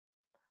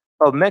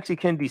of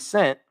Mexican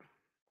descent,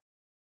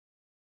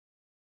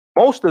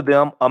 most of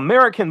them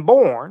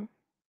American-born,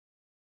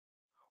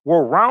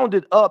 were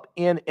rounded up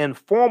in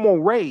informal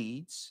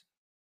raids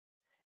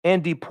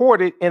and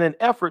deported in an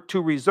effort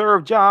to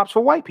reserve jobs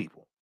for white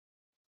people.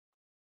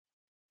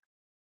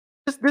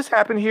 This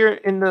happened here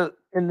in the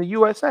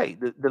USA,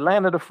 the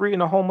land of the free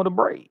and the home of the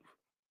brave.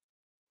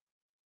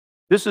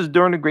 This is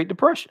during the Great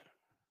Depression.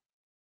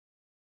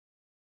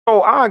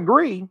 So I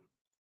agree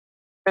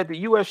that the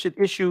U.S. should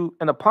issue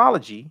an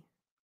apology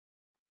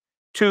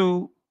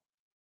to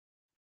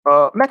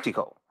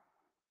Mexico.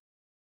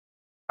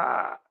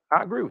 I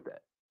agree with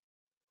that.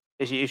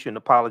 They should issue an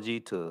apology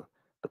to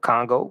the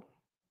Congo.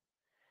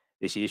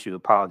 They should issue an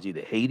apology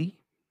to Haiti.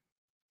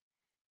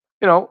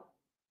 You know,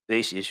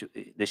 they should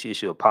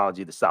issue an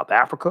apology to South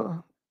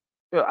Africa.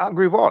 Yeah, I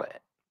agree with all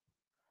that.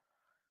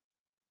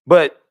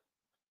 But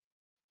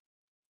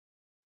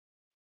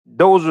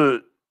those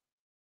are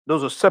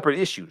separate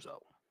issues,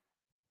 though.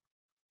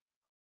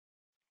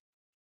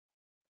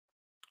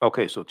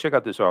 Okay, so check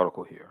out this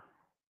article here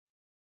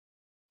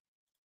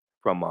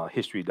from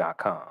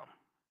history.com.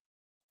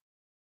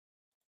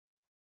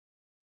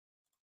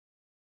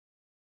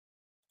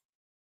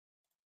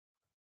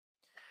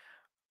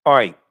 All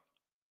right.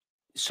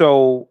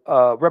 So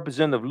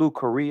Representative Lou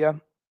Correa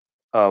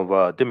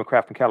of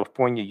Democrat from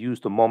California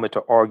used the moment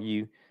to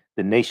argue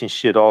the nation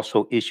should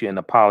also issue an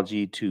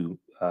apology to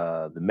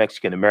the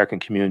Mexican American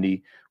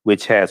community,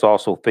 which has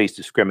also faced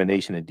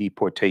discrimination and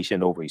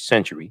deportation over a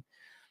century.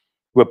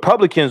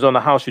 Republicans on the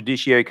House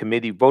Judiciary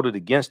Committee voted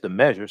against the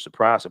measure,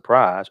 surprise,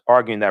 surprise,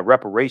 arguing that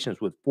reparations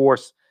would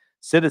force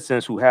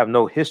citizens who have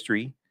no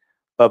history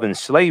of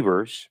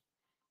enslavers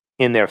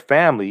in their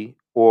family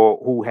or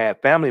who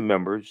have family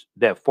members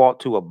that fought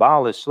to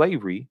abolish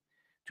slavery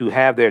to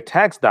have their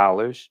tax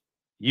dollars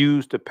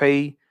used to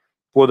pay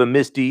for the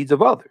misdeeds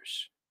of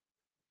others.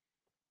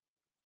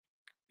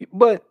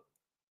 But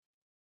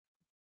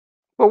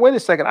wait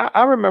a second.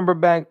 I remember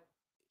back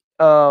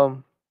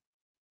during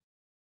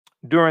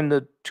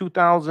the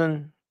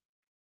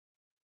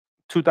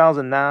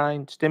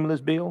 2009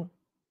 stimulus bill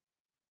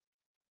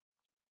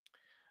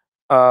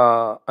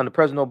under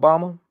President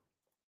Obama.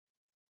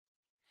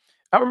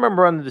 I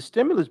remember under the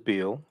stimulus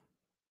bill,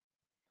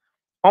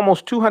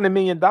 almost $200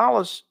 million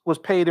was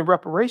paid in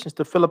reparations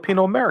to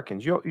Filipino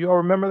Americans. You all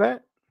remember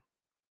that?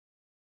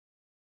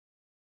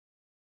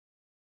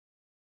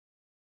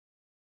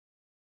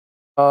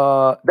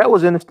 That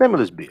was in the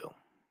stimulus bill.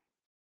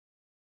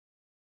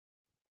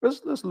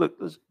 Let's go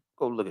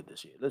look at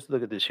this here. Let's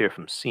look at this here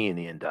from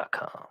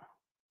CNN.com.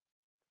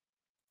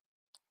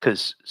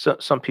 Because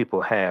some people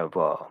have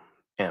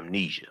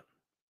amnesia.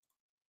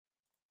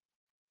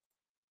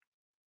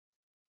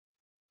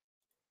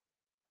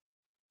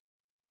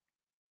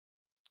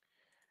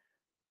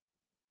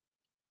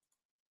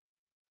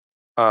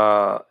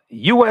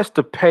 U.S.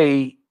 to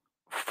pay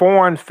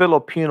foreign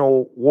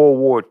Filipino World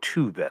War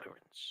II veterans.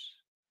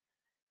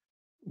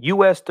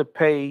 U.S. to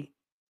pay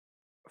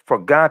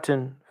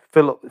forgotten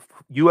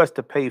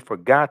Filipino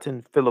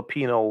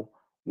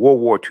World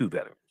War II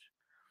veterans.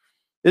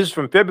 This is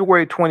from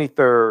February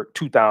 23rd,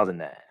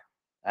 2009.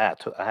 I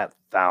have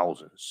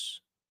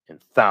thousands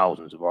and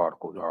thousands of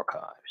articles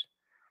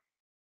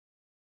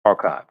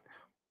archived.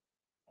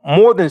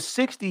 More than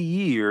 60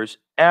 years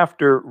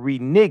after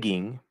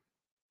reneging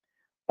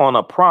on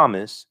a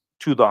promise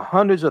to the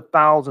hundreds of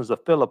thousands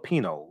of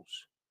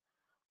Filipinos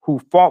who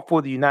fought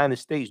for the United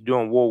States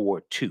during World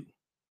War II,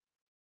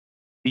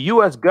 the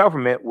U.S.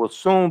 government will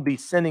soon be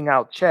sending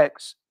out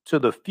checks to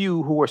the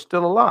few who are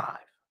still alive.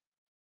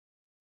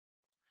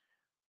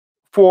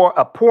 For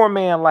a poor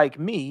man like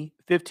me,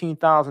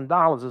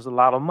 $15,000 is a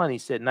lot of money,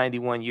 said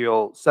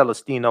 91-year-old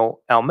Celestino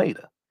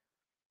Almeida.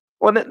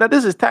 Well, now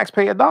this is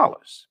taxpayer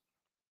dollars.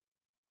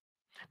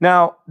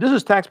 Now, this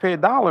is taxpayer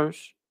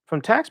dollars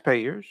from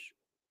taxpayers,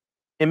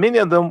 and many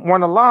of them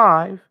weren't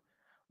alive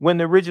when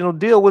the original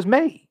deal was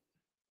made.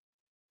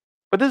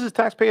 But this is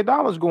taxpayer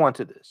dollars going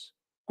to this,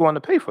 going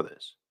to pay for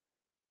this.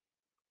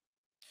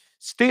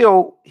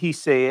 Still, he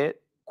said,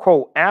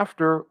 quote,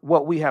 after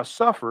what we have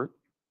suffered,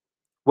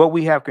 what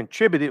we have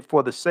contributed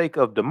for the sake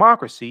of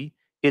democracy,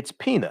 it's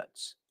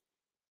peanuts.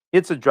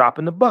 It's a drop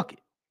in the bucket.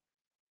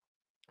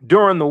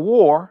 During the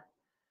war,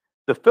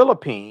 the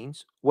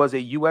Philippines was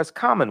a U.S.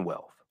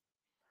 Commonwealth.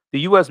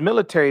 The U.S.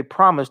 military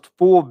promised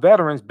full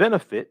veterans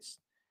benefits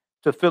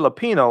to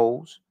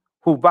Filipinos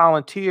who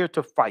volunteered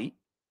to fight.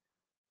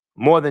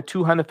 More than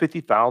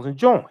 250,000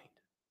 joined.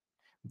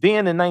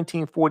 Then in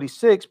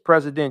 1946,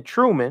 President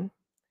Truman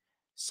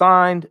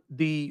signed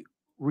the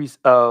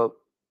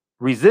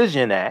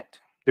Rescission Act,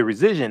 of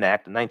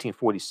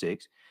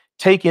 1946,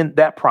 taking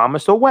that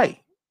promise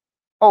away.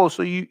 Oh,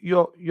 so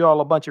you're all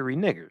a bunch of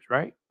renegers,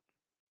 right?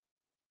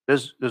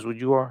 This what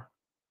you are?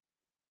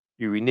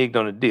 You reneged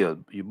on the deal.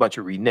 You a bunch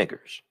of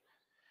renegers.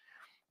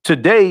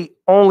 Today,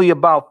 only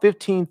about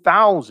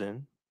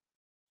 15,000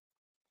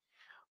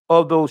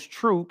 of those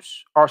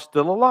troops are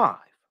still alive,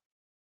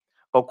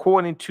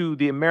 according to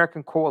the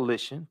American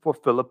Coalition for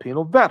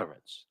Filipino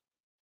Veterans.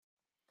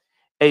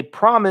 A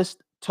promise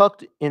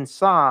tucked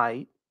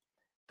inside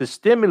the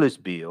stimulus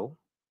bill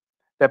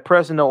that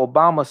President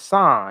Obama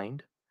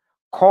signed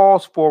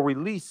calls for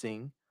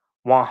releasing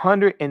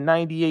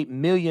 $198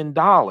 million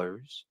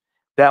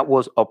that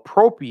was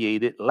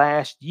appropriated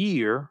last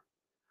year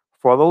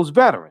for those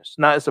veterans.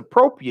 Now, it's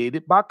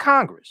appropriated by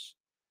Congress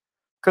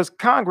because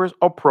Congress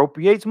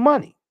appropriates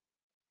money.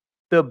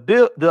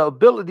 The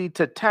ability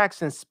to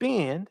tax and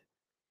spend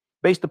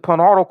based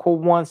upon Article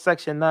 1,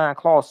 Section 9,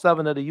 Clause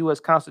 7 of the U.S.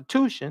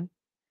 Constitution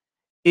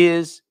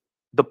is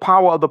the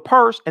power of the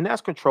purse, and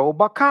that's controlled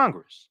by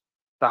Congress,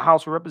 the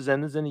House of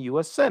Representatives, and the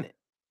U.S. Senate.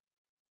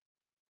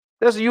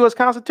 That's the U.S.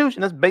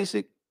 Constitution. That's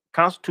basic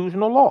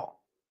constitutional law.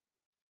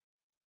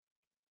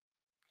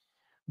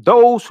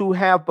 Those who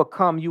have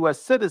become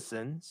U.S.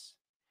 citizens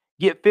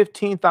get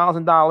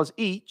 $15,000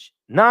 each.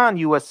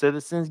 Non-U.S.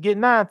 citizens get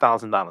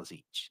 $9,000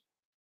 each.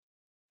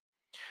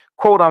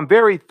 Quote, I'm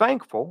very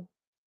thankful,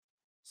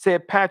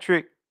 said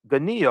Patrick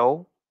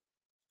Ganayo,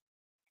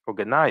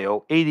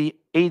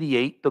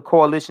 88, the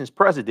coalition's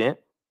president.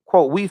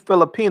 Quote, we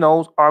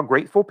Filipinos are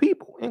grateful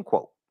people, end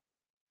quote.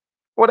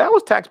 Well, that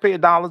was taxpayer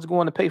dollars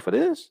going to pay for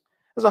this.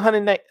 It's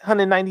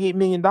 $198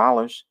 million.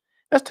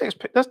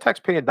 That's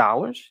taxpayer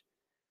dollars.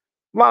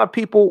 A lot of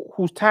people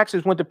whose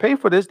taxes went to pay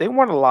for this, they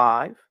weren't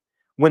alive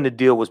when the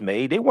deal was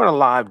made. They weren't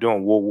alive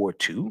during World War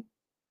II.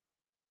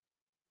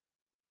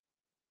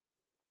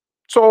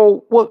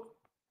 So, well,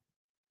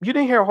 you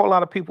didn't hear a whole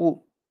lot of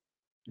people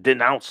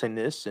denouncing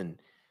this and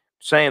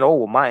saying, oh,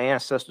 well, my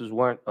ancestors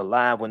weren't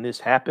alive when this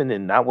happened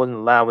and I wasn't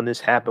alive when this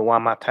happened. Why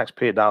my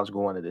taxpayer dollars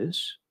going to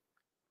this?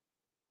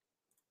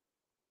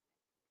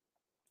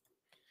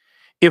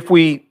 If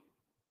we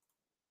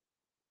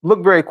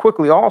look very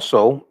quickly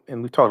also,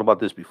 and we talked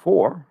about this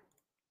before,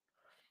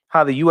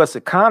 how the U.S.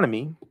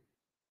 economy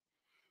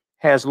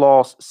has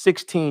lost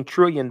 $16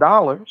 trillion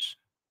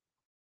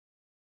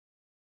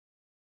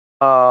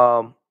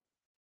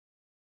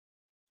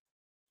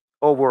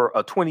over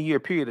a 20-year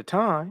period of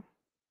time.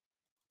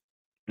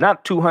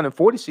 Not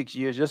 246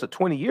 years, just a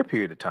 20-year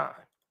period of time.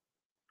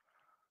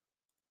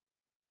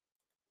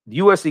 The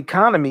U.S.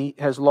 economy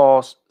has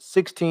lost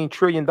 $16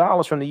 trillion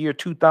from the year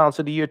 2000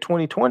 to the year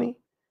 2020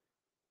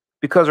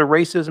 because of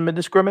racism and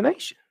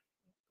discrimination.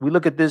 We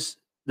look at this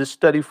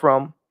study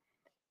from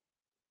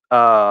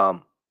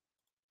Citigroup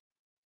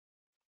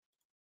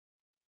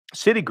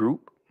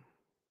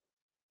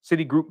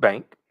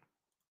Bank.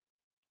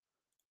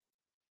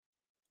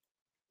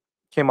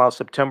 Came out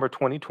September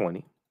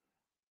 2020.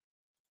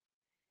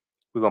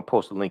 We're going to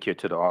post a link here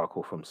to the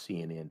article from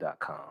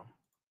CNN.com.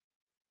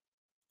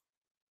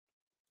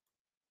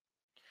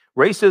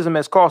 Racism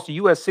has cost the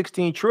U.S.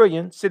 $16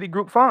 trillion,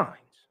 Citigroup fines.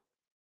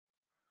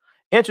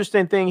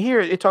 Interesting thing here,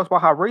 it talks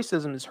about how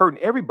racism is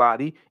hurting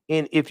everybody.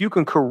 And if you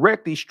can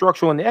correct these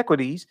structural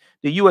inequities,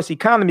 the U.S.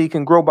 economy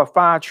can grow by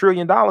 $5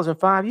 trillion in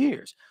 5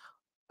 years.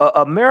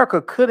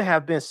 America could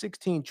have been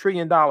 $16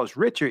 trillion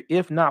richer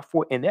if not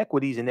for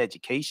inequities in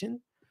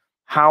education,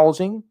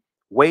 housing,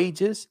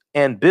 wages,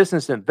 and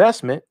business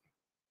investment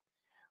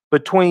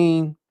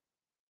between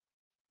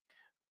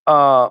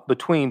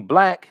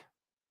black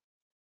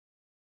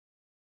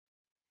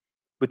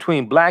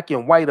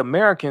and white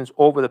Americans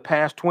over the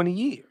past 20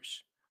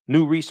 years.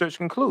 New research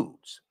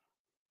concludes.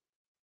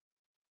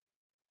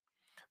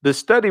 The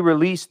study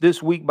released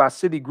this week by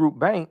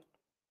Citigroup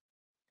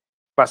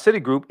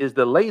is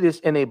the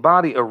latest in a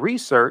body of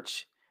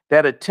research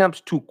that attempts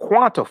to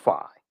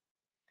quantify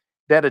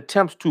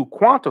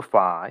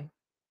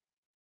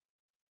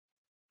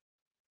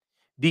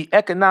the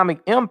economic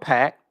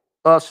impact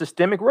of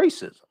systemic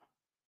racism.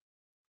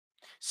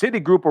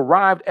 Citigroup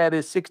arrived at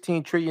its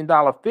 $16 trillion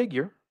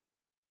figure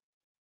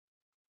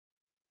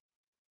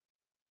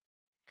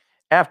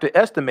after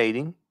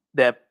estimating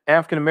that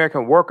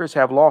African-American workers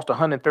have lost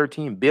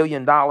 $113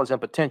 billion in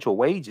potential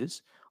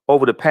wages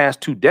over the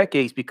past 2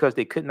 decades because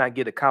they could not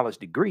get a college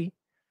degree.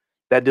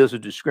 That deals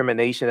with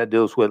discrimination, that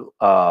deals with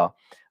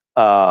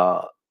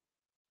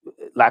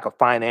lack of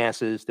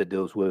finances, that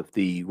deals with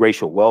the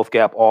racial wealth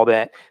gap, all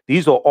that.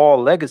 These are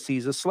all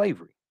legacies of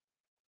slavery.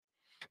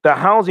 The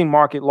housing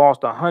market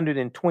lost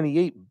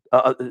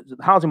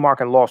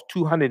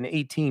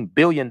 $218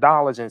 billion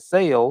in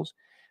sales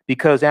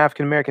because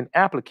African-American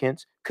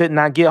applicants could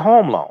not get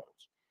home loans.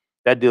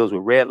 That deals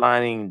with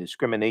redlining and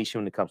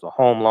discrimination when it comes to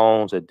home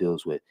loans. That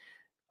deals with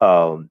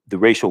the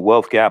racial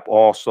wealth gap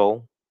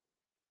also.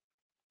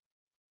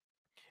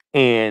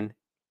 And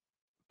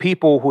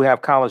people who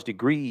have college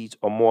degrees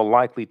are more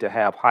likely to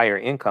have higher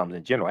incomes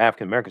in general.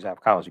 African Americans have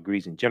college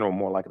degrees in general,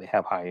 more likely to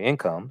have higher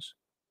incomes.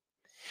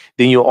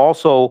 Then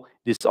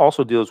this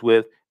also deals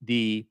with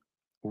the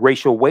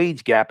racial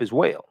wage gap as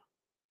well.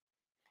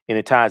 And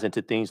it ties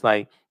into things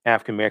like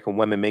African American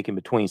women making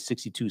between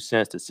 62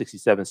 cents to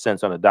 67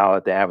 cents on a dollar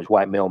that the average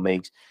white male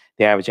makes.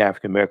 The average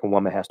African American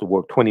woman has to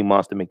work 20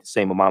 months to make the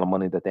same amount of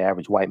money that the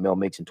average white male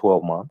makes in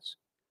 12 months.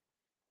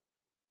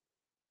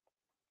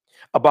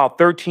 About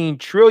 $13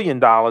 trillion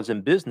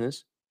in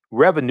business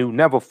revenue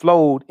never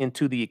flowed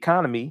into the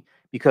economy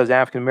because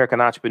African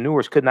American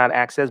entrepreneurs could not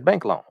access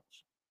bank loans.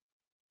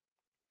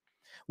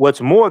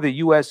 What's more, the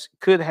U.S.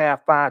 could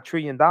have $5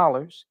 trillion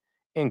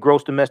in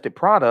gross domestic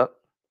product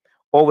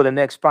over the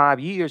next 5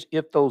 years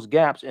if those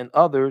gaps and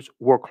others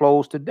were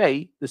closed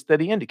today, the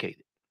study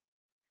indicated.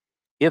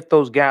 If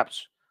those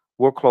gaps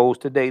were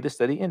closed today, the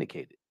study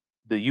indicated.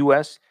 The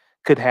U.S.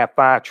 could have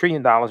 $5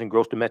 trillion in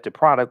gross domestic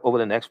product over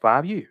the next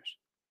 5 years.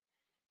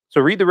 So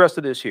read the rest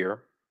of this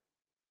here.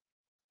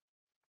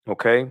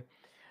 Okay.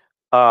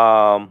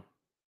 44%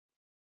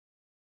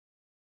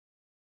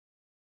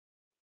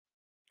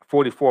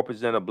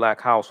 of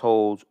black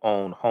households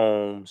own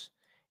homes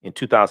in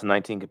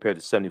 2019 compared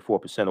to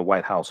 74% of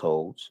white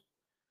households.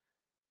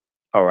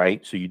 All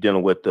right. So you're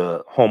dealing with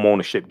the home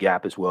ownership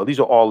gap as well. These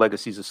are all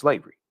legacies of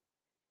slavery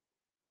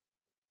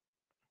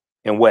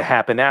and what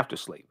happened after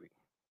slavery.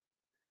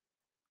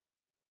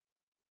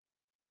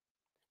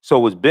 So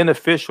it was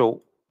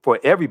beneficial for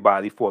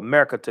everybody, for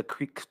America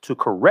to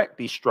correct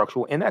these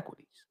structural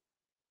inequities.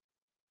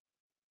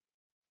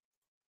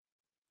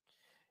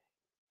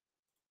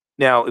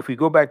 Now, if we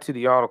go back to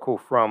the article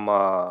from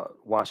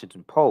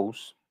Washington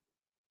Post,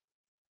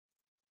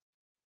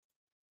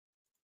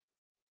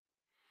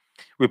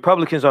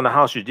 Republicans on the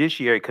House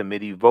Judiciary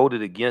Committee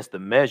voted against the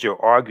measure,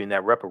 arguing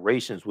that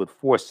reparations would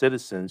force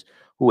citizens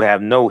who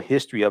have no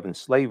history of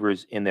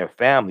enslavers in their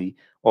family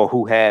or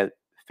who had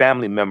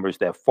family members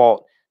that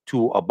fought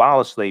to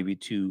abolish slavery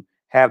to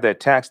have their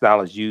tax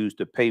dollars used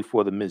to pay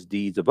for the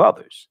misdeeds of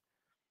others.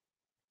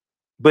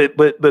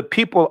 But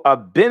people are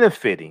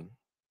benefiting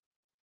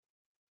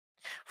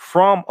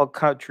from a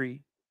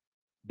country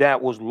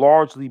that was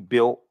largely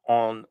built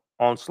on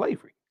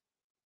slavery.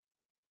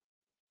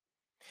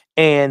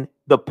 And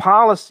the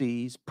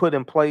policies put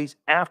in place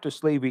after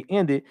slavery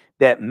ended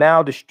that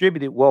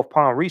maldistributed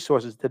wealth-bound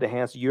resources to the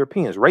hands of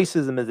Europeans.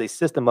 Racism is a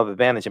system of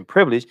advantage and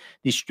privilege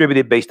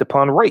distributed based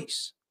upon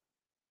race.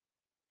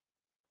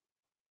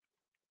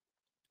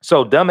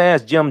 So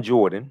dumbass Jim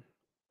Jordan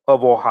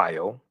of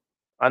Ohio,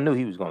 I knew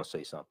he was going to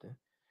say something.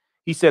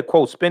 He said,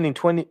 quote, spending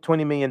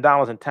 $20 million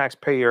in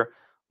taxpayer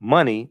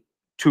money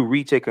to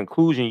reach a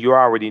conclusion, you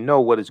already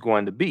know what it's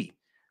going to be.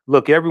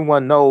 Look,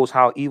 everyone knows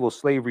how evil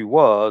slavery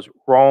was,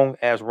 wrong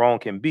as wrong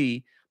can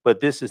be,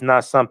 but this is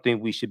not something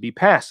we should be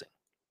passing.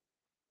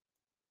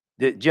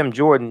 Jim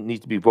Jordan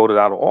needs to be voted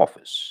out of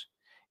office.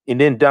 And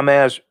then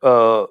dumbass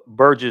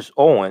Burgess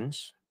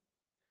Owens,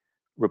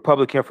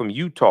 Republican from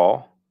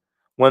Utah,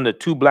 one of the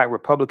 2 black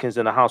Republicans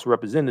in the House of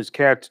Representatives,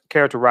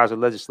 characterized the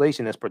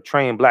legislation as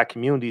portraying black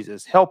communities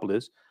as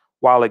helpless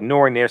while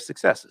ignoring their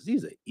successes.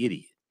 He's an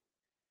idiot.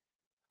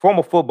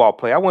 Former football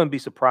player. I wouldn't be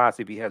surprised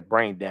if he has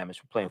brain damage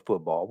from playing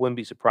football. I wouldn't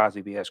be surprised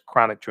if he has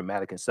chronic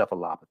traumatic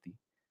encephalopathy.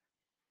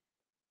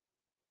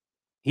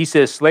 He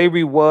says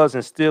slavery was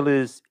and still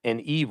is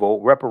an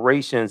evil.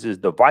 Reparations is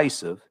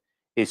divisive.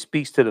 It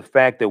speaks to the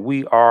fact that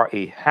we are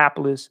a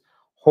hapless,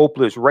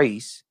 hopeless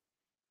race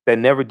that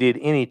never did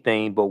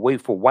anything but wait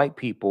for white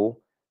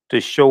people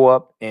to show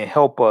up and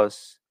help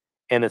us,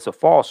 and it's a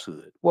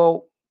falsehood.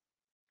 Well,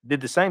 did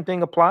the same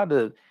thing apply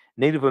to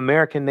Native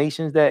American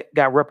nations that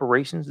got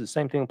reparations? The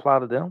same thing apply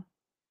to them?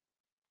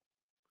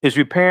 It's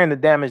repairing the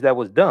damage that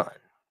was done.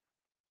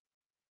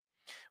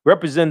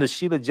 Representative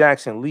Sheila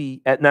Jackson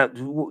Lee, now,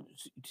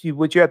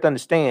 what you have to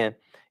understand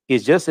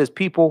is just as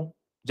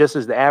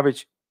the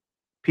average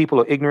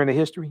people are ignorant of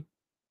history,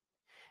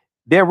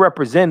 they're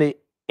represented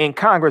in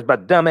Congress by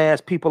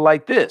dumbass people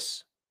like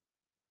this,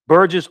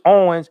 Burgess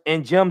Owens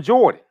and Jim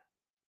Jordan.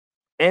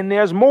 And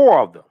there's more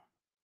of them.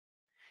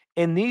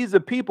 And these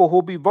are people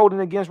who'll be voting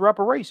against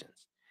reparations.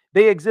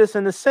 They exist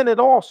in the Senate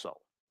also.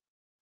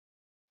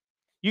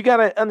 You got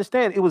to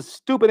understand, it was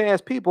stupid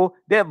ass people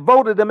that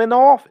voted them into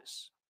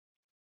office.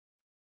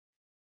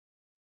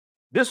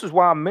 This is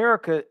why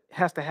America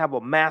has to have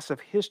a massive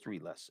history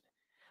lesson,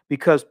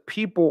 because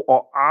people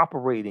are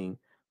operating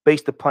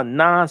based upon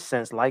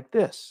nonsense like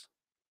this.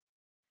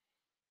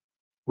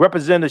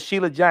 Representative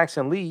Sheila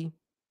Jackson Lee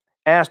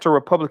asked her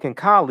Republican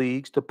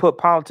colleagues to put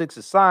politics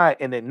aside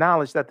and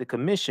acknowledge that the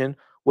commission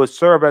would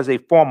serve as a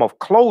form of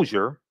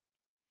closure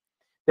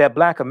that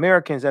Black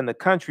Americans and the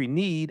country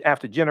need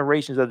after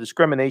generations of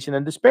discrimination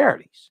and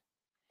disparities.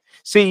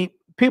 See,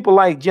 people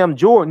like Jim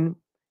Jordan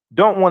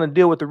don't want to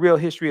deal with the real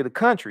history of the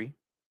country,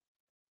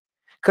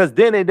 because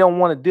then they don't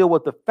want to deal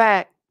with the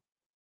fact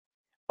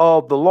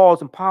of the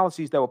laws and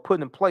policies that were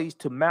put in place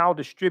to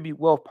maldistribute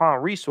wealth, power,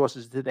 and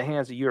resources to the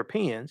hands of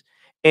Europeans.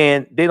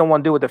 And they don't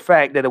want to deal with the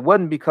fact that it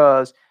wasn't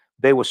because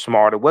they were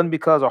smart, it wasn't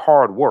because of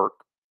hard work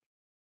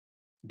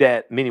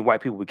that many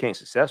white people became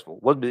successful.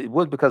 It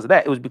was because of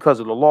that. It was because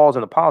of the laws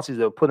and the policies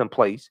that were put in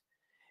place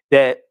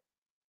that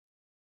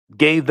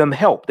gave them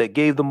help, that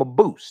gave them a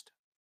boost.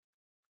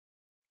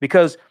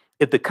 Because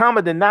if the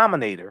common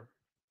denominator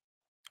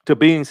to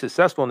being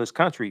successful in this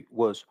country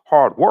was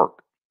hard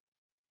work,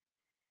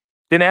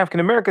 then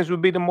African Americans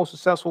would be the most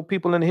successful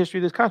people in the history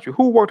of this country.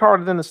 Who worked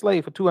harder than the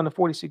slave for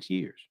 246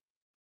 years?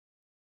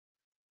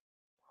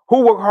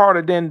 Who worked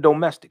harder than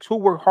domestics? Who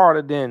worked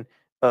harder than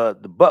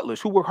the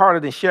butlers? Who worked harder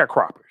than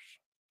sharecroppers?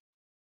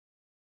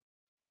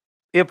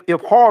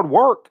 If hard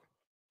work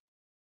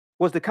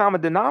was the common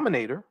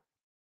denominator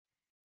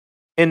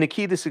and the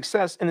key to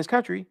success in this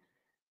country,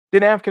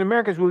 then African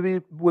Americans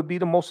would be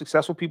the most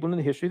successful people in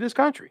the history of this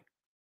country.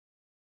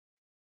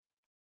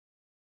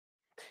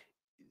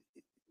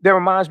 That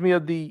reminds me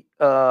of the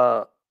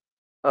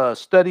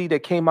study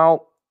that came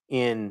out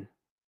in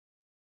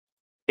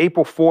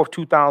April 4th,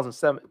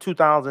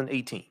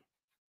 2018.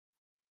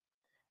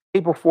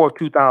 April 4th,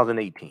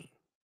 2018.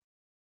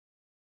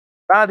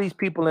 A lot of these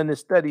people in this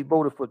study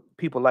voted for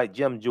people like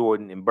Jim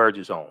Jordan and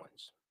Burgess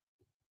Owens.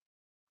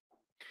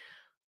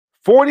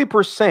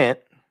 40%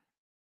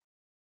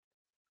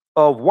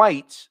 of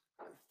whites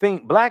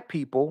think Black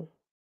people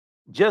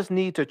just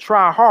need to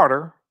try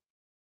harder.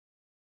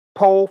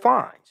 Poll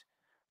finds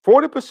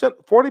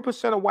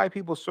 40% of white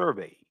people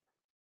surveyed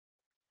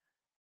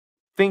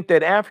think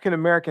that African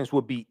Americans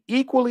would be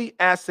equally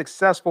as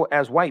successful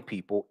as white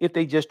people if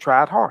they just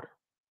tried harder.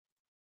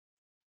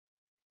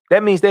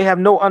 That means they have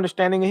no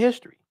understanding of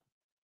history.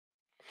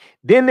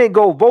 Then they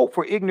go vote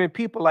for ignorant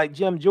people like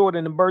Jim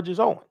Jordan and Burgess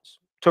Owens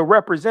to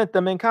represent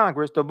them in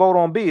Congress to vote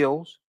on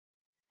bills.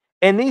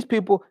 And these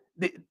people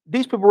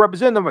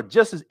representing them are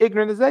just as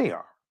ignorant as they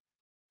are.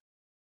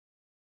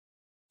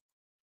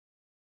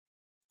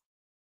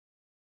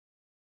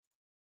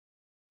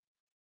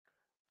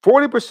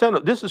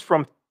 This is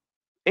from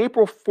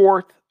April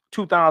 4th,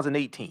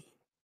 2018.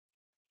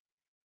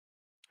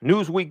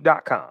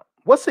 Newsweek.com.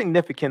 What's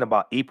significant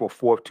about April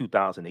 4th,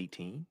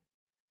 2018?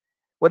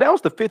 Well, that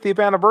was the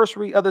 50th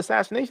anniversary of the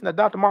assassination of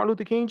Dr. Martin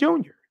Luther King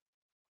Jr.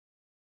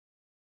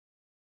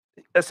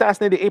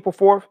 Assassinated April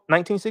 4th,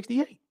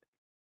 1968.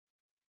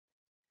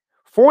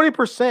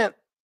 40%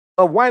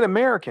 of white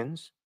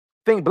Americans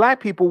think Black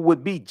people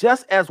would be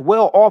just as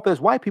well off as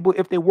white people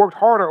if they worked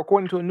harder,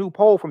 according to a new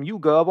poll from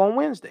YouGov on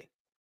Wednesday.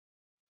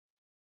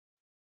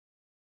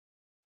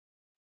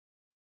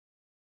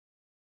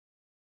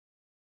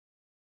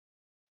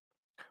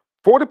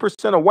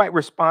 %40 of white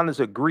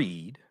respondents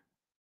agreed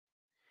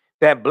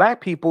that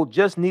Black people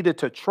just needed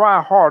to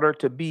try harder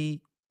to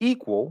be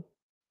equal,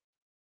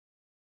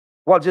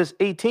 while just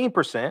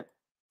 18%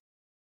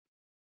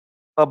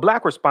 of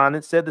Black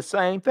respondents said the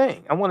same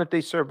thing. I wonder if they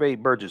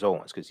surveyed Burgess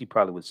Owens, because he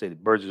probably would say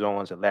that Burgess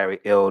Owens and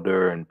Larry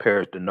Elder and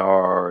Paris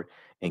Denard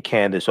and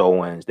Candace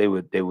Owens, they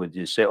would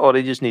just say, oh,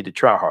 they just need to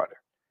try harder.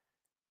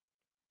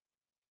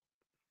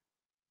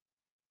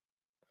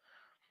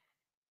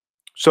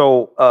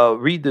 So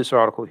read this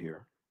article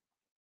here.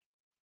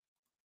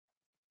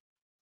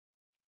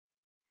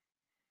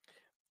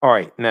 All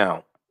right,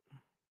 now,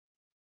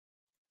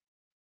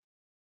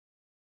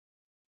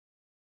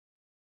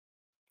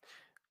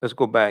 let's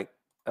go back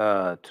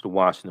to the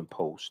Washington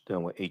Post,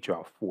 dealing with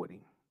HR40.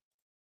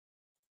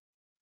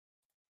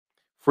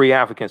 Free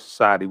African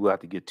Society, we'll have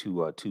to get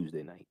to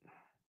Thursday night.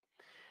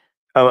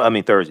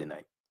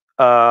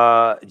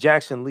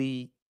 Jackson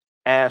Lee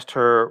asked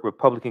her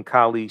Republican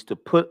colleagues to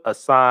put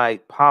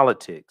aside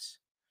politics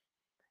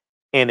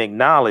and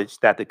acknowledge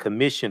that the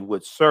commission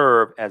would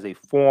serve as a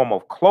form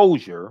of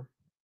closure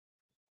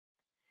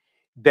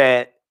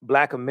that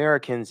Black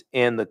Americans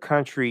in the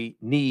country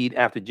need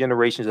after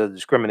generations of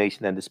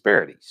discrimination and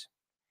disparities.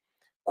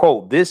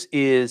 Quote, this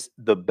is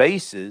the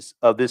basis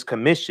of this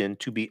commission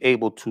to be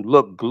able to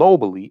look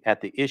globally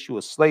at the issue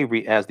of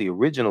slavery as the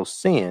original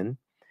sin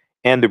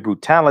and the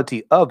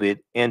brutality of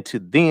it, and to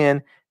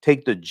then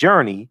take the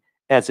journey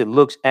as it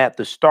looks at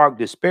the stark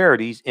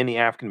disparities in the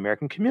African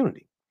American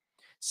community.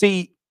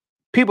 See,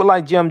 people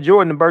like Jim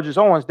Jordan and Burgess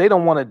Owens, they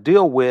don't want to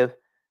deal with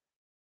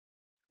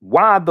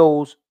why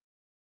those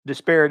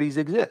disparities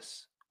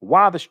exist,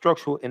 why the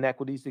structural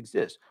inequities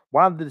exist,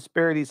 why the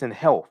disparities in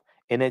health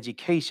and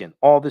education,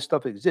 all this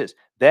stuff exists.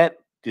 That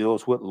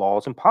deals with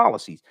laws and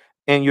policies.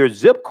 And your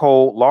zip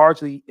code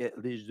largely,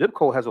 the zip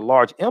code has a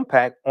large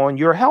impact on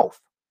your health,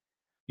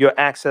 your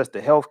access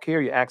to health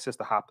care, your access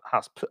to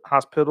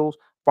hospitals,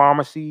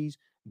 pharmacies,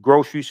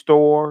 grocery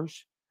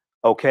stores,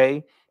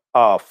 okay,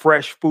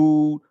 fresh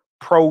food,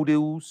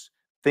 produce,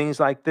 things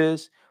like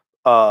this.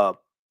 The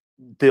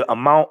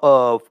amount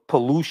of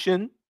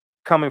pollution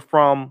coming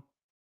from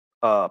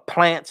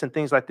plants and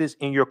things like this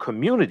in your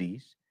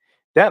communities,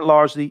 that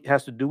largely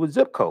has to do with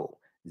zip code.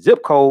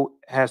 Zip code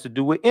has to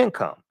do with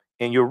income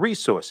and your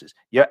resources,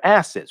 your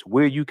assets,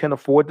 where you can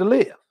afford to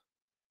live.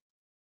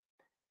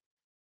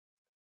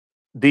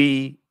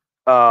 The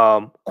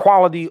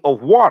quality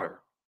of water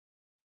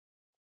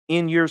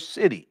in your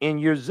city, in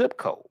your zip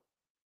code,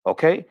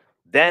 okay?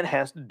 That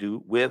has to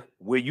do with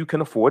where you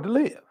can afford to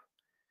live.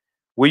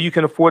 Where you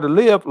can afford to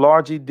live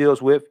largely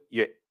deals with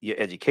your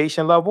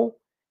education level,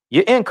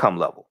 your income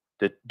level,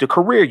 the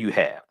career you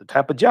have, the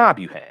type of job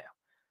you have.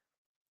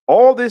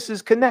 All this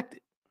is connected.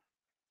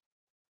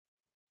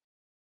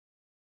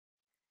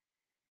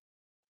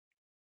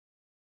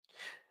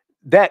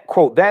 That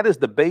quote, that is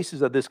the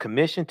basis of this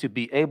commission, to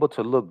be able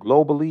to look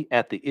globally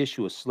at the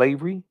issue of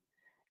slavery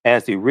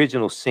as the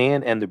original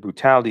sin and the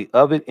brutality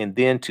of it, and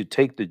then to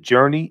take the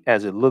journey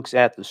as it looks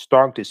at the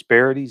stark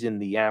disparities in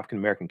the African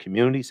American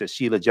community, says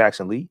Sheila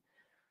Jackson Lee.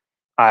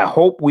 I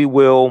hope we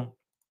will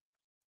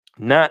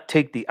not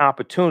take the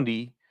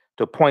opportunity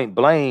to point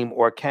blame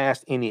or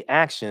cast any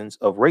actions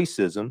of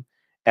racism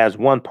as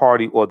one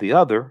party or the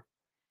other.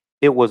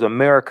 It was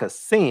America's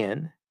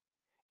sin,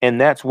 and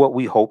that's what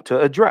we hope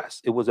to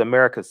address. It was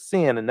America's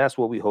sin, and that's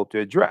what we hope to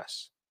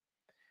address.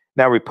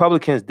 Now,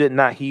 Republicans did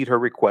not heed her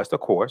request, of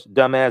course.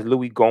 Dumbass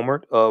Louis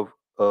Gohmert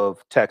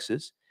of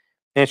Texas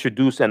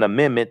introduced an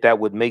amendment that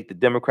would make the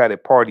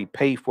Democratic Party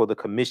pay for the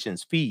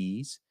commission's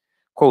fees,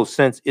 quote,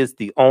 since it's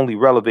the only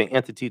relevant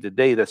entity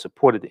today that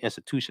supported the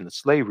institution of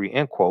slavery,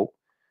 end quote.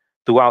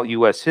 Throughout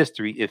U.S.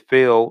 history, it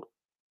failed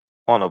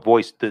on a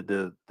voice.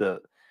 That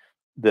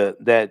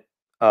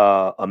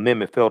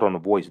amendment failed on a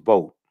voice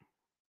vote.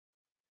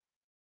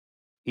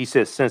 He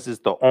says, since it's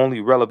the only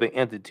relevant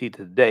entity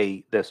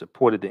today that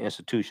supported the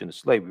institution of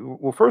slavery.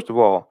 Well, first of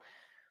all,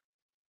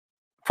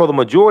 for the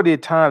majority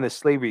of time that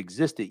slavery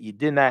existed, you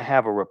did not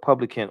have a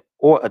Republican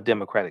or a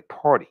Democratic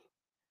Party.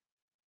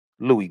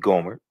 Louis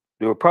Gohmert.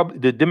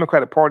 The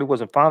Democratic Party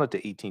wasn't founded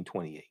until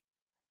 1828.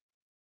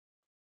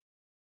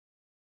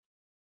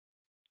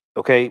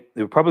 Okay,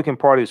 the Republican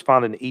Party was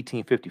founded in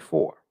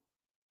 1854.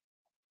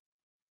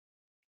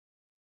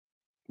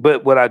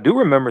 But what I do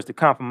remember is the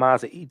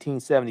Compromise of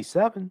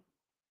 1877.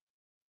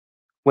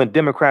 When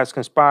Democrats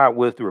conspired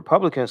with the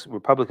Republicans,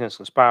 Republicans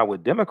conspired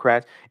with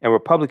Democrats, and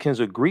Republicans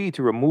agreed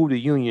to remove the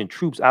Union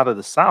troops out of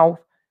the South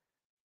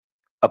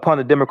upon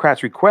the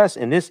Democrats' request,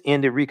 and this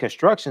ended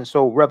Reconstruction.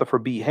 So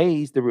Rutherford B.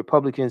 Hayes, the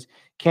Republicans'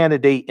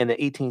 candidate in the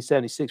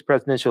 1876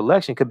 presidential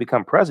election, could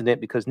become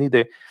president, because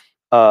neither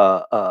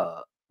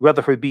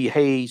Rutherford B.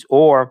 Hayes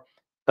or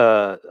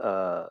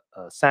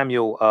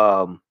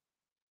Samuel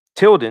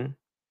Tilden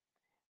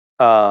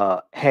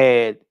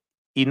had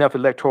enough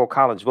electoral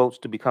college votes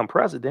to become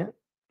president.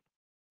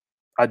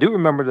 I do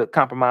remember the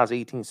Compromise of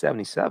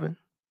 1877.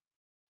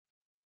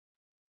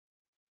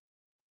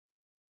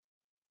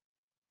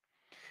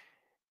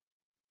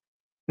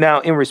 Now,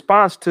 in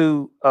response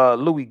to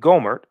Louis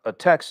Gohmert of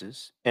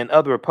Texas and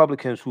other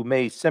Republicans who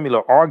made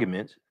similar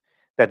arguments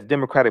that the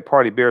Democratic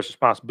Party bears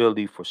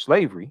responsibility for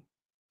slavery,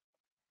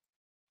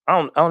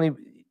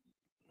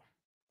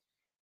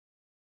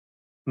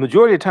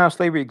 majority of the time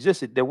slavery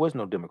existed, there was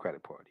no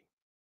Democratic Party.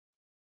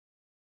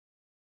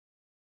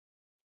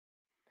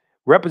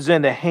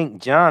 Representative Hank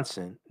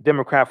Johnson,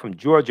 Democrat from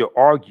Georgia,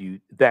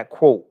 argued that,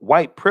 quote,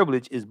 white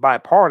privilege is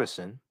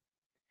bipartisan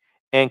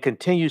and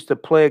continues to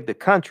plague the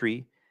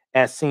country,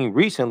 as seen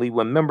recently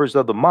when members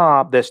of the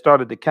mob that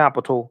started the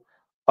Capitol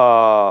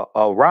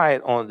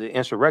riot on the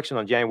insurrection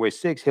on January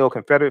 6th held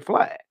Confederate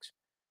flags.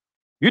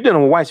 You're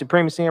dealing with white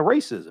supremacy and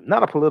racism,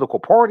 not a political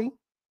party.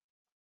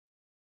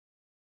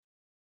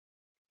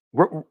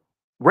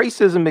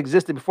 Racism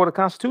existed before the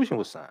Constitution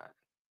was signed.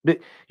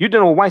 You're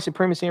dealing with white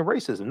supremacy and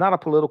racism, not a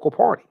political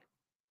party.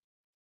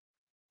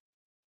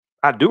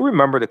 I do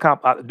remember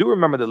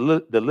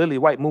the Lily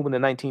White movement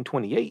in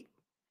 1928,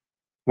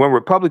 when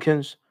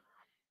Republicans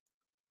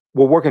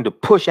were working to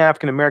push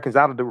African Americans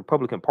out of the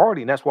Republican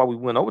Party, and that's why we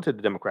went over to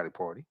the Democratic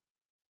Party.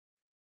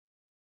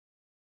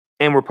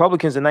 And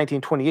Republicans in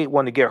 1928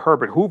 wanted to get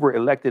Herbert Hoover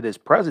elected as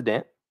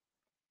president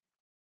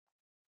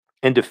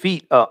and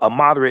defeat a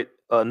moderate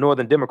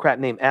Northern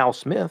Democrat named Al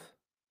Smith.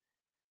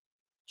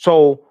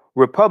 So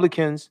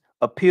Republicans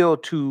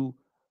appealed to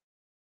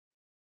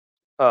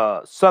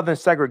Southern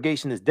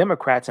segregationist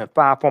Democrats in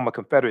 5 former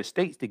Confederate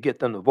states to get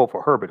them to vote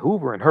for Herbert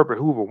Hoover, and Herbert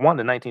Hoover won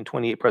the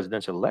 1928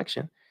 presidential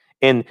election.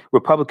 And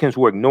Republicans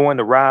were ignoring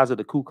the rise of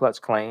the Ku Klux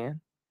Klan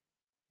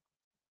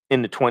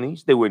in the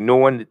 20s. They were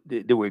ignoring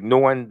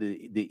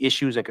the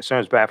issues and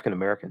concerns of African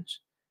Americans.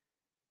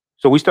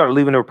 So we started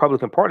leaving the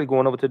Republican Party,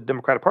 going over to the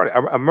Democratic Party. I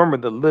remember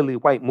the Lily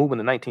White movement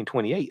in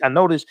 1928. I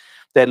noticed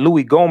that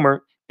Louis Gohmert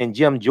and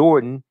Jim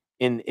Jordan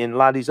and a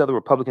lot of these other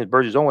Republicans,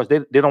 Burgess Owens, they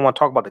don't want to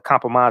talk about the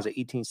Compromise of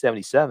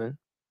 1877,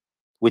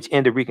 which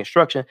ended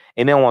Reconstruction,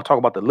 and they don't want to talk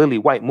about the Lily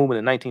White movement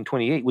in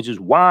 1928, which is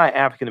why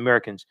African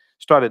Americans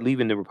started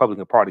leaving the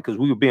Republican Party, because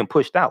we were being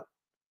pushed out.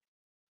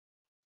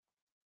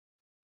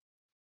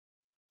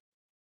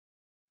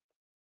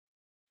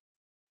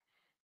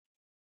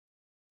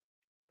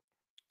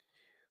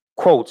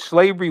 Quote,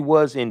 slavery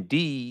was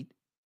indeed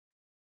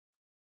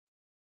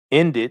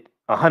ended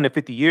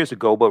 150 years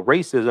ago, but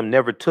racism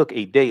never took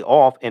a day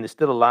off and is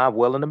still alive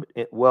well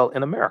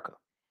in America.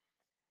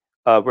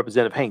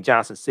 Representative Hank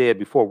Johnson said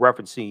before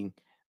referencing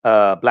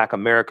Black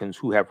Americans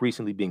who have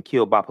recently been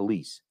killed by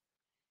police.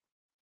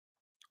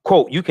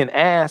 Quote, you can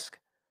ask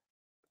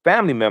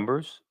family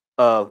members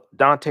of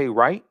Daunte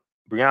Wright,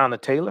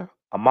 Breonna Taylor,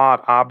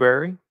 Ahmaud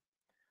Arbery,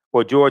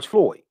 or George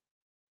Floyd.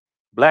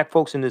 Black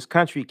folks in this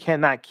country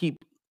cannot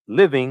keep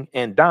living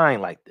and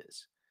dying like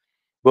this,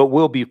 but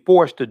will be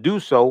forced to do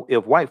so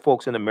if white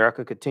folks in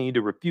America continue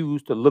to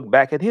refuse to look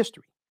back at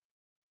history.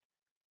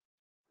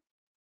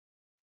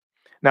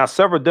 Now,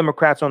 several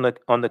Democrats on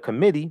the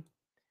committee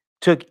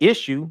took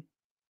issue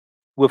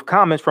with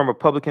comments from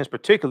Republicans,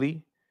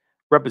 particularly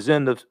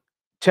Representative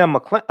Tim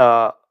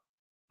McClintock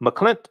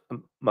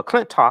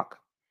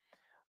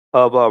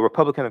of a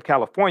Republican of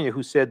California,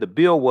 who said the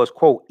bill was,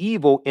 quote,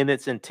 evil in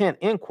its intent,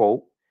 end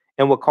quote,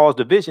 and would cause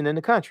division in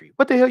the country.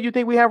 What the hell you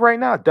think we have right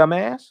now,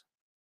 dumbass?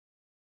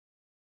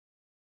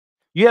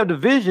 You have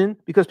division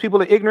because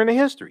people are ignorant of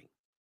history.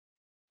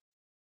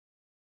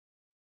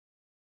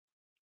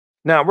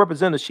 Now,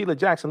 Representative Sheila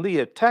Jackson Lee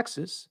of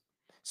Texas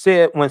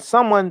said when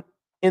someone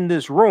in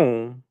this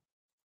room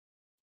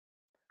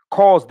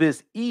calls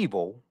this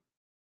evil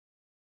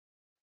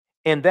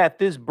and that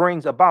this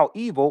brings about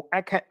evil,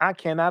 I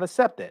cannot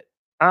accept that.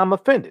 I'm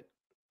offended.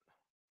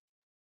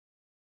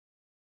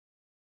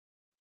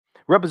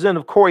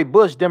 Representative Cori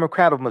Bush,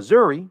 Democrat of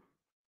Missouri,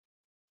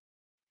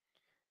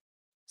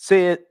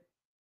 said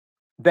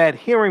that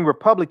hearing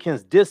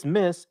Republicans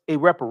dismiss a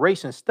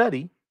reparations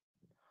study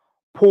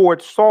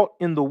poured salt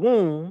in the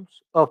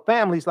wounds of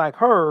families like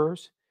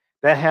hers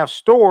that have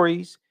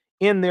stories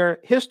in their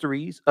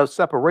histories of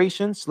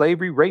separation,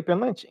 slavery, rape, and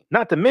lynching.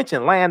 Not to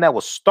mention land that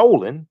was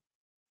stolen.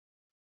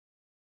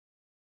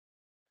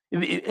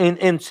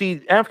 And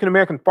see,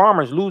 African-American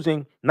farmers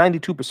losing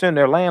 92% of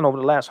their land over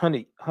the last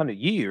 100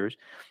 years.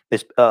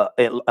 A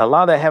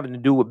lot of that having to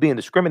do with being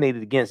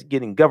discriminated against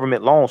getting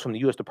government loans from the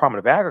U.S. Department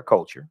of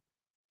Agriculture.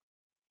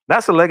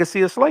 That's a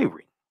legacy of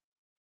slavery.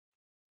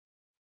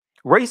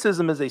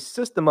 Racism is a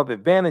system of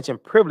advantage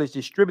and privilege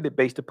distributed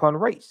based upon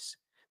race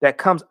that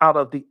comes out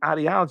of the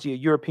ideology of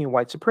European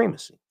white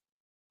supremacy.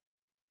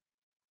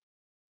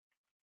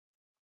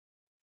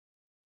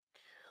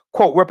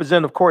 Quote,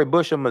 Representative Cori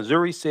Bush of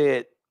Missouri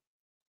said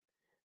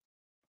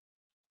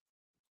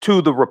to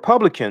the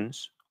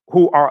Republicans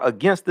who are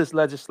against this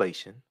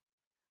legislation,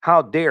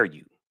 how dare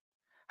you?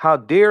 How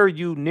dare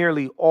you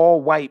nearly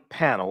all white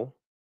panel?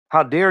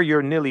 How dare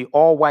your nearly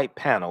all white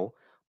panel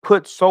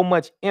put so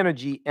much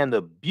energy and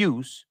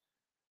abuse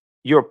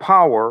your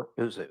power?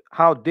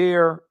 How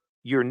dare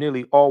your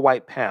nearly all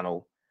white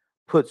panel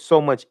put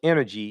so much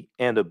energy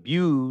and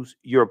abuse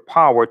your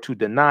power to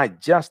deny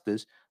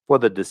justice for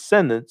the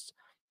descendants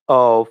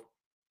of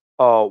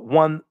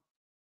one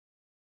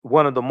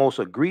of the most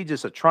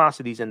egregious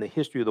atrocities in the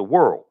history of the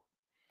world.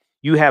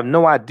 You have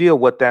no idea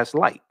what that's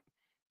like.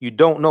 You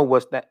don't know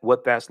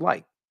what that's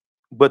like.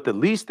 But the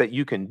least that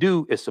you can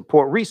do is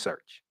support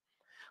research.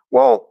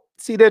 Well,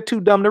 see, they're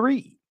too dumb to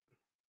read.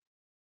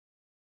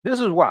 This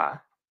is why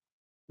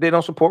they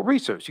don't support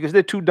research, because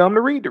they're too dumb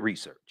to read the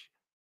research.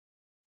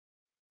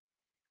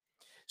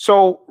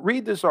 So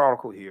read this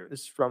article here.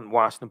 This is from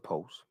Washington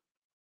Post,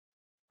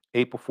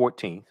 April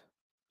 14th,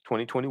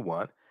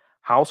 2021.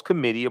 House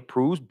committee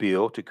approves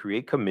bill to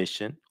create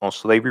commission on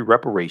slavery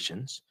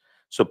reparations.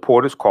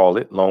 Supporters call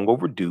it long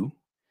overdue.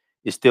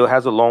 It still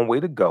has a long way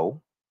to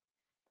go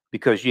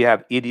because you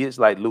have idiots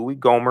like Louis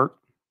Gohmert,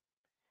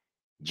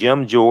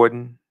 Jim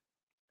Jordan,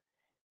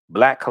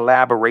 Black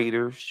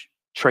collaborators,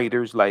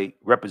 traitors like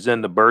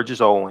Representative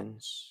Burgess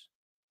Owens.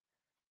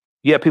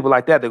 You have people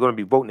like that. They're going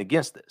to be voting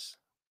against this.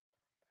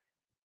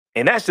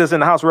 And that's just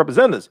in the House of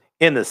Representatives.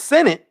 In the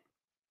Senate,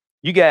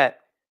 you got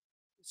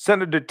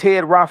Senator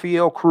Ted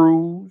Raphael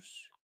Cruz.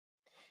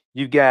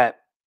 You've got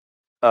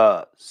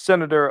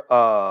Senator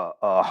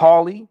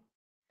Hawley,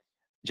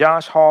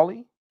 Josh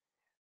Hawley.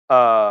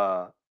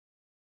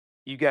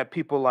 You got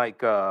people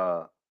like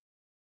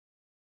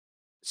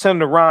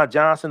Senator Ron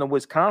Johnson of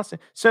Wisconsin.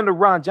 Senator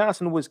Ron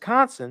Johnson of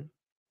Wisconsin,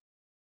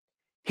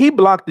 he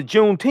blocked the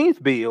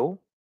Juneteenth bill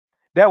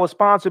that was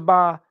sponsored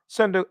by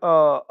Senator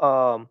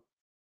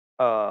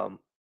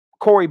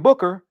Cory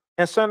Booker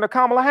and Senator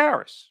Kamala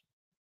Harris.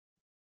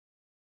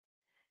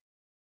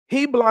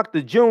 He blocked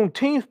the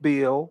Juneteenth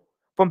bill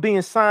from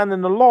being signed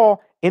into law,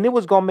 and it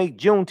was going to make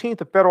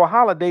Juneteenth a federal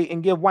holiday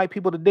and give white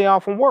people the day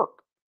off from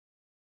work.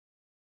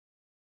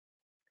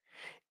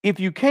 if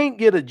you can't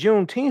get a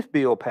Juneteenth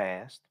bill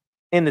passed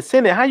in the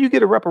Senate, how you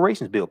get a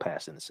reparations bill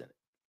passed in the Senate?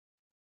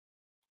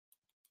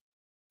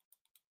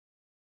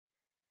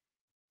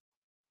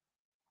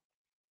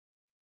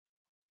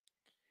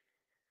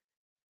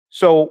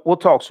 So we'll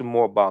talk some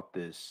more about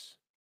this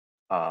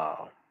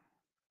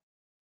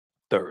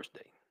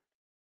Thursday.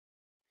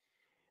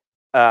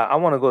 I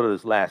want to go to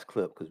this last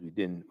clip because we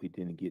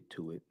didn't get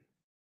to it.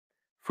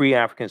 Free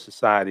African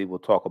Society we'll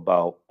talk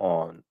about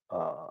on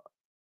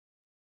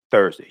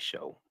Thursday's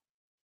show.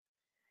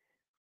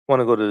 I want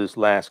to go to this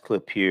last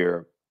clip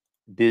here.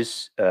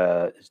 This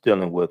is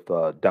dealing with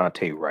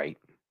Daunte Wright.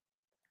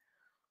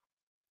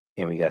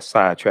 And we got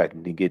sidetracked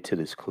and didn't get to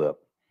this clip.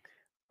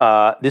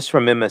 This is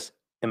from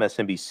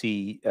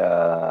MSNBC,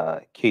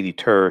 Katie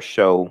Tur's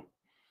show.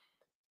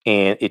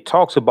 And it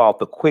talks about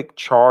the quick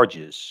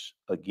charges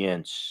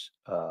against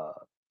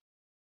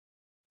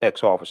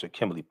ex-officer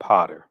Kimberly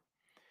Potter.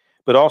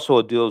 But also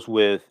it deals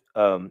with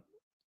a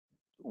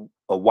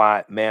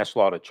wide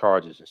manslaughter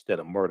charges instead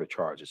of murder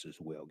charges as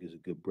well. Gives a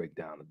good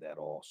breakdown of that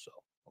also.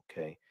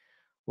 Okay.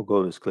 We'll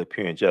go to this clip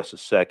here in just a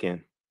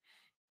second.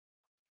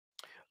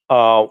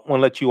 I want to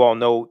let you all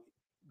know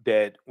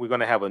that we're going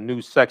to have a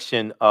new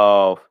section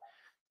of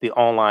the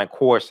online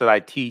course that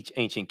I teach,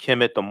 Ancient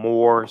Kemet, the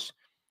Moors,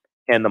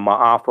 and the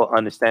Ma'afa,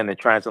 Understanding the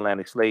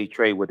Transatlantic Slave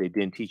Trade, what they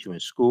didn't teach you in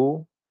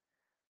school.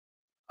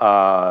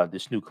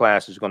 This new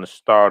class is going to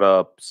start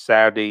up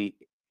Saturday,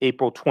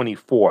 April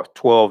 24th,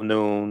 12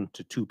 noon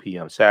to 2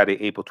 p.m.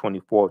 Saturday, April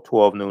 24th,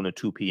 12 noon to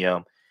 2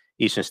 p.m.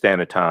 Eastern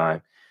Standard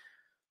Time.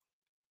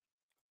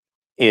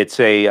 It's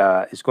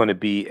going to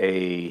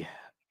be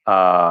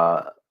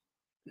a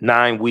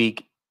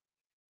 9-week,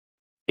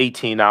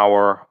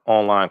 18-hour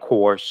online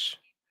course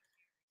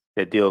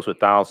that deals with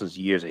thousands of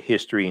years of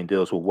history and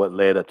deals with what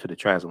led up to the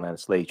transatlantic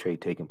slave trade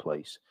taking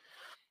place.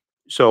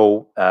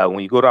 So when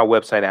you go to our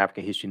website,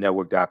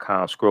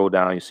 AfricanHistoryNetwork.com, scroll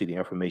down, you see the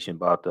information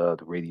about the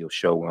radio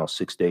show. We're on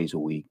 6 days a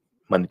week,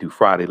 Monday through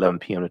Friday, 11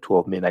 p.m. to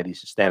 12 midnight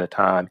Eastern Standard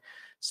Time,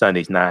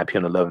 Sundays, 9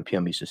 p.m. to 11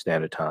 p.m. Eastern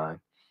Standard Time.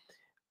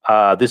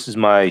 This is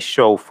my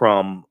show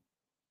from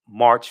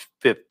March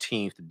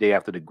 15th, the day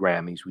after the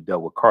Grammys. We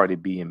dealt with Cardi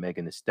B and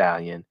Megan Thee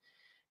Stallion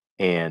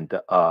and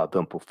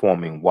them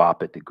performing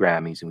WAP at the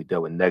Grammys, and we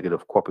dealt with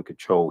negative corporate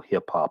control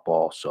hip hop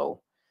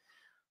also.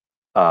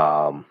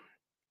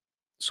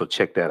 So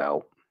check that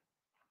out.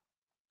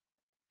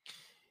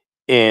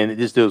 And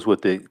this deals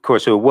with the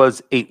course. So it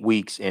was 8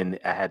 weeks, and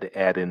I had to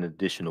add an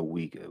additional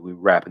week. We're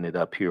wrapping it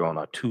up here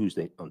on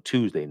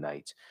Tuesday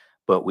nights,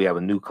 but we have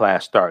a new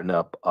class starting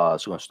up. So we're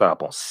going to start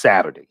up on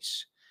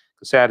Saturdays.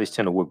 Because Saturdays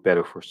tend to work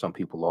better for some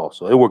people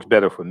also. It works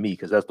better for me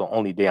because that's the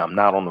only day I'm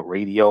not on the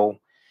radio.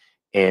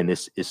 And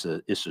it's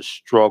a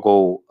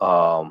struggle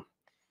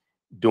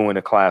doing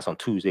a class on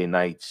Tuesday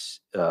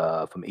nights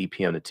from 8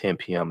 p.m. to 10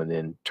 p.m. and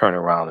then turning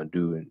around and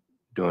doing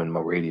my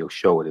radio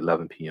show at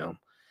 11 p.m.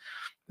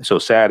 So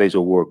Saturdays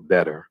will work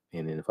better.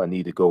 And then if I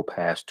need to go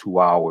past 2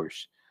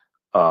 hours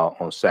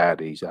on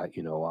Saturdays, I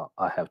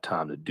have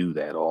time to do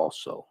that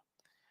also.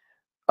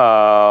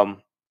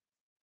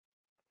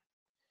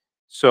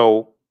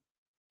 So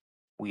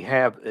we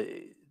have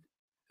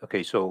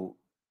okay. So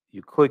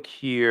you click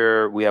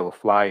here. We have a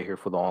flyer here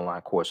for the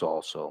online course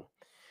also.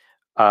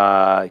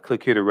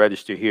 Click here to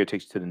register. Here it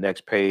takes you to the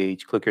next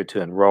page. Click here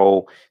to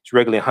enroll. It's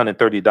regularly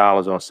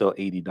 $130, on sale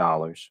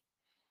 $80.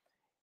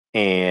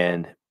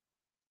 And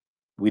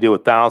we deal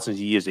with thousands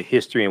of years of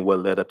history and what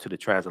led up to the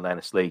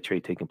transatlantic slave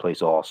trade taking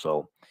place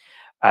also.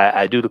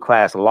 I do the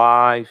class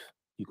live.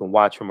 You can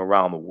watch from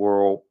around the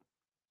world.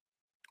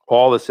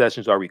 All the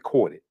sessions are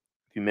recorded.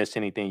 If you miss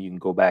anything, you can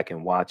go back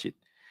and watch it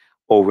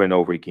over and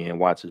over again.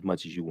 Watch as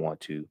much as you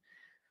want to.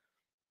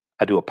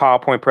 I do a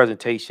PowerPoint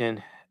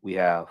presentation. We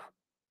have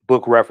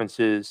book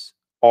references,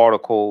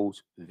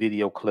 articles,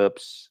 video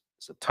clips.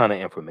 It's a ton of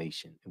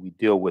information. And we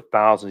deal with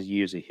thousands of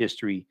years of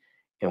history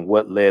and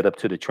what led up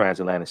to the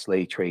transatlantic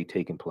slave trade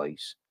taking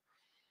place.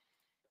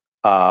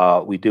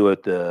 We deal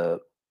with the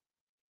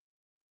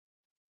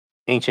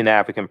ancient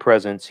African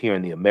presence here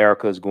in the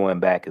Americas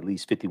going back at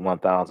least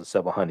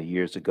 51,700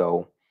 years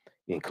ago,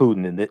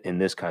 including in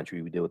this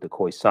country. We deal with the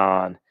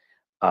Khoisan.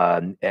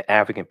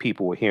 African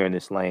people were here in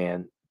this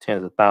land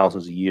tens of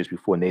thousands of years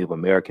before Native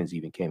Americans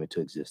even came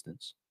into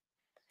existence.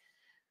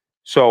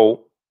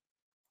 So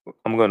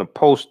I'm going to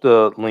post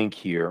the link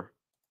here.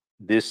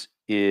 This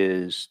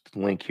is the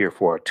link here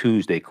for our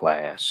Tuesday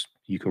class.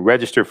 You can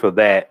register for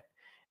that,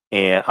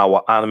 and I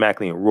will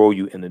automatically enroll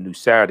you in the new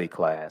Saturday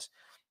class.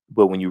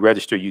 But when you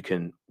register, you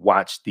can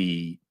watch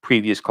the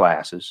previous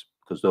classes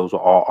because those are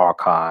all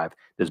archived.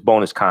 There's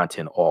bonus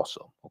content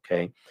also,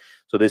 okay?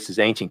 So this is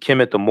Ancient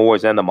Kemet, the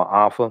Moors, and the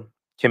Ma'afa.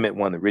 Kemet,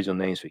 one of the original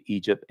names for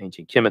Egypt.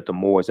 Ancient Kemet, the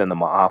Moors, and the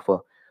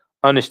Ma'afa.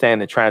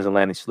 Understand the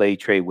transatlantic slave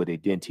trade, what they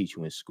didn't teach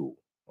you in school,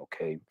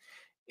 okay?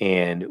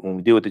 And when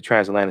we deal with the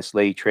transatlantic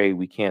slave trade,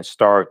 we can't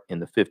start in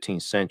the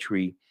 15th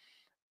century.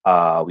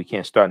 We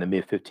can't start in the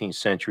mid-15th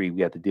century.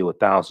 We have to deal with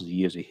thousands of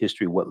years of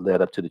history, what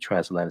led up to the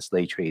transatlantic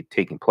slave trade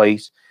taking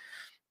place.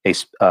 We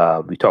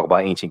talk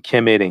about ancient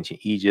Kemet,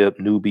 ancient Egypt,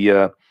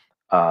 Nubia,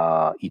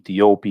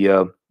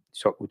 Ethiopia.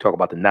 So we talk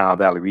about the Nile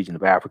Valley region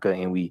of Africa,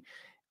 and we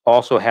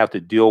also have to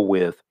deal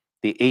with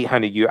the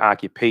 800-year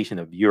occupation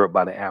of Europe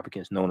by the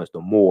Africans known as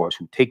the Moors,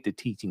 who take the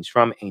teachings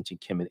from ancient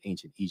Kemet,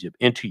 ancient Egypt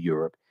into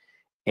Europe.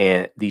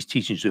 And these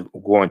teachings are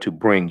going to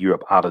bring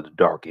Europe out of the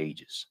Dark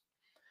Ages.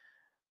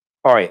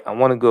 All right, I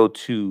want to go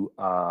to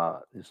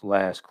this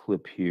last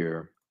clip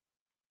here.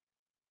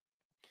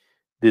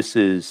 This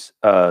is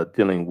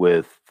dealing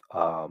with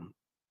former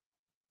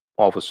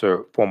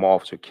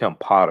officer Kim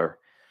Potter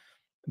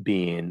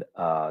being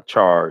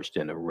charged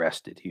and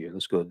arrested here.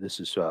 Let's go.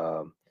 This is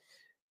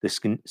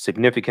the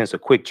significance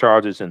of quick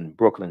charges in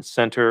Brooklyn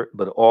Center,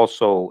 but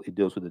also it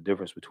deals with the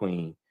difference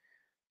between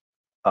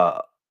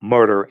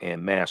murder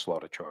and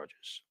manslaughter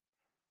charges.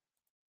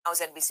 I was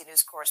NBC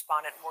News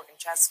correspondent Morgan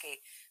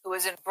Chesky, who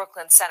was in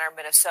Brooklyn Center,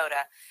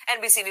 Minnesota.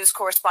 NBC News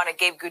correspondent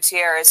Gabe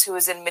Gutierrez, who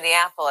was in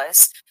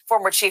Minneapolis.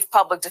 Former chief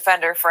public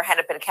defender for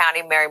Hennepin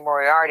County, Mary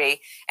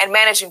Moriarty, and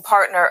managing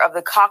partner of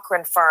the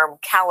Cochran firm,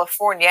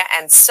 California,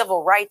 and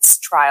civil rights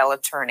trial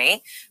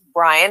attorney,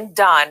 Brian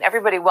Dunn.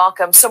 Everybody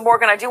welcome. So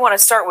Morgan, I do want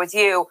to start with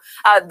you.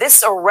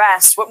 This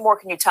arrest, what more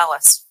can you tell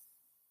us?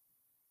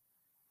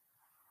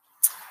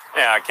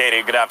 Yeah,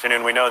 Katie, good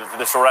afternoon. We know that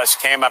this arrest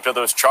came after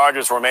those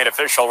charges were made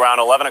official around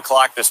 11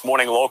 o'clock this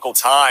morning local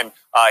time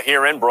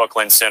here in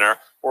Brooklyn Center.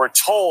 We're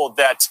told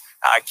that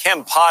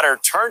Kim Potter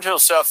turned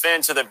herself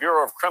into the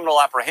Bureau of Criminal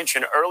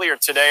Apprehension earlier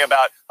today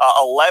about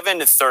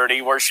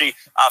 11:30, where she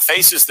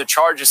faces the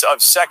charges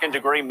of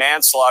second-degree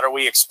manslaughter.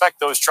 We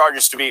expect those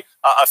charges to be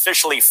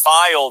officially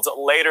filed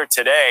later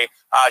today.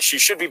 She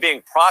should be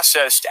being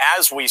processed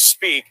as we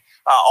speak.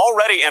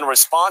 Already in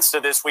response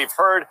to this, we've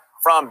heard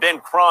from Ben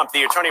Crump,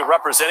 the attorney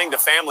representing the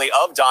family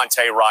of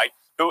Daunte Wright,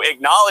 who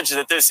acknowledged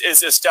that this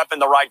is a step in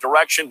the right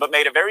direction, but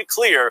made it very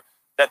clear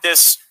that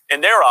this, in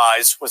their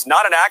eyes, was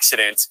not an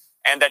accident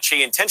and that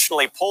she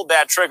intentionally pulled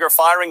that trigger,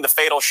 firing the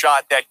fatal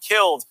shot that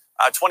killed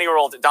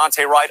 20-year-old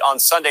Daunte Wright on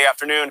Sunday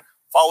afternoon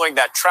following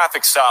that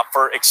traffic stop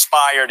for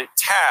expired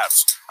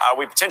tabs.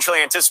 We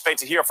potentially anticipate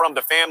to hear from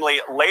the family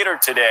later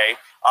today.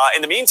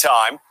 In the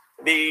meantime,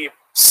 the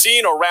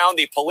scene around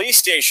the police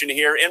station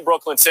here in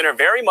Brooklyn Center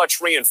very much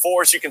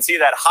reinforced. You can see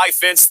that high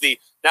fence, the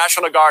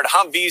National Guard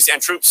Humvees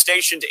and troops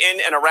stationed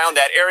in and around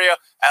that area.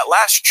 At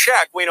last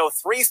check, we know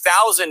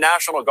 3,000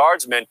 National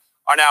Guardsmen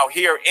are now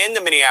here in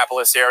the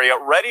Minneapolis area,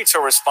 ready to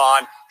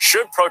respond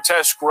should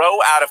protests grow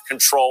out of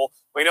control.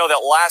 We know that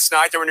last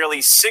night there were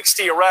nearly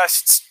 60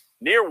 arrests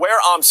near where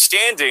I'm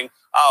standing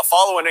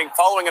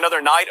following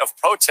another night of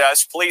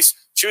protests. Police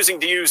choosing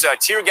to use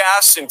tear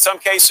gas, in some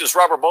cases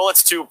rubber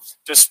bullets, to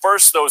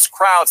disperse those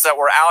crowds that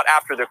were out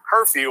after the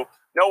curfew.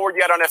 No word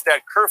yet on if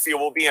that curfew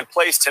will be in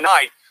place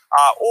tonight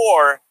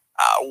or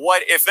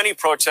what, if any,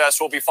 protests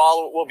will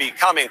be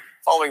coming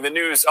following the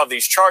news of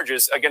these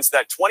charges against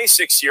that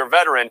 26-year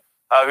veteran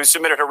who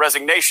submitted her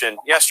resignation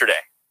yesterday.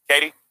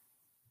 Katie?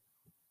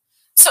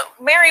 So,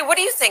 Mary, what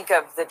do you think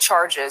of the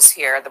charges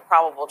here, the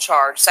probable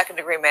charge,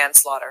 second-degree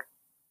manslaughter?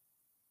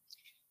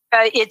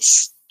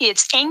 It's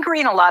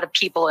angering a lot of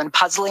people and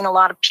puzzling a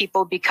lot of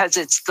people because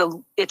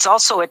it's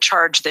also a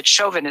charge that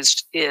Chauvin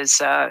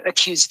is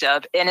accused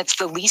of, and it's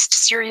the least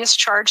serious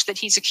charge that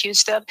he's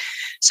accused of.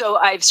 So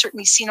I've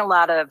certainly seen a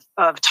lot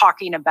of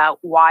talking about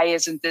why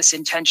isn't this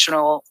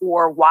intentional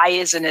or why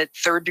isn't it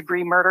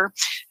third-degree murder.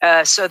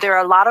 So there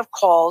are a lot of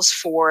calls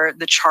for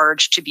the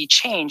charge to be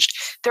changed.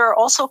 There are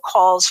also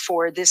calls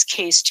for this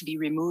case to be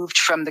removed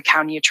from the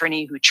county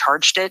attorney who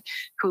charged it,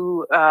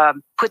 who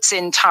puts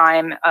in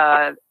time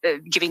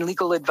giving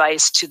legal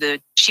advice to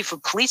the Chief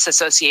of Police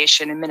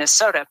Association in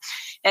Minnesota.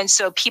 And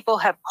so people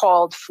have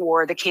called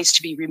for the case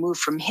to be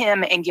removed from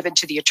him and given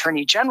to the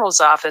Attorney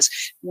General's office,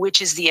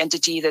 which is the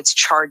entity that's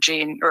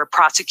charging or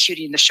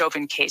prosecuting the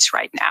Chauvin case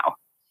right now.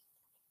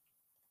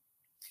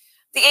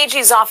 The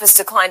AG's office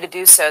declined to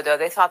do so, though.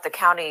 They thought the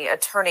county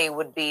attorney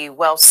would be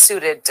well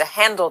suited to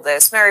handle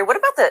this. Mary, what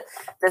about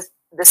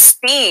the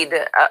speed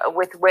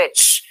with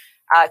which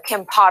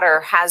Kim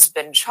Potter has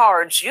been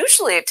charged?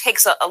 Usually it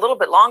takes a little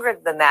bit longer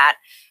than that.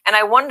 And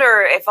I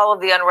wonder if all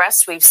of the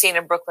unrest we've seen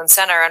in Brooklyn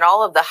Center and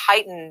all of the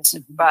heightened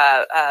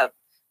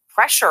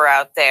pressure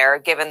out there,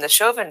 given the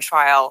Chauvin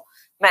trial,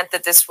 meant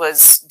that this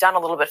was done a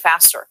little bit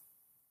faster.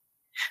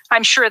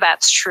 I'm sure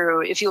that's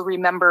true. If you'll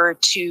remember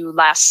to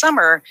last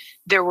summer,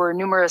 there were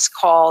numerous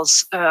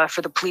calls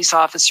for the police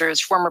officers,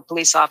 former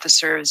police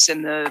officers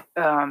in the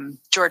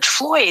George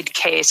Floyd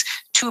case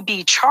to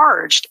be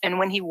charged. And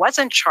when he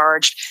wasn't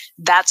charged,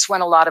 that's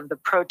when a lot of the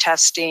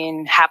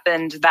protesting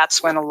happened.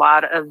 That's when a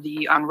lot of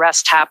the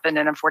unrest happened.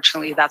 And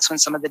unfortunately, that's when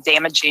some of the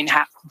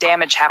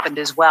damage happened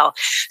as well.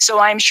 So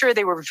I'm sure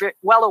they were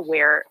well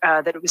aware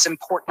that it was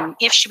important,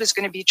 if she was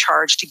going to be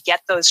charged, to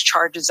get those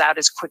charges out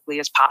as quickly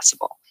as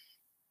possible.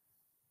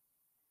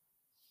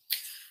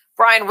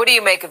 Brian, what do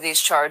you make of these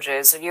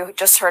charges? You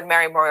just heard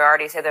Mary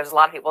Moriarty say there's a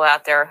lot of people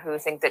out there who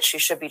think that she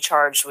should be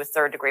charged with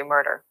third-degree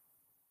murder.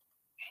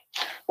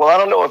 Well, I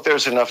don't know if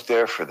there's enough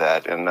there for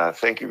that, and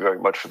thank you very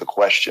much for the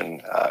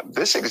question.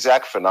 This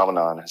exact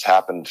phenomenon has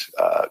happened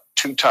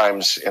 2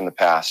 times in the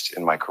past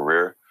in my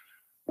career.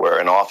 where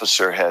an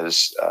officer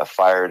has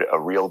fired a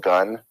real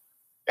gun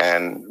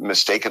and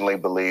mistakenly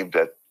believed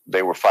that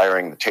they were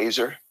firing the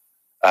taser.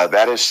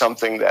 That is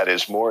something that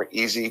is more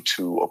easy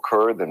to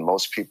occur than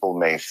most people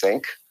may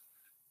think.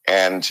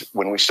 And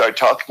when we start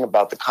talking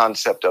about the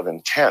concept of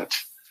intent,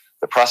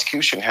 the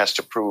prosecution has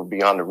to prove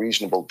beyond a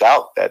reasonable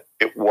doubt that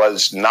it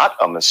was not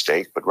a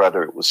mistake, but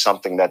rather it was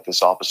something that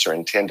this officer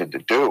intended to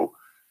do.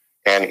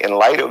 And in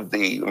light of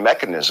the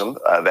mechanism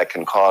that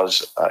can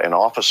cause an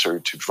officer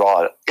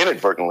to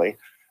inadvertently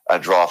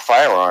draw a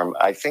firearm,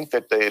 I think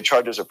that the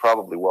charges are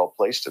probably well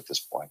placed at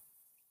this point.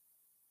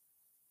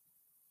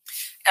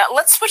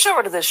 Let's switch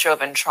over to the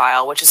Chauvin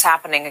trial, which is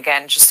happening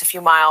again just a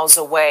few miles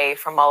away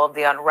from all of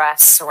the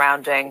unrest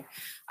surrounding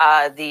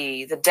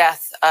the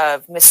death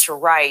of Mr.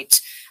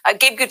 Wright.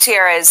 Gabe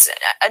Gutierrez,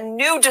 a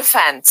new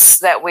defense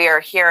that we are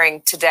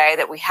hearing today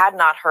that we had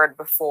not heard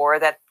before,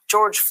 that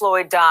George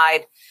Floyd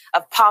died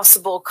of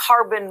possible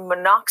carbon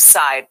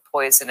monoxide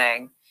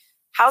poisoning.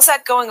 How's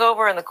that going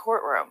over in the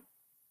courtroom?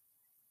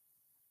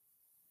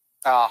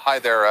 Hi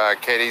there,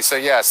 Katie. So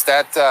yes,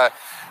 that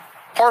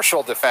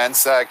partial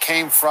defense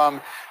came from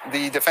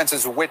the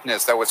defense's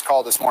witness that was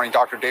called this morning,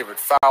 Dr. David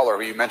Fowler,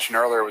 who you mentioned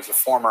earlier was a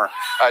former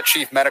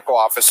chief medical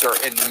officer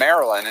in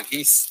Maryland. And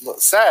he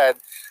said,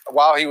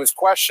 while he was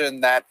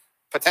questioned, that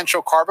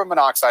potential carbon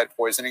monoxide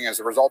poisoning as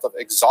a result of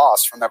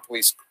exhaust from that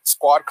police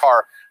squad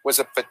car was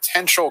a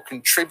potential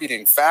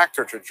contributing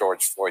factor to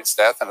George Floyd's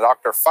death. And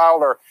Dr.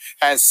 Fowler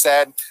has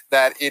said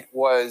that it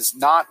was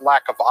not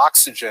lack of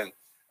oxygen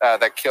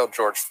that killed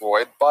George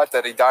Floyd, but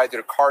that he died due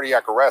to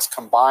cardiac arrest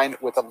combined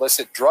with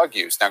illicit drug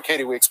use. Now,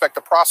 Katie, we expect the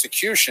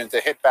prosecution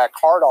to hit back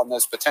hard on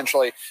this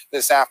potentially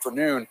this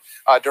afternoon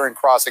during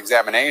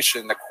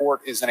cross-examination. The court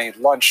is in a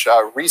lunch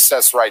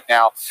recess right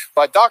now,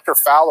 but Dr.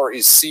 Fowler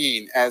is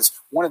seen as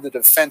one of the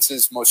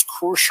defense's most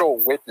crucial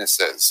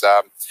witnesses.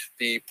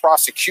 The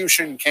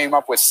prosecution came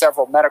up with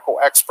several medical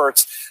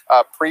experts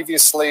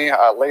previously,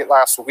 late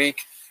last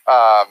week,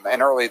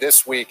 and early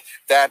this week,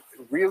 that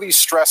really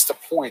stressed the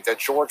point that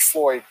George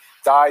Floyd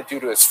died due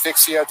to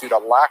asphyxia, due to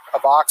lack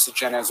of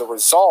oxygen as a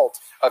result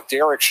of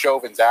Derek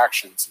Chauvin's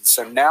actions. And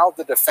so now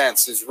the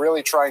defense is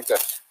really trying to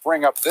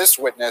bring up this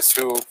witness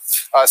who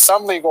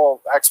some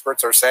legal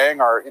experts are saying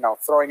are,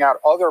 throwing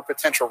out other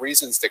potential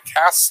reasons to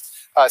cast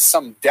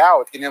some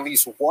doubt in at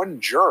least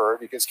one juror,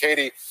 because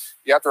Katie,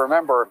 you have to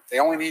remember, they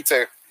only need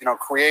to,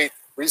 create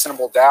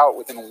reasonable doubt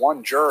within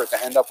one juror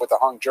to end up with a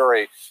hung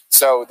jury.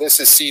 So this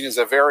is seen as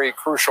a very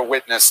crucial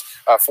witness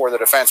for the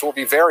defense. It will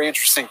be very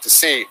interesting to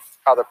see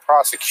how the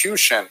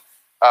prosecution,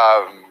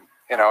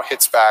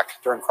 hits back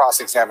during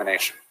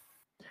cross-examination.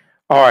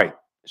 All right.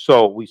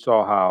 So we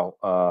saw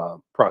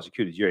how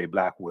Prosecutor Jerry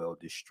Blackwell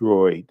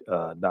destroyed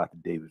Dr.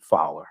 David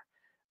Fowler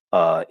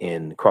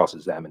in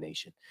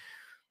cross-examination.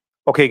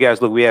 Okay,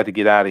 guys, look, we have to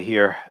get out of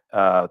here.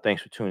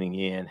 Thanks for tuning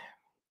in.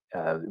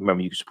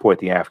 Remember, you can support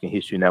the African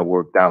History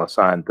Network,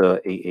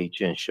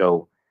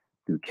 $TheAHNShow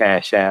through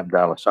Cash App,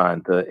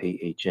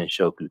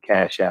 $TheAHNShow through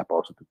Cash App,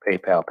 also through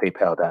PayPal,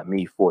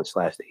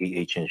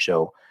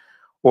 paypal.me/TheAHNShow,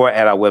 or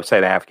at our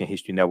website,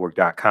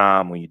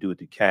 AfricanHistoryNetwork.com. When you do it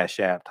through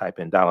Cash App, type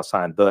in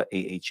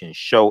 $TheAHNShow,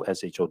 SHOW,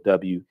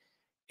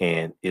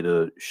 and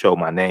it'll show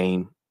my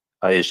name.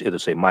 It'll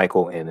say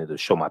Michael, and it'll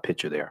show my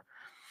picture there.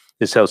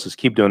 This helps us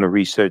keep doing the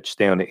research,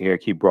 stay on the air,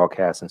 keep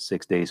broadcasting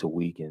 6 days a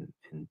week, and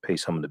pay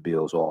some of the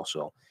bills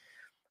also.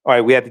 All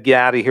right, we have to get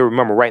out of here.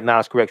 Remember, right now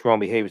it's correct. Wrong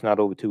behavior is not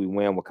over till we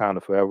win.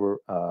 Wakanda forever.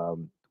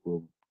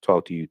 We'll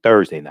talk to you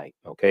Thursday night.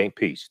 Okay,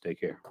 peace. Take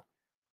care.